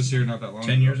 Metallica was here not that long.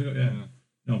 10 years ago, yeah.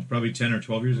 No, probably 10 or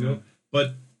 12 years ago.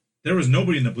 But there was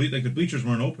nobody in the the bleachers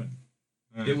weren't open.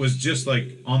 Yeah. It was just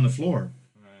like on the floor.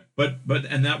 Right. But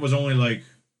and that was only like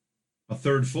a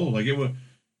third full. Like it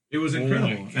was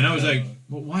incredible. my And I was God. like,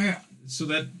 well,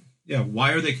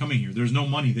 why are they coming here? There's no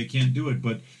money. They can't do it.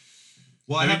 But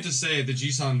Well, I I have mean- to say, the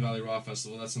Jisan Valley Rock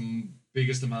Festival, that's the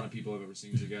biggest amount of people I've ever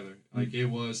seen together. Like, it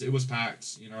was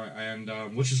packed, you know,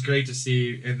 and which is great to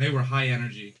see, and they were high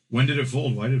energy. when did it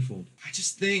fold? Why did it fold? I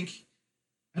just think,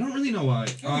 I don't really know why.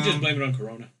 We just blame it on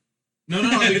Corona. No,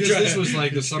 because this was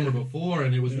like the summer before,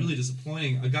 and it was really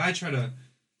disappointing. A guy tried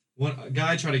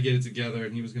to get it together,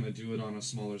 and he was going to do it on a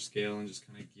smaller scale and just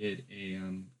kind of get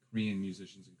Korean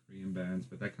musicians and Korean bands,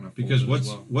 but that kind of Because folded as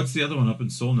well. what's the other one up in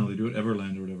Seoul now? They do it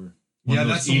Everland or whatever. one Yeah, of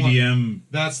that's those the one. EDM.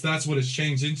 That's what it's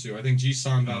changed into. I think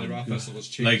Jisan Valley Rock God. Festival has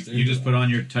changed. Like you just into put on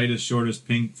your tightest, shortest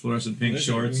pink, fluorescent pink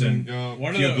Listen, shorts and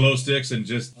One a of few the glow sticks and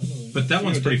just. But that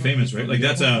one's pretty famous, right? Like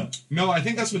that's a. No, I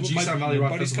think that's what Well, my- Jisan Valley my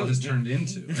Rock buddy's Festival cousin, has turned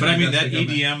into. But I mean think that that's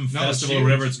become EDM it's festival, huge. or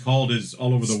whatever it's called, is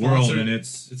all over the world, Sponsored- and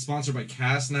it's. It's sponsored by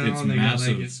Cass now, It's and they massive.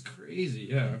 got like it's crazy.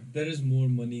 Yeah. There is more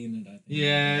money in it, I think.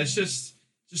 Yeah, it's just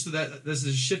that there's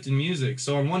a shift in music.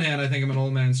 So on one hand, I think I'm an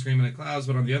old man screaming at clouds,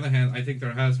 but on the other hand, I think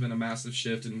there has been a massive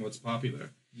shift in what's popular.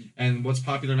 And what's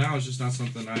popular now is just not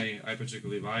something I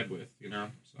particularly vibe with, you know?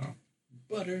 So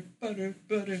butter. Right?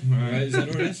 Right. Is that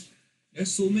what it is?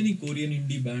 There's so many Korean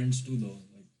indie bands too, though.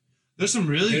 Like, there's some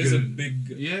really there's a good. big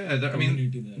Yeah, I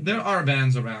community mean, there. there are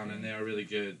bands around and they are really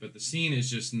good, but the scene is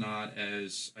just not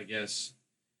as, I guess,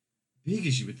 big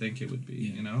as you would think it would be,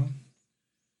 Yeah. you know?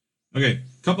 Okay,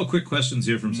 couple quick questions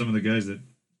here from some of the guys that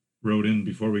wrote in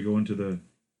before we go into the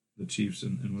Chiefs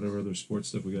and whatever other sports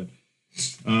stuff we got.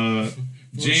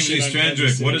 James shit E. on Kansas Strandrick,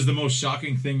 City. what is the most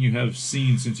shocking thing you have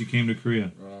seen since you came to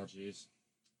Korea? Oh, jeez.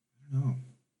 I don't know.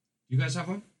 You guys have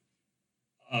one?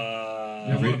 Uh,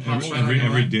 Every-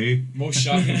 Every day. most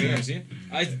shocking thing I've seen.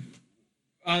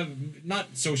 Not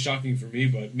so shocking for me,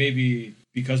 but maybe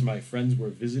because my friends were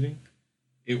visiting,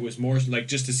 it was more like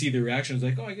just to see the reactions.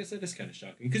 Like, oh, I guess that is kind of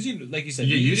shocking because like you said,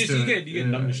 You get used just, to you it. get you get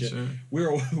numb to Yeah, shit. sure. We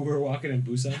were walking in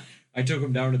Busan. I took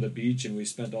him down to the beach and we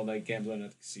spent all night gambling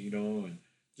at the casino and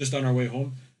just on our way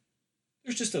home,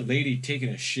 there's just a lady taking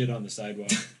a shit on the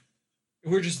sidewalk.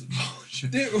 We're just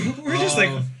we're just like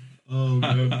Oh,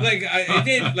 good. like I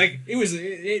did like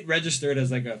it registered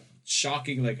as like a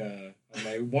shocking like a on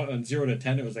my on 0 to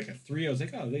 10 it was like a 3. I was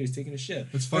like, oh, the lady's taking a shit.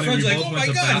 It's My funny. We friend's like, both oh went my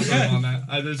to god, bathroom yeah. on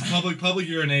that. There's public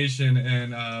urination,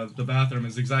 and the bathroom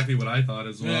is exactly what I thought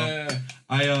as well.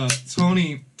 Yeah.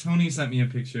 Tony sent me a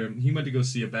picture. He went to go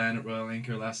see a band at Royal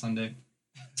Anchor last Sunday.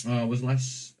 It was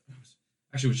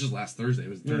just last Thursday. It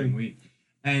was during week.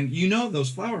 And you know those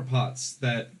flower pots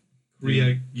that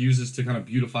Korea uses to kind of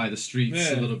beautify the streets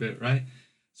Yeah. a little bit, right?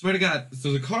 Swear to God.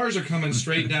 So the cars are coming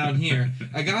straight down here.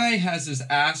 A guy has his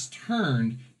ass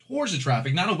turned towards the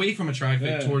traffic, not away from a traffic,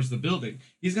 Yeah. towards the building.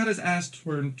 He's got his ass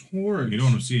turned towards You don't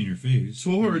want to see in your face.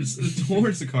 towards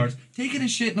the cars, taking a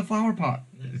shit in a flower pot.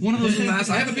 One of those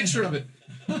massive. I have a picture of it.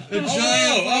 A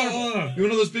giant flower pot. One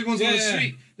of those big ones on the Yeah.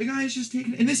 street. The guy is just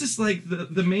taking, and this is like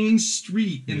the main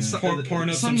street in Pouring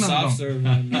up some soft serve.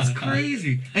 And, It's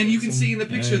crazy, and you can see in the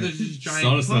picture Yeah. there's this giant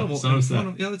Saw stuff, puddle saw in stuff. front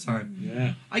of the other time.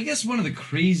 Yeah. I guess one of the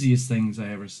craziest things I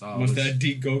ever saw Must was have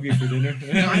deep gogi for dinner.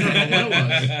 I don't know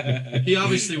what it was. He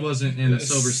obviously wasn't in a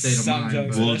sober state of mind.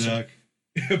 Sometimes.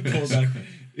 But Bulldog. Pull back.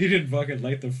 He didn't fucking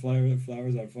light the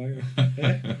flowers on fire.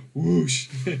 Whoosh.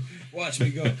 Watch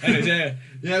me go. Anyways, yeah.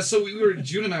 yeah, so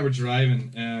June and I were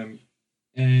driving,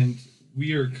 and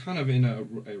we are kind of in a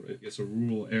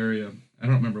rural area. I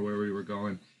don't remember where we were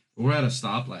going, but we're at a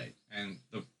stoplight, and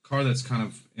the car that's kind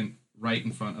of right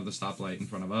in front of the stoplight in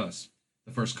front of us,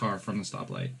 the first car from the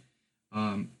stoplight,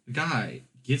 the guy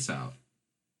gets out,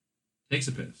 takes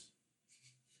a piss.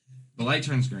 The light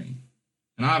turns green,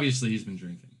 and obviously he's been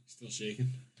drinking. Still shaking.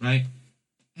 Right?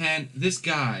 And this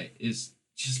guy is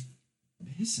just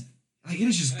pissing. Like, it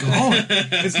is just going.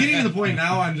 It's getting to the point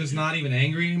now I'm just not even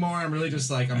angry anymore. I'm really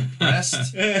just like, I'm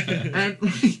impressed. And,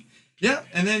 yeah,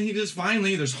 and then he just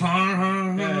finally, there's people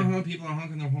are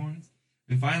honking their horns.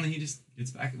 And finally he just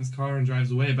gets back in his car and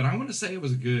drives away. But I want to say it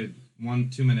was a good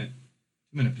 2 minute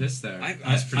piss there.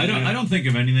 I don't think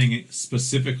of anything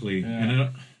specifically,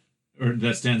 and or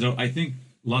that stands out. I think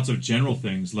lots of general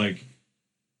things like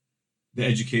the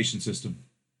education system,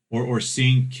 or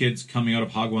seeing kids coming out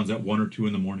of Hagwons at 1 or 2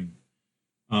 in the morning.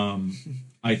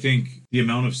 I think the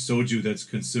amount of soju that's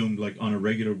consumed like on a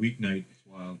regular weeknight,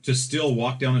 Wow. to still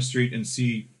walk down the street and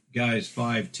see guys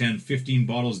 5, 10, 15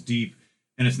 bottles deep,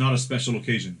 and it's not a special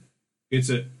occasion. It's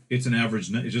an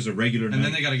average night. It's just a regular night. And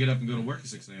then they got to get up and go to work at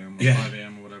 6 a.m. or Yeah. 5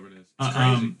 a.m. or whatever it is.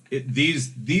 It's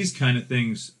crazy. These kind of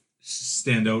things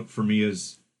stand out for me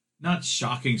as not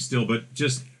shocking still, but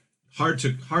just hard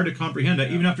to comprehend.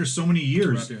 Even after so many Wrap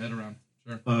years, your head around.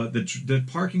 Sure. the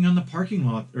parking on the parking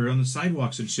lot or on the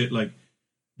sidewalks and shit, like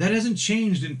that hasn't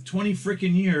changed in 20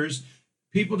 freaking years.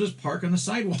 People just park on the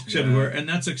sidewalks everywhere, and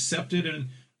that's accepted. And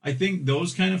I think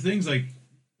those kind of things, like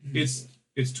it's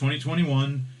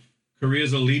 2021.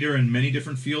 Korea's a leader in many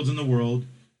different fields in the world,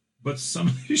 but some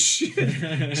of this shit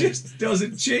just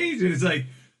doesn't change. And it's like,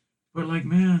 but like,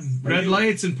 man, red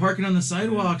lights and parking on the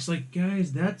sidewalks, like,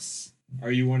 guys, that's.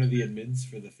 Are you one of the admins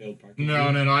for the failed parking? No,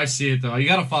 I see it though. You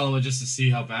gotta follow it just to see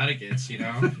how bad it gets, you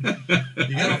know?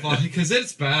 You gotta follow it because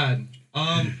it's bad.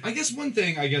 I guess one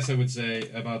thing I would say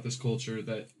about this culture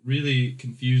that really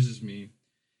confuses me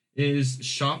is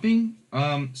shopping.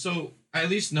 So I at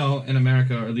least know in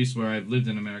America, or at least where I've lived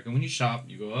in America, when you shop,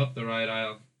 you go up the right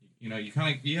aisle. You know,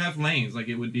 you have lanes like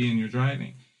it would be in your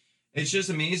driving. It just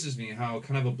amazes me how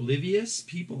kind of oblivious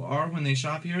people are when they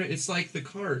shop here. It's like the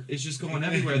cart is just going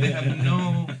everywhere. They have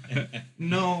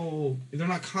they're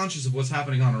not conscious of what's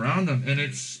happening on around them, and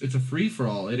it's a free for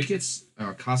all. It gets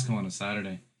Costco on a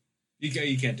Saturday. You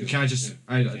can't do it. Can I just?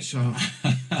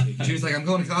 She was like, "I'm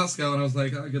going to Costco," and I was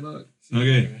like, "Oh, good luck."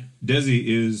 Okay, Desi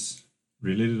is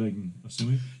related, I'm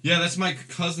assuming. Yeah, that's my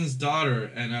cousin's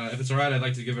daughter, and if it's all right, I'd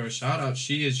like to give her a shout out.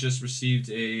 She has just received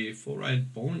a full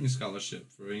ride bowling scholarship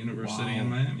for a university in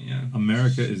Miami. Yeah,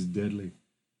 America is deadly.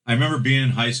 I remember being in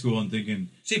high school and thinking,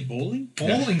 say bowling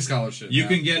scholarship. You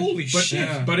can get, holy shit!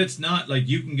 Yeah. But it's not like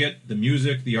you can get the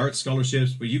music, the art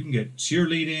scholarships, but you can get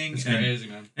cheerleading It's and crazy,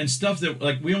 man. and stuff that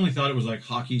like we only thought it was like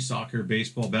hockey, soccer,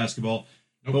 baseball, basketball.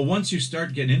 Nope. But once you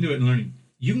start getting into it and learning,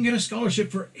 you can get a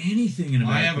scholarship for anything in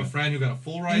America. I have a friend who got a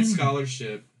full ride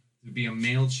scholarship to be a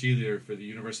male cheerleader for the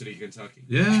University of Kentucky.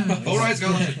 Yeah, Full ride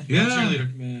scholarship. Yeah.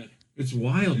 Cheerleader. Man. it's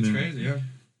wild, It's man. crazy, yeah.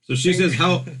 So she says,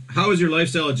 how has your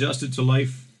lifestyle adjusted to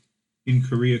life in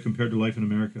Korea compared to life in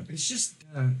America? It's just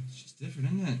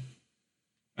different, isn't it?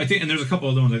 I think, and there's a couple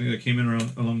other ones I think that came in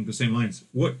along the same lines.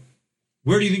 Where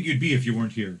do you think you'd be if you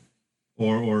weren't here,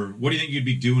 or what do you think you'd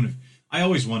be doing? I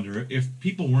always wonder if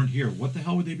people weren't here, what the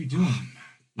hell would they be doing?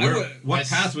 What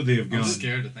path would they have I'm gone?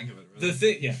 scared to think of it. Really. The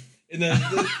thing, yeah, and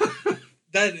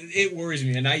that it worries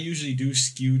me, and I usually do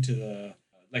skew to the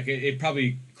like it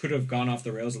probably could have gone off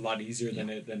the rails a lot easier than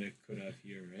it could have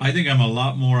here. Right? I think I'm a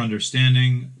lot more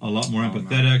understanding, a lot more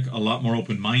empathetic, a lot more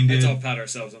open-minded. Let's all pat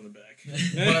ourselves on the back.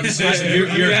 But I'm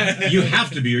seriously, You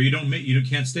have to be, or you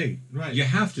can't stay. Right. You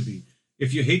have to be.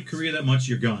 If you hate Korea that much,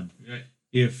 you're gone. Right.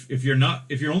 If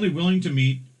you're only willing to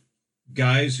meet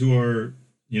guys who are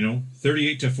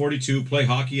 38 to 42, play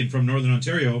hockey, and from Northern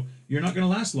Ontario, you're not going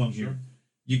to last long here.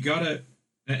 You gotta,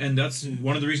 and that's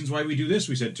one of the reasons why we do this.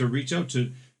 We said to reach out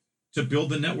to build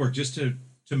the network, just to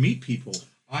meet people.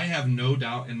 I have no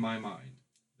doubt in my mind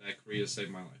that Korea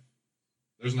saved my life.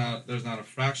 There's not a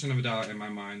fraction of a doubt in my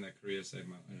mind that Korea saved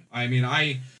my life. I mean,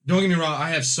 don't get me wrong. I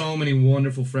have so many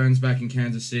wonderful friends back in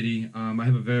Kansas City. I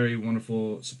have a very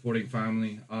wonderful supporting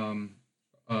family.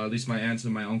 At least my aunt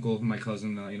and my uncle, my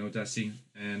cousin, Desi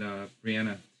and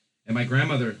Brianna, and my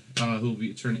grandmother, who will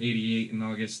be turned 88 in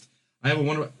August. I have a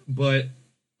wonderful, but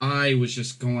I was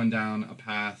just going down a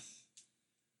path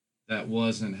that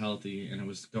wasn't healthy, and it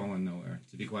was going nowhere,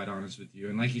 to be quite honest with you.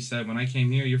 And like you said, when I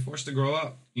came here, you're forced to grow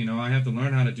up. I have to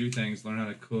learn how to do things, learn how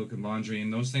to cook and laundry,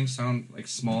 and those things sound like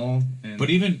small. But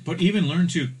even learn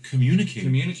to communicate.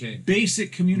 Communicate.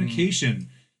 Basic communication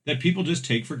that people just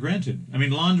take for granted. I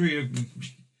mean, laundry.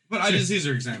 But these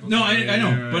are examples. No, I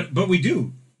know, Right. but we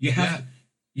do. You have to,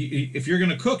 if you're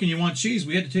gonna cook and you want cheese,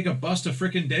 we had to take a bus to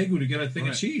frickin' Daegu to get a thing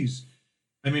of cheese.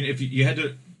 I mean, if you had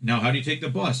to now, how do you take the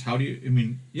bus? How do you? I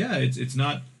mean, yeah, it's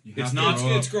not.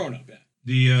 It's grown up. Yeah.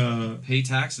 The pay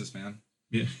taxes, man.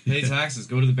 yeah. Pay taxes.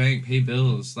 Go to the bank. Pay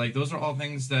bills. Like those are all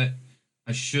things that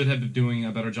I should have been doing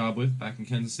a better job with back in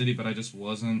Kansas City, but I just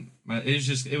wasn't.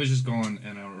 It was just going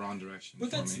in a wrong direction.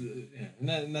 But for that's me.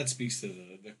 and that speaks to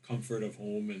the comfort of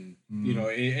home, and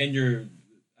and your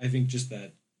I think just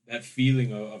that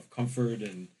feeling of comfort,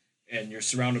 and you're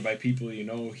surrounded by people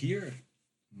here.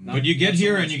 But you get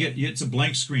here and it's a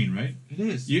blank screen, right? It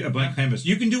is. A blank canvas.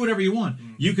 You can do whatever you want.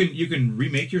 You can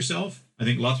remake yourself. I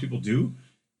think lots of people do.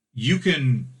 You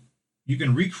can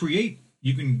recreate.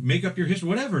 You can make up your history.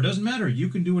 Whatever, it doesn't matter. You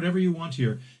can do whatever you want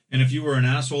here. And if you were an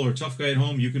asshole or a tough guy at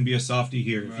home, you can be a softie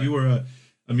here. Right. If you were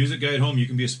a music guy at home, you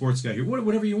can be a sports guy here.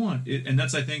 Whatever you want. And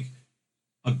that's, I think,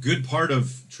 a good part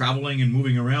of traveling and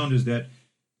moving around is that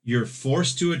you're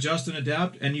forced to adjust and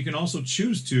adapt, and you can also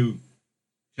choose to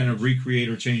kind of recreate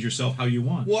or change yourself how you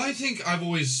want. Well, I think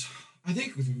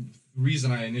the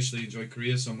reason I initially enjoyed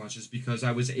Korea so much is because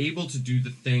I was able to do the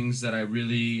things that I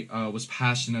really was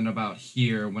passionate about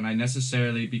here when I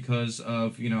necessarily, because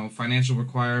of financial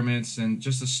requirements and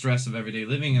just the stress of everyday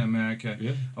living in America,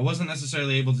 I wasn't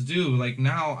necessarily able to do. Like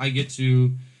now I get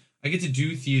to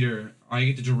do theater, I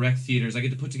get to direct theaters, I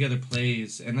get to put together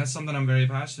plays, and that's something I'm very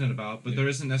passionate about, but there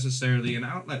isn't necessarily an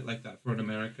outlet like that in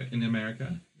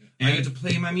America. And I get to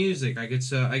play my music. I get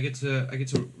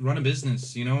to run a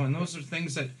business, and those are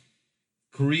things that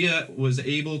Korea was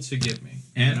able to give me.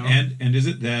 And is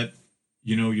it that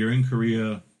you're in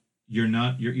Korea,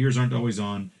 your ears aren't always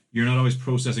on, you're not always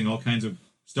processing all kinds of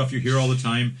stuff you hear all the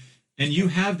time, and you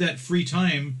have that free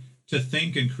time to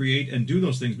think and create and do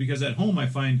those things, because at home I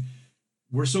find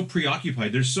we're so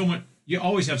preoccupied. There's so much. You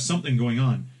always have something going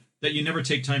on. that you never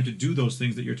take time to do those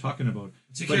things that you're talking about.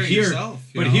 Take But care of here, yourself.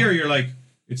 but here you're like,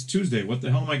 it's Tuesday. What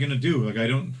the hell am I going to do? Like, I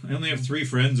only have 3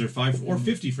 friends or 5 or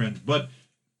 50 friends. But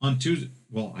on Tuesday,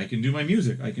 well, I can do my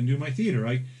music. I can do my theater.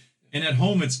 And at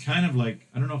home, it's kind of like,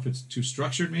 I don't know if it's too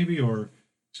structured maybe, or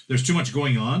there's too much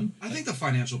going on. I think the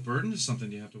financial burden is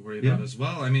something you have to worry Yeah. about as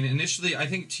well. I mean, initially, I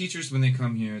think teachers, when they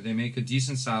come here, they make a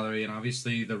decent salary, and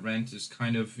obviously the rent is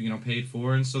kind of, paid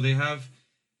for, and so they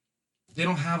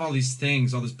don't have all these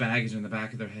things, all this baggage in the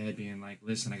back of their head being like,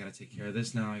 listen, I got to take care of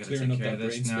this now, I got to Clearing take up care of that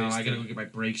this brain now, space I got to too. go get my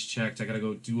brakes checked, I got to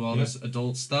go do all Yeah. this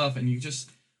adult stuff, and you just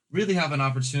really have an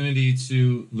opportunity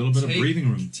to A little bit of breathing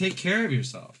room. take care of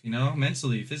yourself,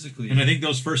 mentally, physically. And I think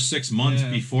those first 6 months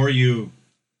Yeah. before you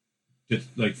just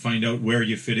like find out where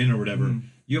you fit in or whatever,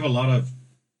 you have a lot of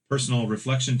personal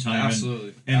reflection time.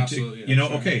 Absolutely. And Absolutely. to, That's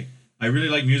right. okay, I really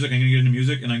like music. I'm going to get into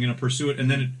music and I'm going to pursue it.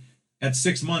 And then at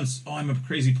 6 months, I'm a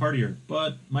crazy partier,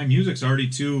 but my music's already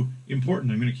too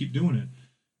important. I'm going to keep doing it.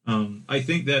 I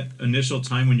think that initial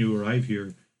time when you arrive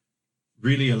here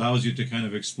really allows you to kind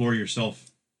of explore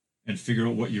yourself and figure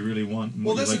out what you really want. And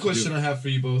Well, what you that's like a question to do. I have for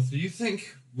you both. Do you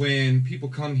think when people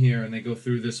come here and they go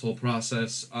through this whole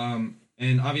process,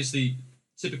 and obviously,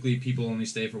 typically people only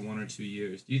stay for 1 or 2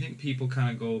 years, do you think people kind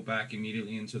of go back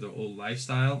immediately into their old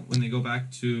lifestyle when they go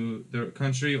back to their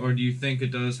country, or do you think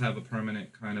it does have a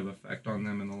permanent kind of effect on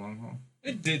them in the long haul?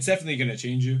 It's definitely going to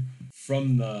change you.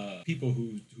 From the people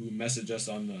who message us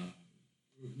on the,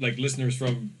 like, listeners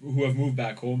from who have moved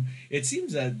back home, it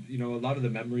seems that a lot of the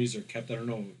memories are kept. I don't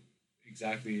know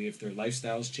exactly if their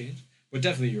lifestyles change, but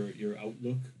definitely your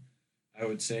outlook, I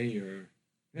would say, your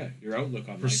outlook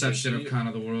on life Perception is- of kind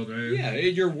of the world, right? yeah,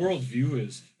 your worldview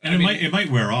is, And it might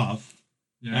wear off.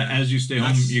 As you stay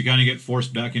home, you kind of get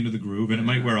forced back into the groove, and it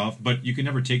might wear off. But you can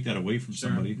never take that away from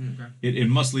somebody. Okay. It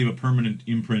must leave a permanent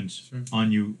imprint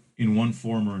on you in one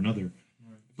form or another.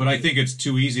 But I think it's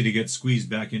too easy to get squeezed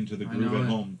back into the groove know at it.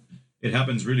 home. It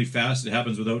happens really fast. It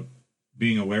happens without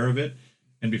being aware of it,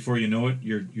 and before you know it,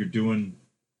 you're doing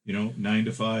 9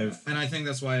 to 5. And I think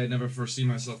that's why I never foresee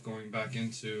myself going back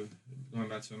to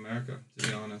America, to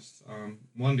be honest.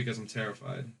 One, because I'm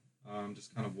terrified.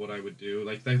 Just kind of what I would do.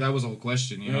 Like that was a whole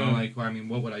question, Like, I mean,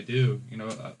 what would I do?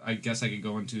 I guess I could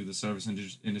go into the service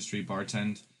industry,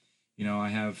 bartend. I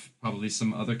have probably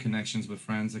some other connections with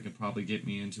friends that could probably get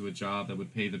me into a job that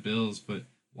would pay the bills. But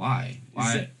why?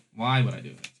 Why would I do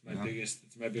it? It's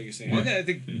my biggest thing. What? I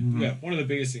think one of the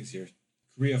biggest things here,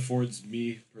 Korea affords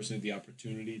me personally the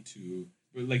opportunity to,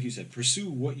 like you said, pursue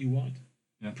what you want.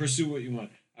 Yeah. Pursue what you want.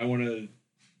 I want to,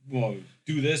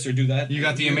 do this or do that. You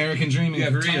got the American dream You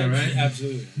in have Korea, time- right?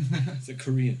 Absolutely. It's a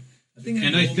Korean. I think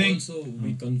And at I home think- also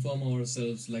we confirm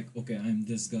ourselves like, okay, I'm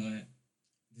this guy.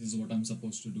 This is what I'm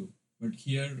supposed to do. But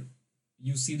here,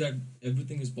 you see that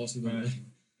everything is possible. Right. Like,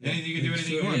 Anything you can do,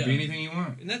 anything you Sure, want, yeah. be anything you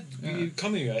want. And that Yeah.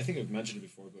 coming, I think I've mentioned it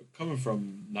before, but coming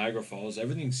from Niagara Falls,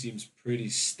 everything seems pretty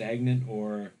stagnant,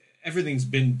 or everything's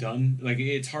been done. Like,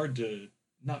 it's hard to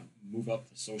not move up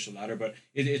the social ladder, but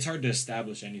it's hard to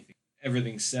establish anything.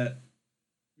 Everything's set,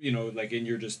 and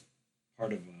you're just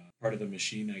part of the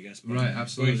machine, I guess. But, Right,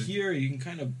 absolutely. But here, you can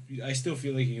kind of, I still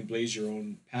feel like you can blaze your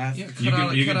own path. Yeah, You can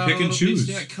pick a and little choose.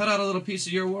 Piece, cut out a little piece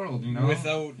of your world,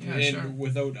 Without sure.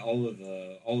 without all of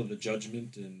the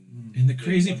judgment And the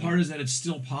crazy part is that it's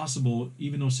still possible,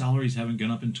 even though salaries haven't gone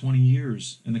up in 20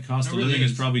 years, and the cost It of really living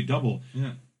is is. probably double.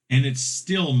 Yeah. And it's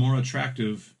still more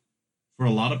attractive for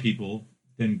a lot of people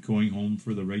than going home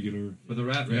for the regular, For the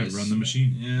rat yeah, race. run the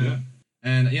machine. Yeah.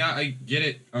 And I get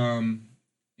it.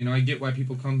 I get why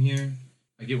people come here.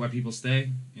 I get why people stay,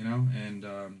 and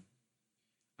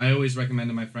I always recommend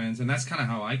to my friends, and that's kind of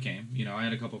how I came. I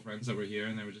had a couple friends that were here,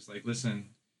 and they were just like, listen,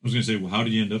 I was going to say, well, how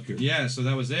did you end up here? yeah, so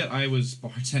that was it. I was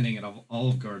bartending at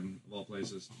Olive Garden, of all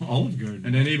places. Olive Garden.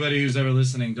 And anybody who's ever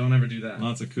listening, don't ever do that.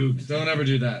 Lots of cooks. Don't ever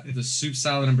do that. The soup,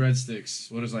 salad, and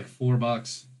breadsticks, what is like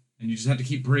 $4? And you just have to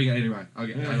keep bringing it anyway.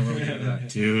 Okay, I don't want to do that.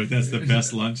 Dude, that's the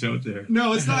best lunch out there.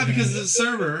 No, it's not because as a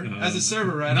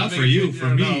server, right? Not I'm for you, making- for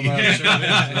me. no, I'm sure it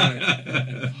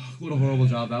is, right. What a horrible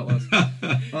job that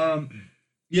was.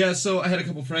 Yeah, so I had a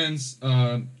couple friends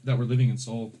that were living in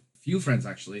Seoul. A few friends,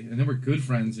 actually. And they were good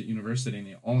friends at university, and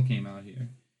they all came out here.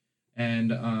 And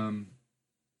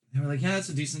they were like, yeah, it's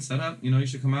a decent setup. You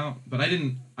should come out. But I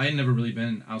had never really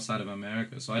been outside of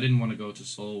America, so I didn't want to go to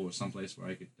Seoul or someplace where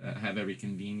I could have every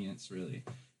convenience, really.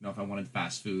 If I wanted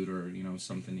fast food or,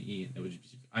 something to eat.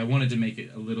 I wanted to make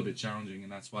it a little bit challenging,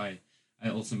 and that's why I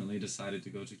ultimately decided to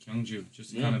go to Gyeongju,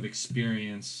 just to kind of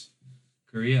experience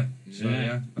Korea. So,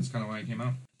 yeah, that's kind of why I came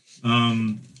out.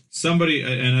 Somebody,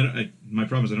 and my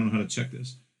problem is I don't know how to check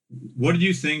this. What did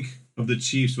you think of the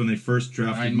Chiefs when they first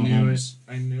drafted I knew Mahomes?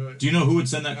 it. I knew it. Do you know who would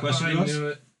send that question I to us? knew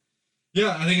it.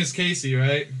 Yeah, I think it's Casey,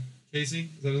 right? Casey,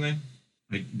 is that his name?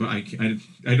 I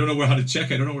don't know how to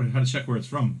check. I don't know how to check where it's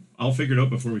from. I'll figure it out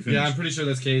before we finish. Yeah, I'm pretty sure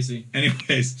that's Casey.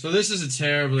 Anyways, So this is a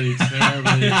terribly,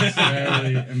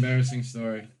 terribly embarrassing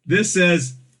story. this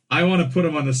says, I want to put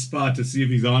him on the spot to see if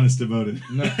he's honest about it.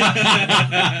 No,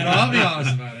 I'll be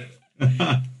honest about it.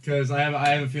 Because I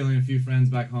have a feeling a few friends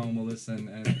back home will listen,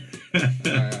 and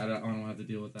I don't have to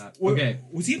deal with that. Okay.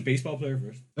 Was he a baseball player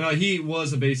first? He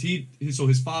was so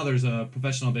his father's a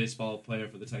professional baseball player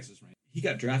for the Texas Rangers. He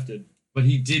got drafted But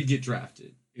he did get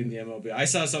drafted. in the MLB. I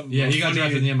saw something. Yeah, he got funny-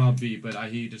 drafted in the MLB, but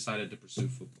he decided to pursue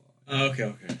football. Oh,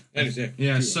 okay. I understand.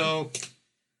 Yeah, so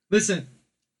listen,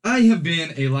 I have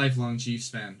been a lifelong Chiefs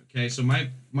fan. Okay, so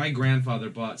my grandfather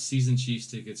bought season Chiefs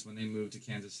tickets when they moved to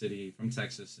Kansas City from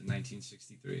Texas in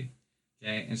 1963.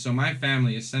 Okay, and so my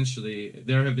family essentially,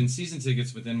 there have been season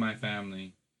tickets within my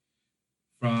family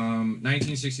from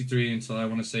 1963 until I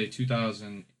want to say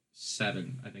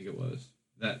 2007. I think it was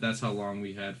that's how long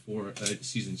we had for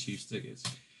season Chiefs tickets.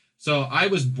 So I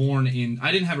was born in.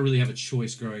 I didn't really have a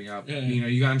choice growing up. Yeah.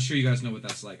 You know, I'm sure you guys know what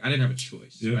that's like. I didn't have a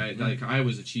choice, Yeah. right? Like I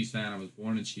was a Chiefs fan. I was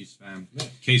born a Chiefs fan.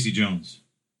 Casey Jones.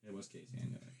 It was Casey. I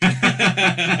know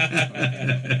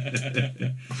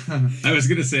it. I was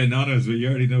gonna say anonymous, but you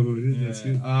already know who it is. That's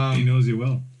good. He knows you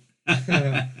well.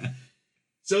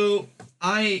 So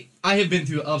I have been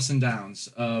through ups and downs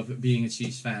of being a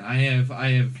Chiefs fan. I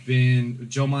have been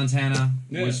Joe Montana,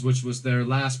 which was their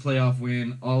last playoff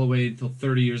win, all the way until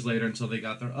 30 years later until they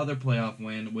got their other playoff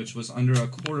win, which was under a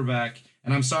quarterback.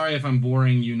 And I'm sorry if I'm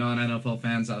boring you non-NFL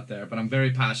fans out there, but I'm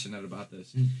very passionate about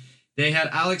this. They had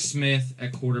Alex Smith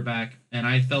at quarterback, and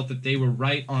I felt that they were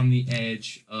right on the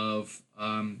edge of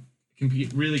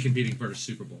really competing for a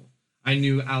Super Bowl. I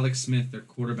knew Alex Smith, their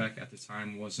quarterback at the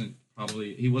time, wasn't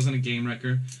a game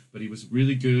wrecker, but he was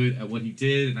really good at what he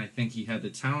did, and I think he had the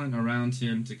talent around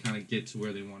him to kind of get to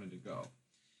where they wanted to go.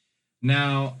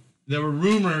 Now, there were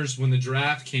rumors when the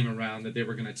draft came around that they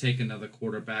were going to take another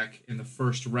quarterback in the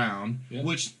first round,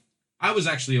 which I was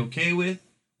actually okay with,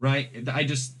 right? I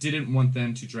just didn't want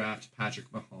them to draft Patrick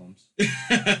Mahomes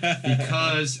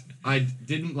because I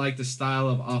didn't like the style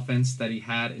of offense that he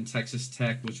had in Texas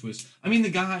Tech, which was, I mean, the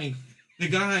guy,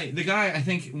 I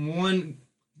think one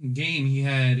game he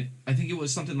had, I think it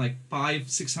was something like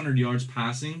 500-600 yards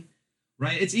passing,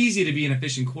 right? It's easy to be an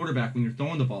efficient quarterback when you're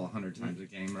throwing the ball 100 times a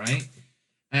game, right?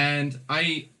 And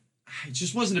I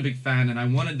just wasn't a big fan, and I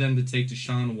wanted them to take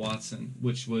Deshaun Watson,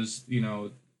 which was, you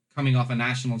know, coming off a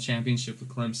national championship with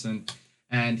Clemson,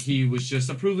 and he was just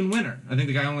a proven winner. I think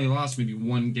the guy only lost maybe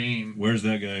one game. Where's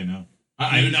that guy now?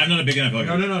 I'm not a big NFL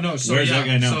guy. No. So, where's that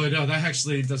guy now? So no, that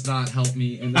actually does not help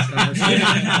me in this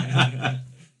conversation.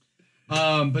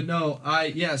 But no,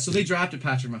 so they drafted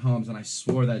Patrick Mahomes, and I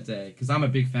swore that day because I'm a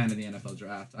big fan of the NFL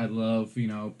draft. I love, you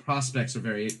know, prospects are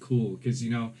very cool because,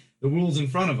 you know, the world's in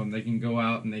front of them. They can go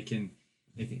out and they can,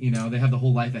 you know, they have the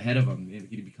whole life ahead of them. They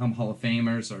can become Hall of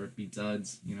Famers or be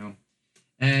duds, you know.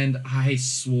 And I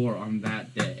swore on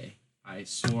that day, I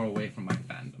swore away from my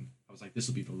fandom. I was like, this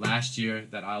will be the last year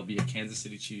that I'll be a Kansas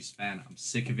City Chiefs fan. I'm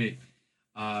sick of it.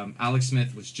 Alex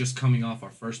Smith was just coming off our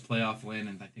first playoff win,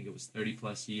 and I think it was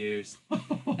 30-plus years.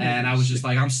 And I was just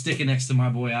like, I'm sticking next to my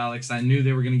boy Alex. I knew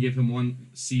they were going to give him one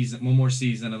more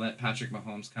season, and let Patrick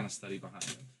Mahomes kind of study behind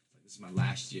him. Like, this is my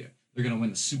last year. They're going to win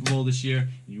the Super Bowl this year,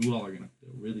 and you all are going to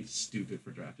feel really stupid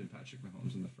for drafting Patrick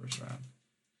Mahomes in the first round.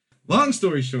 Long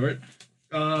story short,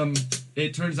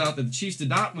 it turns out that the Chiefs did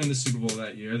not win the Super Bowl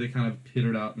that year. They kind of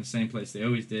pittered out in the same place they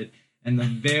always did. And the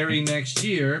very next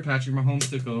year, Patrick Mahomes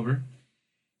took over.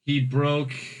 He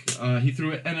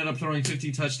ended up throwing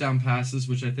 50 touchdown passes,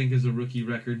 which I think is a rookie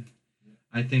record.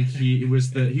 I think he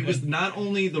was not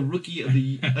only the rookie of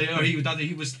the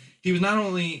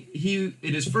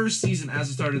in his first season as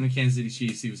a starter in the Kansas City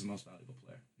Chiefs, he was the most valuable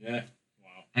player. Yeah.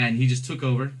 Wow. And he just took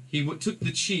over. He took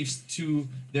the Chiefs to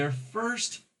their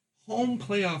first home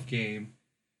playoff game,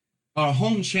 or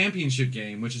home championship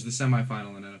game, which is the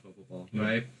semifinal in NFL football,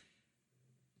 right?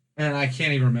 And I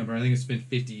can't even remember. I think it's been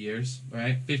 50 years,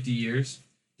 right? 50 years.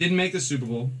 Didn't make the Super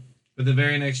Bowl, but the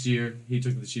very next year, he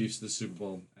took the Chiefs to the Super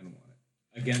Bowl and won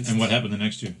it. And what happened the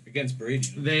next year? Against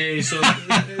Brady. So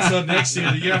next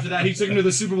year, the year after that, he took him to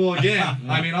the Super Bowl again.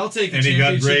 I mean, I'll take the And he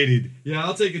got braided. Yeah,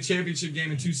 I'll take a championship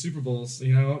game and 2 Super Bowls.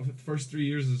 You know, first 3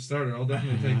 years as a starter, I'll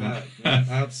definitely take that. Yeah,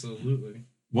 absolutely.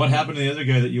 What happened to the other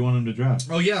guy that you want him to draft?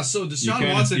 Oh yeah, so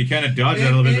Deshaun Watson. You kind of dodged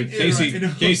that a little bit. But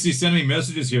right. Casey, send me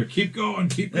messages here. Keep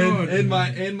going. In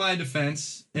my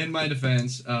defense,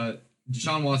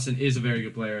 Deshaun Watson is a very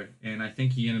good player, and I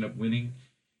think he ended up winning.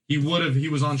 He would have. He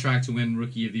was on track to win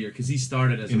Rookie of the Year because he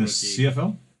started as a In the rookie.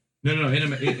 CFL?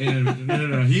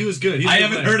 No. He was good. He's a I good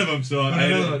haven't player. heard of him, so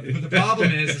No. But the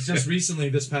problem is just recently,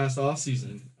 this past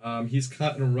offseason, he's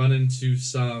cut and run into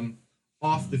some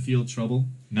off the field trouble.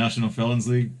 National Felons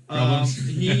League problems.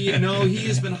 He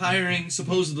has been hiring,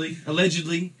 supposedly,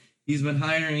 allegedly, he's been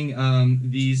hiring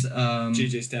these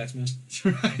JJ's Taxman.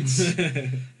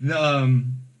 right.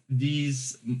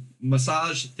 These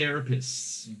massage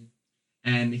therapists. Mm-hmm.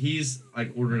 And he's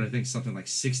like ordered, I think, something like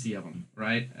 60 of them,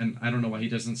 right? And I don't know why he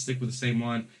doesn't stick with the same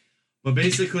one. But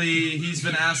basically, he's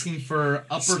been asking for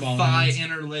upper Small thigh, hands.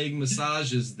 inner leg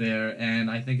massages there.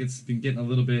 And I think it's been getting a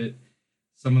little bit...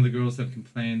 Some of the girls have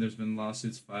complained. There's been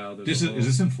lawsuits filed. Is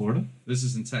this in Florida? This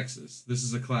is in Texas. This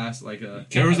is a class like a...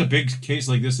 There was a big case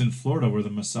like this in Florida where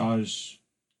the massage...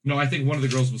 No, I think one of the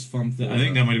girls was from I Florida.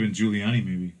 think that might have been Giuliani,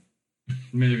 maybe.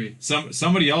 Maybe.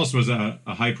 Somebody else was a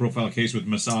high-profile case with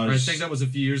massage. I think that was a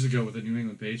few years ago with the New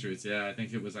England Patriots. Yeah, I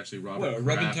think it was actually Robert What,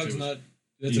 rub and Kraft tug's who was- not...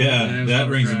 That's Yeah. it was that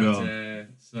Robert rings a Kraft, bell. Yeah,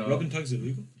 so... Rub and tug's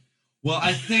illegal? Well,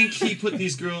 I think he put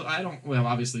these girls... Well,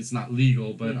 obviously it's not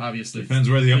legal, but Hmm. obviously... Depends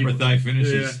where the upper people- thigh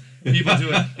finishes. Yeah, people do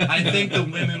it. I think the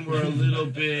women were a little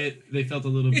bit... They felt a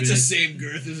little It's bit... the same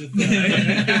girth as a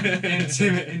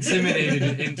thigh.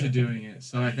 intimidated into doing it.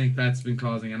 So I think that's been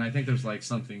causing... And I think there's like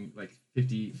something like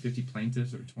 50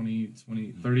 plaintiffs or 30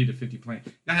 to 50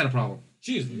 plaintiffs. Guy had a problem.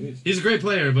 Jeez Louise. He's a great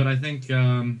player, but I think...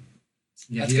 yeah, That's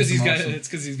he because has he's some got. awesome- It's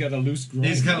because he's got a loose groin.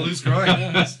 He's got a loose groin.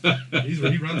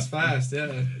 He runs fast.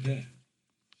 Yeah.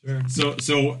 Sure.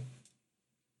 So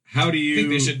how do you... I think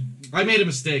they should. I made a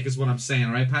mistake, is what I'm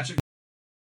saying. Right, Patrick.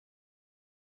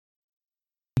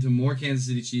 Into more Kansas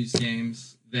City Chiefs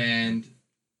games than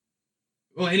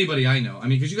anybody I know. I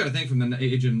mean, because you got to think from the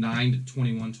age of 9 to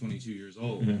 21, 22 years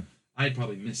old, Yeah. I'd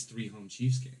probably missed 3 home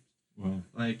Chiefs games. Well,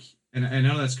 Like, and I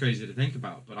know that's crazy to think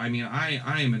about, but I mean,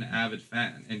 I am an avid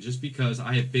fan, and just because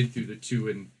I have been through the 2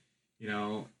 and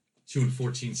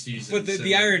 14 seasons. But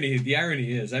the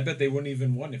irony is, I bet they wouldn't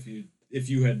even won if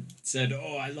you had said,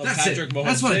 "Oh, I love That's Patrick it. Mahomes."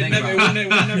 That's what I They think never- about. it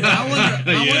would never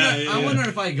I wonder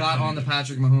if I got on the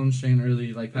Patrick Mahomes train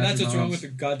early, like And Patrick that's what's Mahomes. wrong with the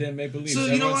goddamn Maple Leafs. So, you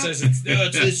know Everyone what? says it's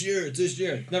this year. It's this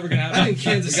year. It's never gonna happen. I think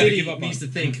Kansas We gotta City give up on needs it.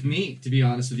 to thank me, to be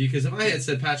honest with you, because if I had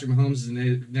said Patrick Mahomes is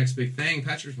the next big thing,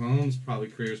 Patrick Mahomes'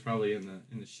 career is probably in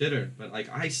the shitter. But like,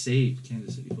 I saved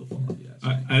Kansas City football. Yes,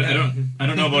 I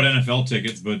don't know about NFL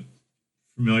tickets, but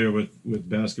familiar with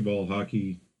basketball,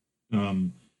 hockey,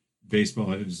 baseball.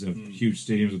 I think it's a huge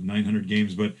stadiums with 900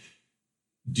 games. But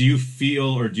do you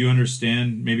feel or do you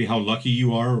understand maybe how lucky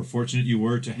you are or fortunate you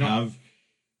were to have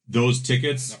those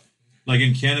tickets? Like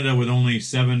in Canada with only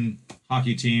 7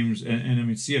 hockey teams, and I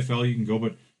mean CFL you can go,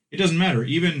 but it doesn't matter.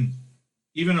 Even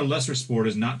a lesser sport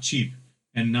is not cheap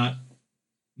and not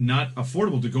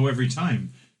affordable to go every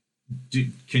time.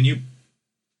 Can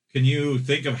you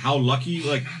think of how lucky?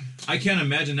 Like, I can't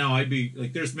imagine now. I'd be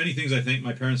like, there's many things I thank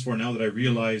my parents for now that I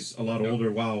realize a lot older.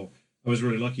 Wow, I was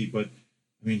really lucky. But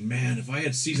I mean, man, if I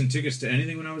had season tickets to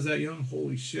anything when I was that young,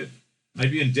 holy shit, I'd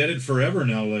be indebted forever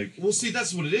now. Like, well, see,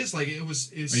 that's what it is. Like, it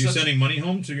was. are you sending money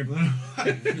home to your?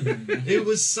 It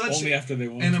was such Only after they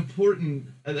won. an important.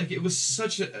 Like, it was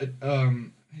such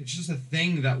it's just a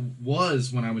thing that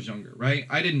was when I was younger, right?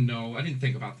 I didn't know. I didn't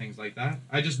think about things like that.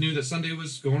 I just knew that Sunday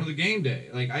was going to the game day.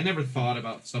 Like, I never thought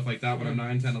about stuff like that when I'm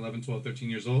 9, 10, 11, 12, 13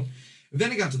 years old. But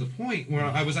then it got to the point where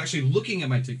I was actually looking at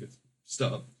my ticket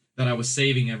stub that I was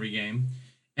saving every game.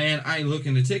 And I look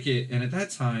in the ticket, and at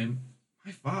that time,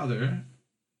 my father,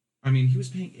 I mean, he was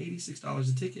paying $86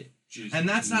 a ticket. Jeez. And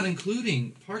that's not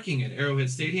including parking at Arrowhead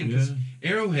Stadium, because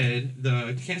Arrowhead,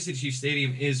 the Kansas City Chiefs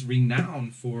Stadium, is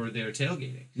renowned for their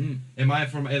tailgating.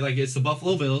 It's the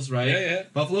Buffalo Bills, right? Yeah.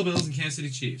 Buffalo Bills and Kansas City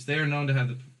Chiefs. They are known to have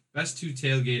the best 2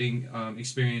 tailgating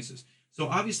experiences. So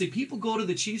obviously, people go to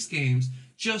the Chiefs games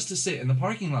just to sit in the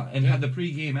parking lot and have the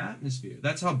pregame atmosphere.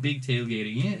 That's how big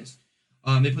tailgating is.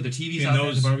 They put the TVs out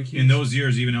there, the barbecues. In those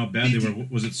years, even how bad they were,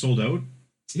 was it sold out?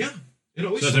 Yeah, it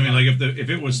always. So that's, I mean, like if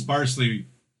it was sparsely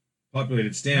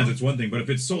populated stands, it's one thing. But if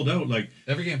it's sold out, like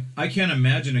every game. I can't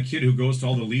imagine a kid who goes to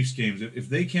all the Leafs games if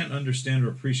they can't understand or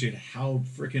appreciate how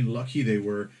freaking lucky they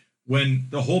were when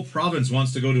the whole province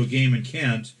wants to go to a game and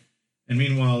can't, and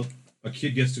meanwhile a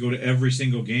kid gets to go to every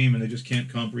single game and they just can't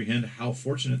comprehend how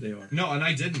fortunate they are. No, and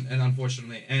I didn't, and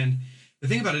unfortunately, and the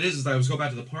thing about it is I was go back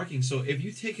to the parking. So if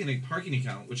you take in a parking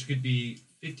account, which could be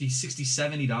 $50,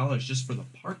 $60, $70 just for the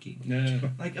parking. Yeah.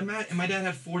 Like, and my dad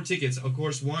had 4 tickets. Of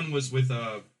course, one was with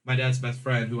my dad's best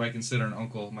friend, who I consider an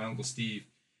uncle, my Uncle Steve.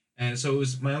 And so it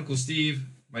was my Uncle Steve,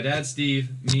 my dad Steve,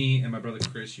 me, and my brother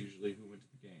Chris usually who went to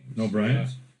the games. No Brian?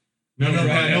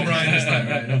 No Brian this time,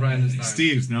 right? No Brian this time.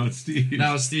 Steve's. Now it's Steve.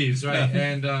 Now it's Steve's, right?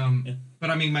 And but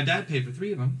I mean, my dad paid for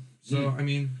 3 of them, so I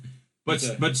mean, But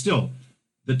still,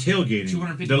 the tailgating,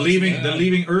 $250 the leaving, yeah. the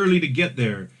leaving early to get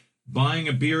there, buying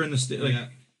a beer in the state, like Yeah.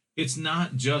 it's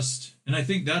not just. And I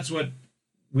think that's what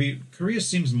Korea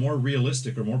seems more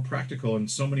realistic or more practical in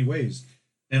so many ways.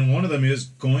 And one of them is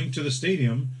going to the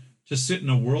stadium to sit in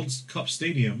a World Cup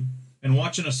stadium and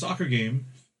watching a soccer game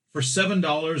for $7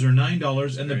 or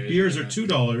 $9, and the crazy, beers yeah. are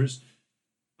 $2.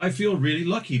 I feel really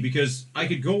lucky because I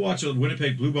could go watch a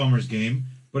Winnipeg Blue Bombers game,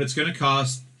 but it's going to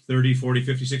cost $30, $40,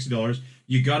 $50, $60.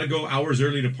 You got to go hours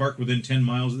early to park within 10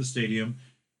 miles of the stadium.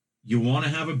 You want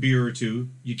to have a beer or two.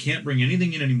 You can't bring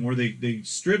anything in anymore. They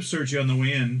strip search you on the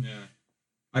way in. yeah.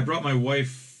 I brought my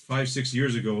wife 5-6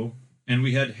 years ago, and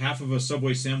we had half of a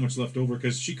Subway sandwich left over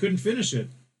because she couldn't finish it.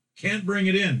 Can't bring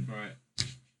it in. Right.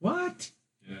 What?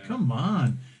 Yeah. Come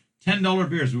on. $10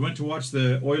 beers. We went to watch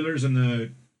the Oilers and the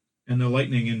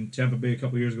Lightning in Tampa Bay a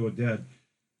couple years ago with Dad.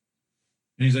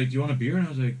 And he's like, "Do you want a beer?" And I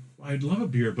was like, well, "I'd love a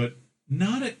beer, but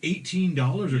not at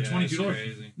 $18 or Yeah, $22." it's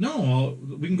crazy. No,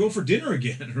 we can go for dinner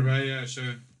again. Right? Yeah.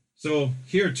 Sure. So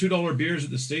here, $2 beers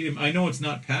at the stadium. I know it's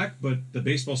not packed, but the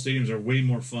baseball stadiums are way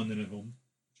more fun than at home.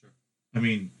 Sure. I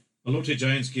mean, a Lotte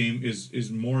Giants game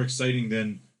is more exciting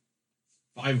than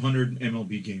 500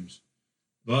 MLB games.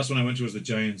 The last one I went to was the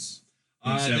Giants.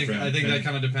 in San Fran. I think that And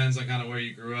kind of depends on kind of where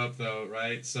you grew up, though,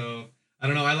 right? So I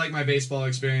don't know. I like my baseball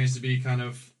experience to be kind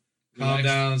of calm Relaxed.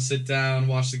 down, sit down,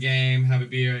 watch the game, have a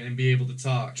beer, and be able to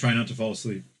talk. try not to fall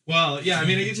asleep. Well, yeah. I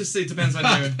mean, it depends on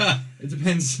your. It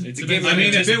depends. It's a depends game on I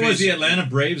mean, your if it was the anticipation. Atlanta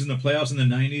Braves in the playoffs in the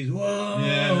 90s, whoa.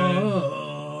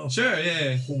 Yeah, Sure.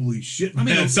 Yeah. Holy shit, I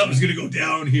mean, man, something's going to go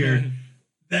down here.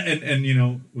 That, and you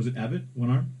know, was it Abbott? One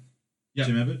arm? Yeah.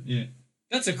 Jim Abbott? Yeah.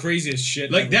 That's the craziest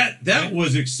shit. Like ever. that Right?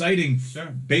 was exciting Sure.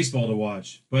 baseball to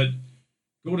watch. But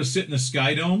go to sit in the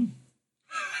Sky Dome,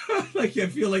 like I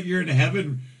feel like you're in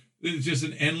heaven. There's just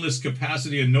an endless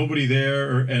capacity and nobody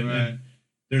there, and Right.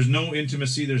 there's no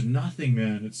intimacy. There's nothing,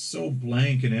 man. It's so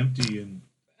blank and empty. And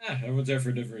Everyone's there for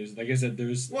a different reason. Like I said,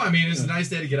 there's. Well, I mean, it's a nice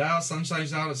day to get out. Sun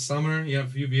shines out. It's summer. You have a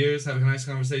few beers, have a nice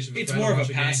conversation. With It's friends, more of watch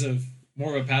a game. passive.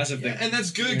 More of a passive Yeah, thing. and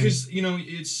that's good Yeah. because you know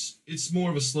it's more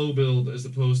of a slow build as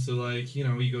opposed to like you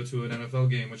know you go to an NFL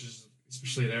game, which is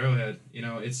especially at Arrowhead. You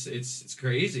know it's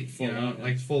crazy. Full you know, on, yeah.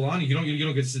 like full on. You don't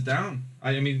get to sit down.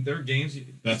 I mean, there are games.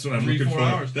 that's what I'm 3-4 looking for.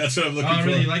 hours. That's what I'm looking Oh, for.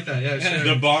 really? You like that? Yeah,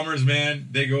 sure. The Bombers, man,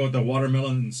 they go with the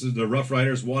watermelon, the Rough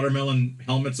Riders watermelon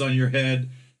helmets on your head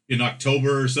in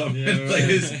October or something. Yeah, Like right.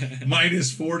 it's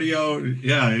minus 40 out.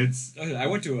 Yeah, it's I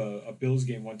went to a Bills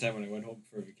game one time when I went home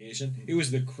for vacation. It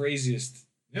was the craziest.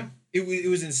 Yeah. It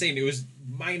was insane. It was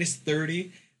minus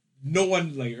 30. No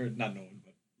one or not no one,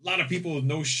 but a lot of people with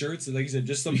no shirts. Like you said,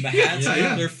 just some hats,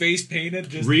 Yeah. their face painted.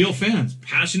 Just real fans,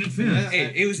 passionate fans. Yeah.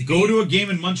 hey, it was Go to a game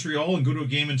in Montreal and go to a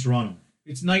game in Toronto.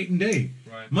 It's night and day.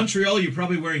 Right. Montreal, you're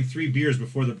probably wearing 3 beers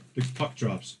before the puck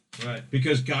drops Right.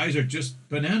 because guys are just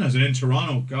bananas. And in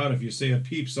Toronto, God, if you say a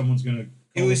peep, someone's gonna.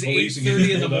 It call was the police and 8:30 get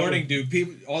in the pulled out. morning, dude.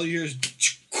 People all you hear is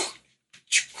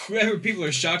whoever people are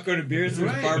shotgunning beers,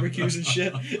 there's Right. barbecues and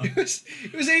shit. It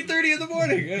was 8:30 in the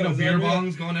morning. You know, beer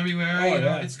bongs going everywhere. Oh, you know,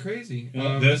 yeah. it's crazy.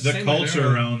 The same culture with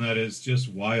Arrowhead. around that is just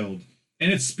wild,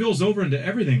 and it spills over into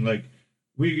everything. Like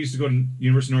we used to go to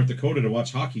University of North Dakota to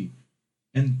watch hockey,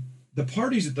 and the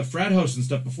parties at the frat house and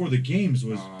stuff before the games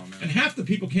was, Oh, man. and half the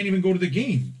people can't even go to the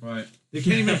game. Right. They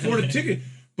can't even afford a ticket.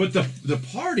 But the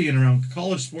partying around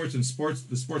college sports and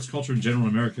the sports culture in general in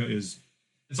America is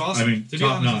It's awesome. I mean, to be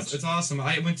top honest, notch. it's awesome.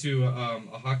 I went to a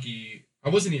hockey. I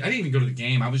didn't even go to the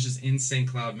game. I was just in St.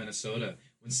 Cloud, Minnesota,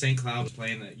 when St. Cloud was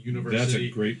playing at that's University.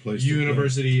 a great place. to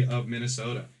University of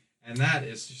Minnesota, and that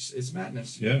is just, it's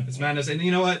madness. Yeah. It's madness. And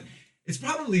you know what? It's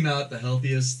probably not the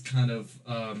healthiest kind of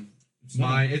It's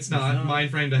not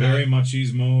mind frame to play. Very have.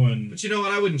 machismo and But you know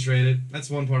what? I wouldn't trade it. That's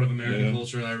one part of American Yeah.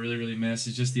 culture that I really, really miss.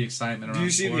 It's just the excitement around Do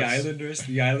you see sports.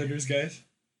 the Islanders guys?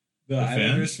 The fans?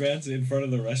 Islanders fans in front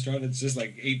of the restaurant. It's just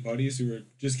like 8 buddies who are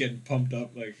just getting pumped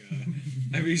up. Like,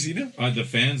 have you seen them? the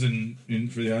fans in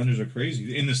for the Islanders are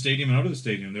crazy in the stadium and out of the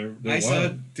stadium. They're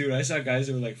wild. I saw guys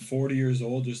that were like 40 years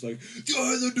old, just like the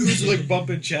Islanders, like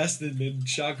bumping chest and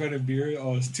shotgun and beer.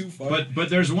 Oh, it's too fun. But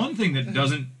there's one thing that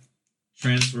doesn't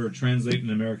translate in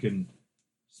American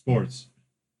sports,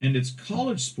 and it's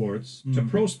college sports to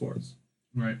pro sports.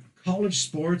 Right. College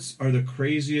sports are the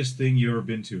craziest thing you ever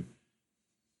been to.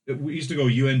 We used to go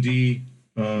UND,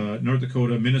 North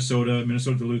Dakota, Minnesota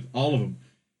Duluth, all of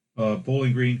them,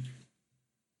 Bowling Green.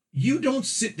 You don't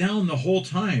sit down the whole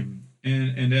time.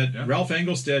 And at Ralph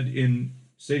Engelstad in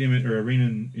stadium or arena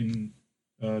in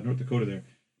North Dakota there,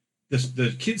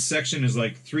 the kids section is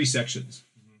like 3 sections.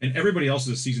 and everybody else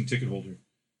is a season ticket holder.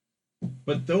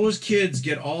 But those kids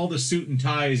get all the suit and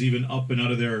ties even up and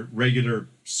out of their regular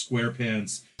square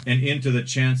pants and into the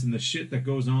chants, and the shit that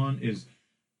goes on is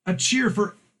a cheer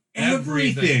for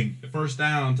everything. The first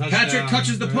down, touchdown. Patrick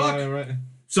touches the puck. Right.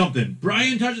 Something.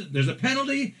 Brian touches. There's a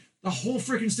penalty. The whole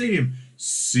freaking stadium.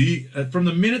 See, from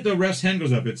the minute the ref's hand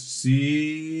goes up, it's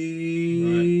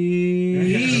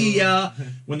see ya.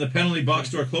 When the penalty box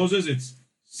door closes, it's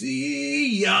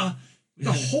see ya.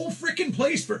 The whole freaking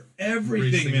place for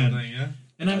everything, man. Thing, yeah.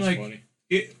 And I'm That's like,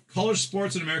 funny. college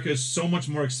sports in America is so much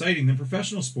more exciting than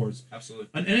professional sports. Absolutely.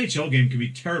 An NHL game can be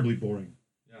terribly boring.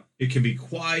 Yeah. It can be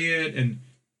quiet, and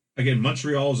again,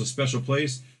 Montreal is a special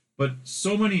place. But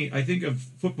so many, I think of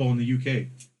football in the UK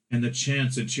and the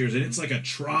chants and cheers, and it's like a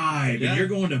tribe, Yeah. and you're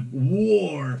going to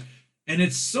war, and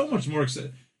it's so much more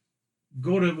exciting.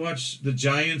 Go to watch the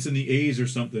Giants and the A's or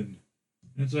something.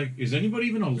 And it's like, is anybody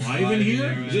even alive in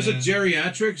here? Yeah, Is this a right.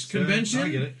 geriatrics convention? I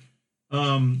get it.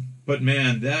 But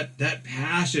man, that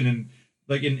passion, and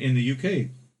like in the UK,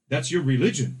 that's your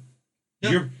religion.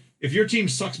 Yeah. If your team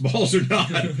sucks balls or not,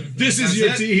 this is That's your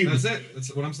it. team. That's it.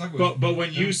 That's what I'm stuck with. But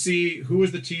when you see who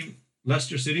was the team,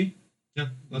 Leicester City, yeah,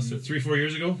 that's it. 3-4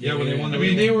 years ago. Yeah, when they won I the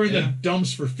mean, they were in yeah. the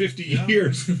dumps for 50 Yeah.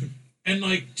 years, and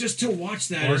like just to watch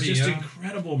that is Party, just yeah.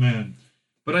 incredible, man.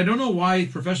 But I don't know why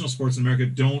professional sports in America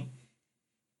don't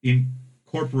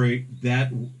incorporate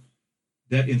that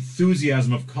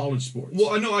enthusiasm of college sports.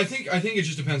 Well, no, I think it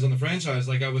just depends on the franchise.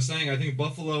 Like I was saying, I think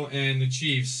Buffalo and the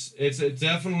Chiefs. It's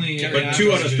definitely. But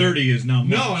 2 out of 30 is not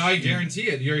much. No, I guarantee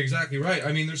it. You're exactly right.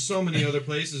 I mean, there's so many other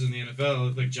places in the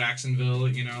NFL, like Jacksonville, or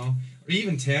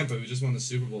even Tampa, who just won the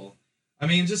Super Bowl. I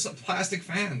mean, just plastic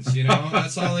fans,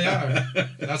 That's all they are.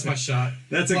 That's my shot.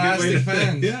 That's a Plastic good way to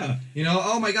fans. think. Yeah.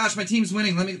 Oh my gosh, my team's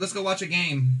winning. Let's go watch a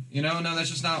game. No, that's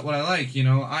just not what I like.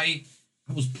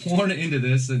 I was born into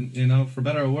this, and for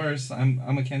better or worse, I'm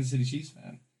a Kansas City Chiefs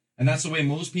fan, and that's the way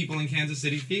most people in Kansas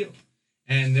City feel.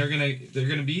 And they're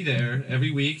gonna be there every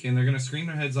week, and they're gonna scream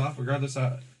their heads off, regardless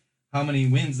of how many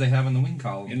wins they have in the win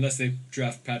column. Unless they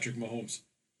draft Patrick Mahomes.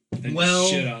 Then Well-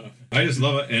 shit on him. I just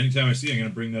love it. Anytime I see it, I'm going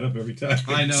to bring that up every time.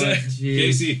 I know.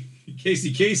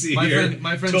 Casey My here friend-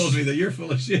 my friend- told me that you're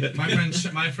full of shit. My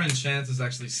friend Chance has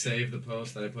actually saved the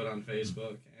post that I put on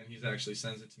Facebook, and he's actually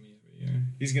sends it to me every year.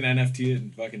 He's gonna NFT it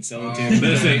and fucking sell it to Oh, you.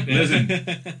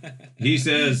 listen.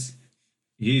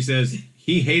 He says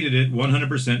he hated it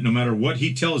 100% no matter what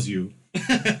he tells you,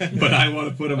 but I want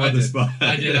to put him on the spot.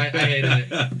 I did. I hated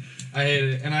it. I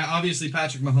hated it. And obviously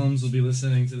Patrick Mahomes will be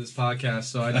listening to this podcast,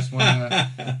 so I just want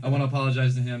to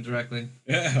apologize to him directly.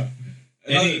 Yeah.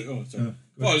 Any- Sorry.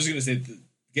 I was just gonna say,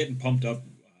 getting pumped up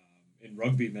in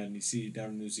rugby, man. You see down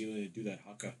in New Zealand they do that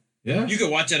haka. Yeah. You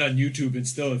can watch that on YouTube, and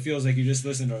still it feels like you just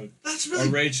listen to That's a really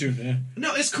rage tune. Yeah.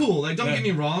 no. It's cool. Like, don't Yeah. get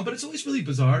me wrong, but it's always really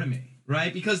bizarre to me,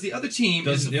 right? Because the other team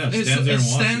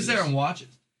Stands there and watches.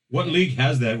 What league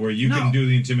has that where you No. can do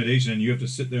the intimidation and you have to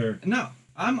sit there? No,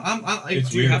 It's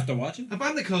Do you weird. have to watch it? if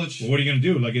I'm the coach, Well, what are you going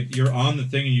to do? Like, you're on the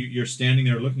thing and you're standing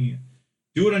there looking.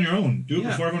 Do it on your own. Do it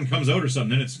Yeah. before everyone comes out or something.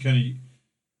 Then it's kind of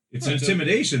it's an Right, so-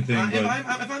 intimidation thing. if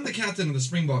But I'm the captain of the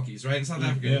Springbokies, right, in South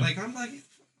Africa, Yeah. like I'm like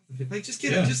just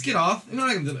get off. We're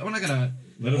not gonna.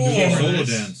 let them Oh, do a solo this.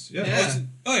 dance. Yeah. Yeah.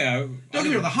 Oh yeah. Don't get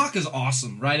me wrong, the hawk is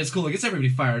awesome, right? It's cool. It gets everybody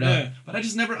fired up. Yeah. But I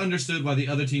just never understood why the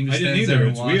other team I just didn't stands there either.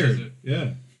 and It's watches weird. it.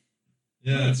 Yeah.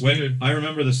 Yeah, it's When weird. I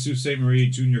remember the Sault Ste. Marie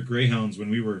Junior Greyhounds when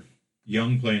we were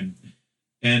young playing,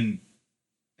 and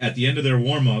at the end of their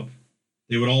warm up,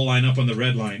 they would all line up on the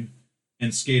red line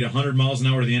and skate 100 miles an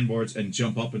hour to the inboards and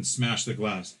jump up and smash the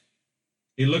glass.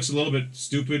 It looks a little bit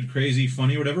stupid, crazy,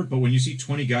 funny, whatever, but when you see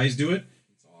 20 guys do it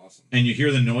It's awesome. and you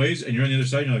hear the noise and you're on the other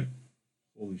side, you're like,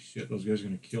 holy shit, those guys are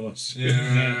going to kill us.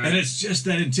 Yeah. And it's just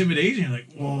that intimidation. You're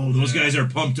like, whoa, those guys are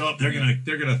pumped up. They're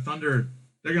gonna thunder.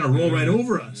 They're gonna roll right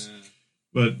over us. Yeah.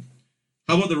 But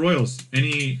how about the Royals?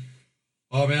 Any?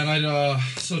 Oh man,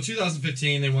 so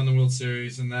 2015 they won the World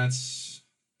Series, and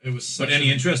it was. Such But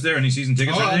any interest there? Any season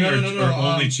tickets Oh, or anything? no, Or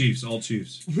only Chiefs? All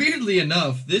Chiefs. Weirdly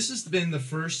enough, this has been the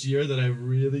first year that I've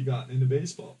really gotten into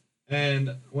baseball.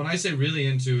 And when I say really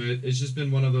into it, it's just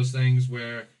been one of those things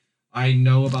where I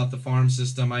know about the farm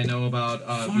system. I know about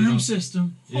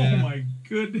system. Yeah. Oh my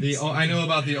goodness. I know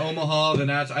about the Omaha,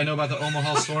 I know about the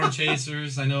Omaha Storm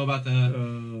Chasers. I know about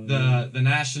the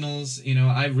Nationals.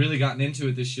 I've really gotten into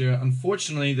it this year.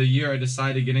 Unfortunately, the year I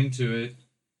decided to get into it.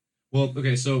 Well,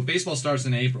 okay, so baseball starts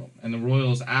in April, and the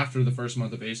Royals, after the first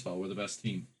month of baseball, were the best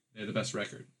team. They had the best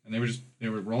record, and they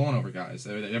were rolling over guys.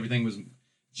 Everything was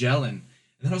gelling.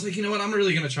 And then I was like, you know what? I'm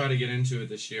really going to try to get into it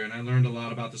this year. And I learned a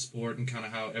lot about the sport and kind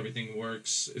of how everything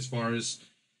works as far as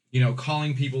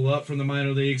calling people up from the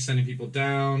minor leagues, sending people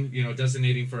down,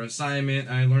 designating for assignment.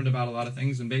 I learned about a lot of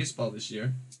things in baseball this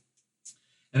year.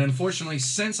 And unfortunately,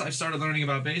 since I started learning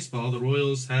about baseball, the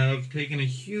Royals have taken a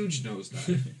huge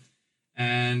nosedive.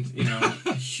 And,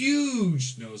 a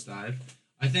huge nosedive.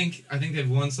 I think they've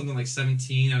won something like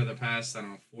 17 out of the past,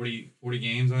 40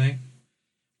 games, I think.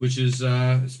 Which is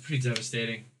it's pretty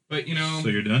devastating. But, So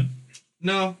you're done?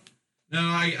 No,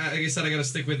 like I said, I got to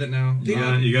stick with it now. You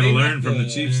got to learn from the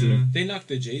Chiefs there. They knocked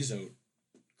the Jays out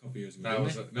a couple years ago.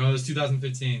 It was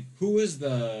 2015. Who's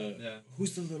the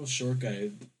little short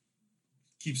guy?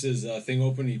 Keeps his thing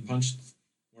open. He punched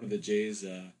one of the Jays.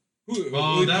 Who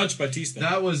punched Batista?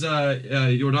 That was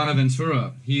Jordana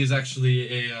Ventura. He is actually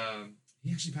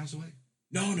he actually passed away.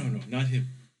 No, not him.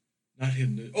 Not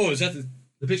him. Oh, is that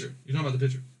the pitcher? You're talking about the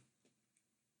pitcher.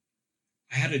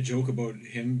 I had a joke about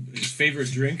him, his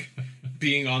favorite drink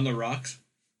being on the rocks.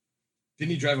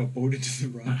 Didn't he drive a boat into the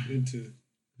rock?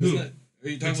 Who? Are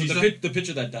you talking about the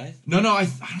pitcher that died? No, I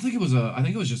don't think it was I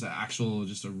think it was just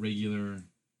a regular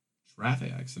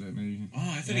traffic accident, maybe. Oh,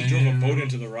 I thought he drove a boat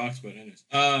into the rocks, but anyways.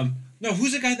 No,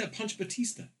 who's the guy that punched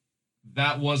Batista?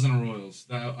 That wasn't a Royals.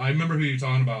 I remember who you're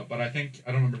talking about, but I don't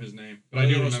remember his name. But I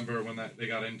do remember when they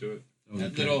got into it.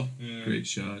 That little great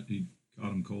shot. He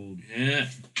caught him cold. Yeah.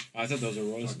 I thought those were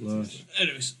Royals.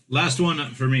 Anyways. Last one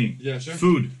for me. Yeah, sure.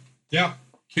 Food. Yeah.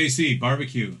 KC,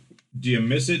 barbecue. Do you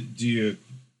miss it? Do you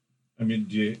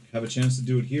have a chance to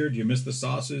do it here? Do you miss the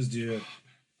sauces?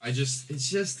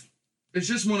 It's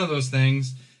just one of those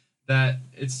things that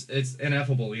it's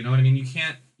ineffable, you know what I mean? You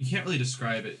can't really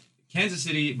describe it. Kansas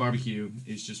City barbecue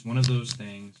is just one of those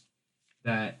things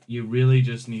that you really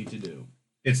just need to do.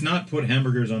 It's not put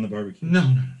hamburgers on the barbecue.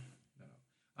 No.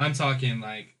 I'm talking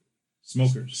like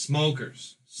smokers,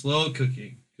 slow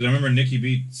cooking. Because I remember Nikki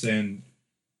B saying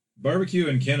barbecue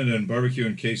in Canada and barbecue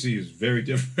in KC is very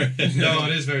different. No,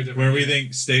 it is very different. Where we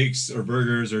think steaks or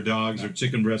burgers or dogs or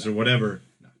chicken breasts or whatever,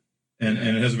 and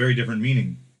it has a very different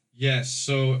meaning. Yes.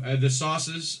 So the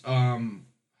sauces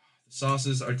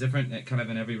are different, kind of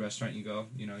in every restaurant you go.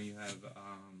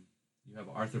 You have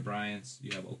Arthur Bryant's,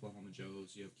 you have Oklahoma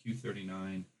Joe's, you have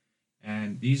Q39,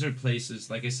 and these are places.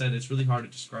 Like I said, it's really hard to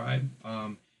describe.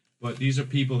 But these are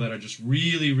people that are just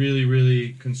really, really,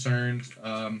 really concerned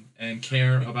and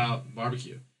care about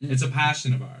barbecue. It's a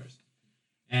passion of ours.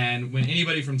 And when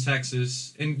anybody from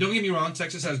Texas, and don't get me wrong,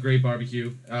 Texas has great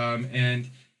barbecue.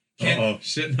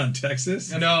 Shitting on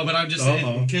Texas? No, but I'm just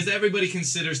saying, because everybody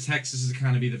considers Texas to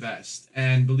kind of be the best.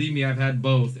 And believe me, I've had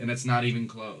both, and it's not even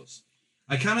close.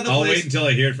 I'll wait until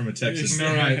I hear it from a Texas.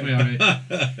 All right.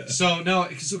 So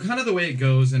kind of the way it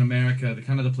goes in America, the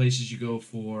kind of the places you go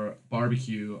for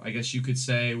barbecue, I guess you could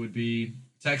say would be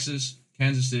Texas,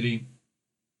 Kansas City,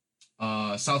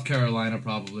 South Carolina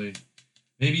probably,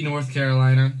 maybe North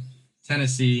Carolina,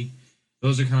 Tennessee.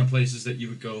 Those are kind of places that you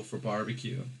would go for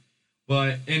barbecue.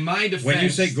 But in my defense, when you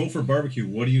say go for barbecue,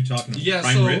 what are you talking about? Yeah,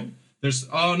 prime rib? There's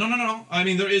no. I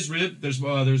mean, there is rib. There's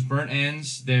burnt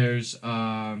ends. There's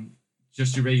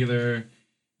just your regular,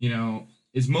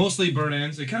 it's mostly burnt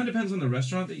ends. It kind of depends on the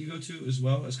restaurant that you go to as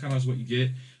well. That's kind of what you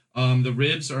get. The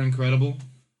ribs are incredible.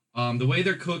 The way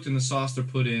they're cooked and the sauce they're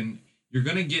put in, you're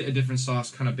going to get a different sauce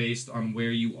kind of based on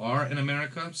where you are in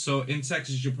America. So in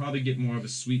Texas, you'll probably get more of a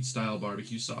sweet style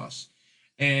barbecue sauce.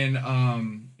 And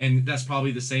that's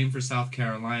probably the same for South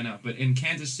Carolina. But in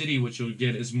Kansas City, what you'll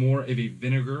get is more of a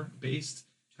vinegar-based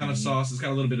kind of sauce. It's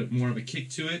got a little bit more of a kick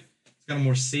to it. It's got a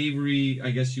more savory, I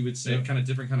guess you would say, kind of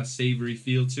different kind of savory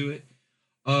feel to it.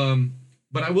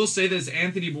 But I will say this,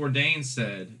 Anthony Bourdain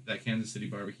said that Kansas City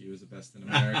barbecue is the best in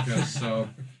America. So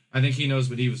I think he knows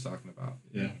what he was talking about.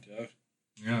 Yeah.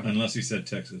 Yeah. Unless he said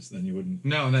Texas, then you wouldn't.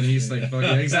 No, then he's like, fuck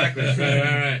yeah, exactly.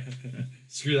 Right.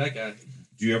 Screw that guy.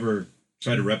 Do you ever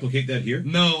try to replicate that here?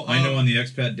 No. I know on the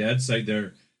Expat Dad site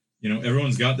there,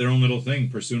 everyone's got their own little thing,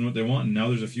 pursuing what they want. And now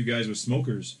there's a few guys with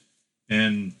smokers,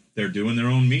 and they're doing their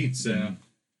own meats. And yeah.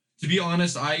 To be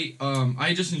honest,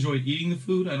 I just enjoyed eating the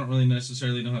food. I don't really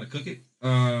necessarily know how to cook it.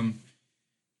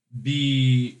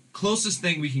 The closest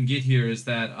thing we can get here is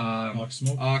that ox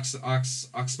smoke, ox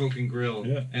smoke and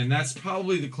grill, and that's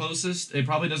probably the closest. It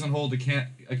probably doesn't hold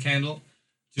a candle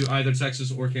to either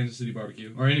Texas or Kansas City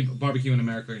barbecue or any barbecue in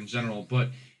America in general, but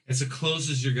it's the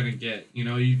closest you're gonna get.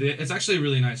 It's actually a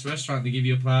really nice restaurant. They give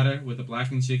you a platter with a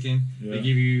blackened chicken. Yeah. They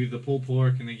give you the pulled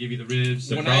pork and they give you the ribs.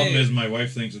 The problem is my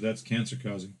wife thinks that's cancer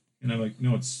causing, and I'm like,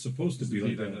 no, it's supposed to be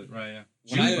like that. Right? Yeah.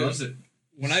 She loves it.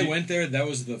 When I went there, that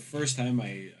was the first time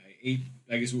I ate,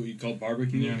 I guess what you'd call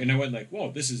barbecue, and I went like,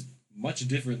 whoa, this is much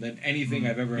different than anything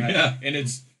I've ever had, and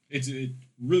it's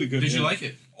really good. Did you like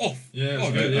it? Oh,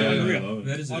 yeah, good. Yeah, unreal.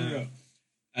 Where is it? Unreal.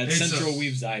 at It's Central a-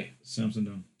 Weaves Eye. Samson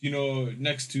Down. You know,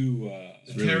 next to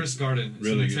really- Terrace Garden. It's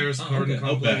really in the good. Terrace Oh, Garden okay.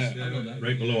 complex. Outback. Yeah, I know yeah. that.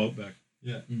 Right below Outback.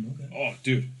 Okay. oh,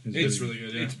 dude, It's really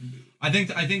good. Yeah. it's I think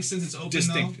since it's open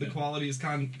Distinct, though, yeah. the quality has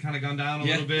kind of gone down a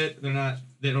Yeah. little bit.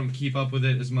 They don't keep up with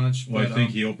it as much. Well, but, I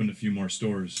think he opened a few more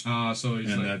stores, so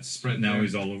he's and like that's spread now there.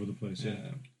 he's all over the place. Yeah.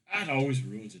 that always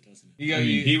ruins it, doesn't it? I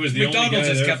mean, he was the only McDonald's guy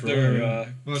has there kept for their a while.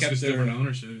 Well, it's kept just their. different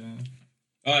ownership. Yeah.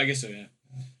 Oh, I guess so, yeah.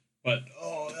 But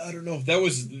I don't know. That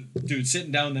was, dude,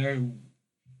 sitting down there.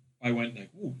 I went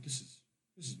like, ooh, this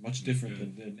is much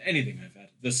different than anything I've had.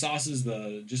 The sauces,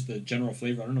 just the general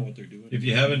flavor. I don't know what they're doing. If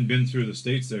you haven't been through the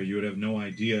States there, you would have no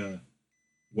idea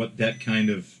what that kind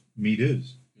of meat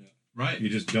is. Right. You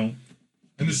just don't.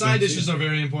 And the just side don't see dishes it. are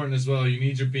very important as well. You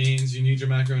need your beans, you need your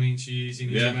macaroni and cheese, you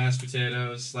need Yeah. your mashed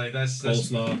potatoes. Like that's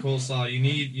coleslaw. You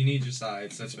need your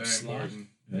sides. That's very Slaw. important.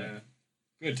 Yeah. Yeah.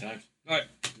 Good times. All right,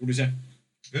 what do you say?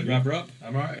 Good. Wrap her up.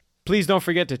 I'm alright. Please don't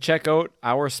forget to check out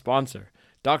our sponsor,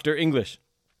 Dr. English.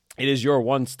 It is your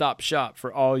one-stop shop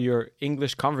for all your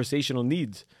English conversational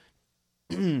needs.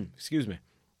 Excuse me.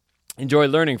 Enjoy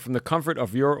learning from the comfort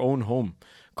of your own home.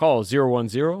 Call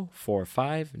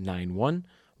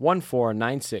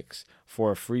 010-4591-1496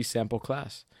 for a free sample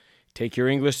class. Take your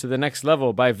English to the next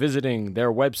level by visiting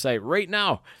their website right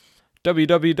now,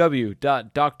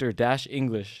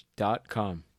 www.dr-english.com.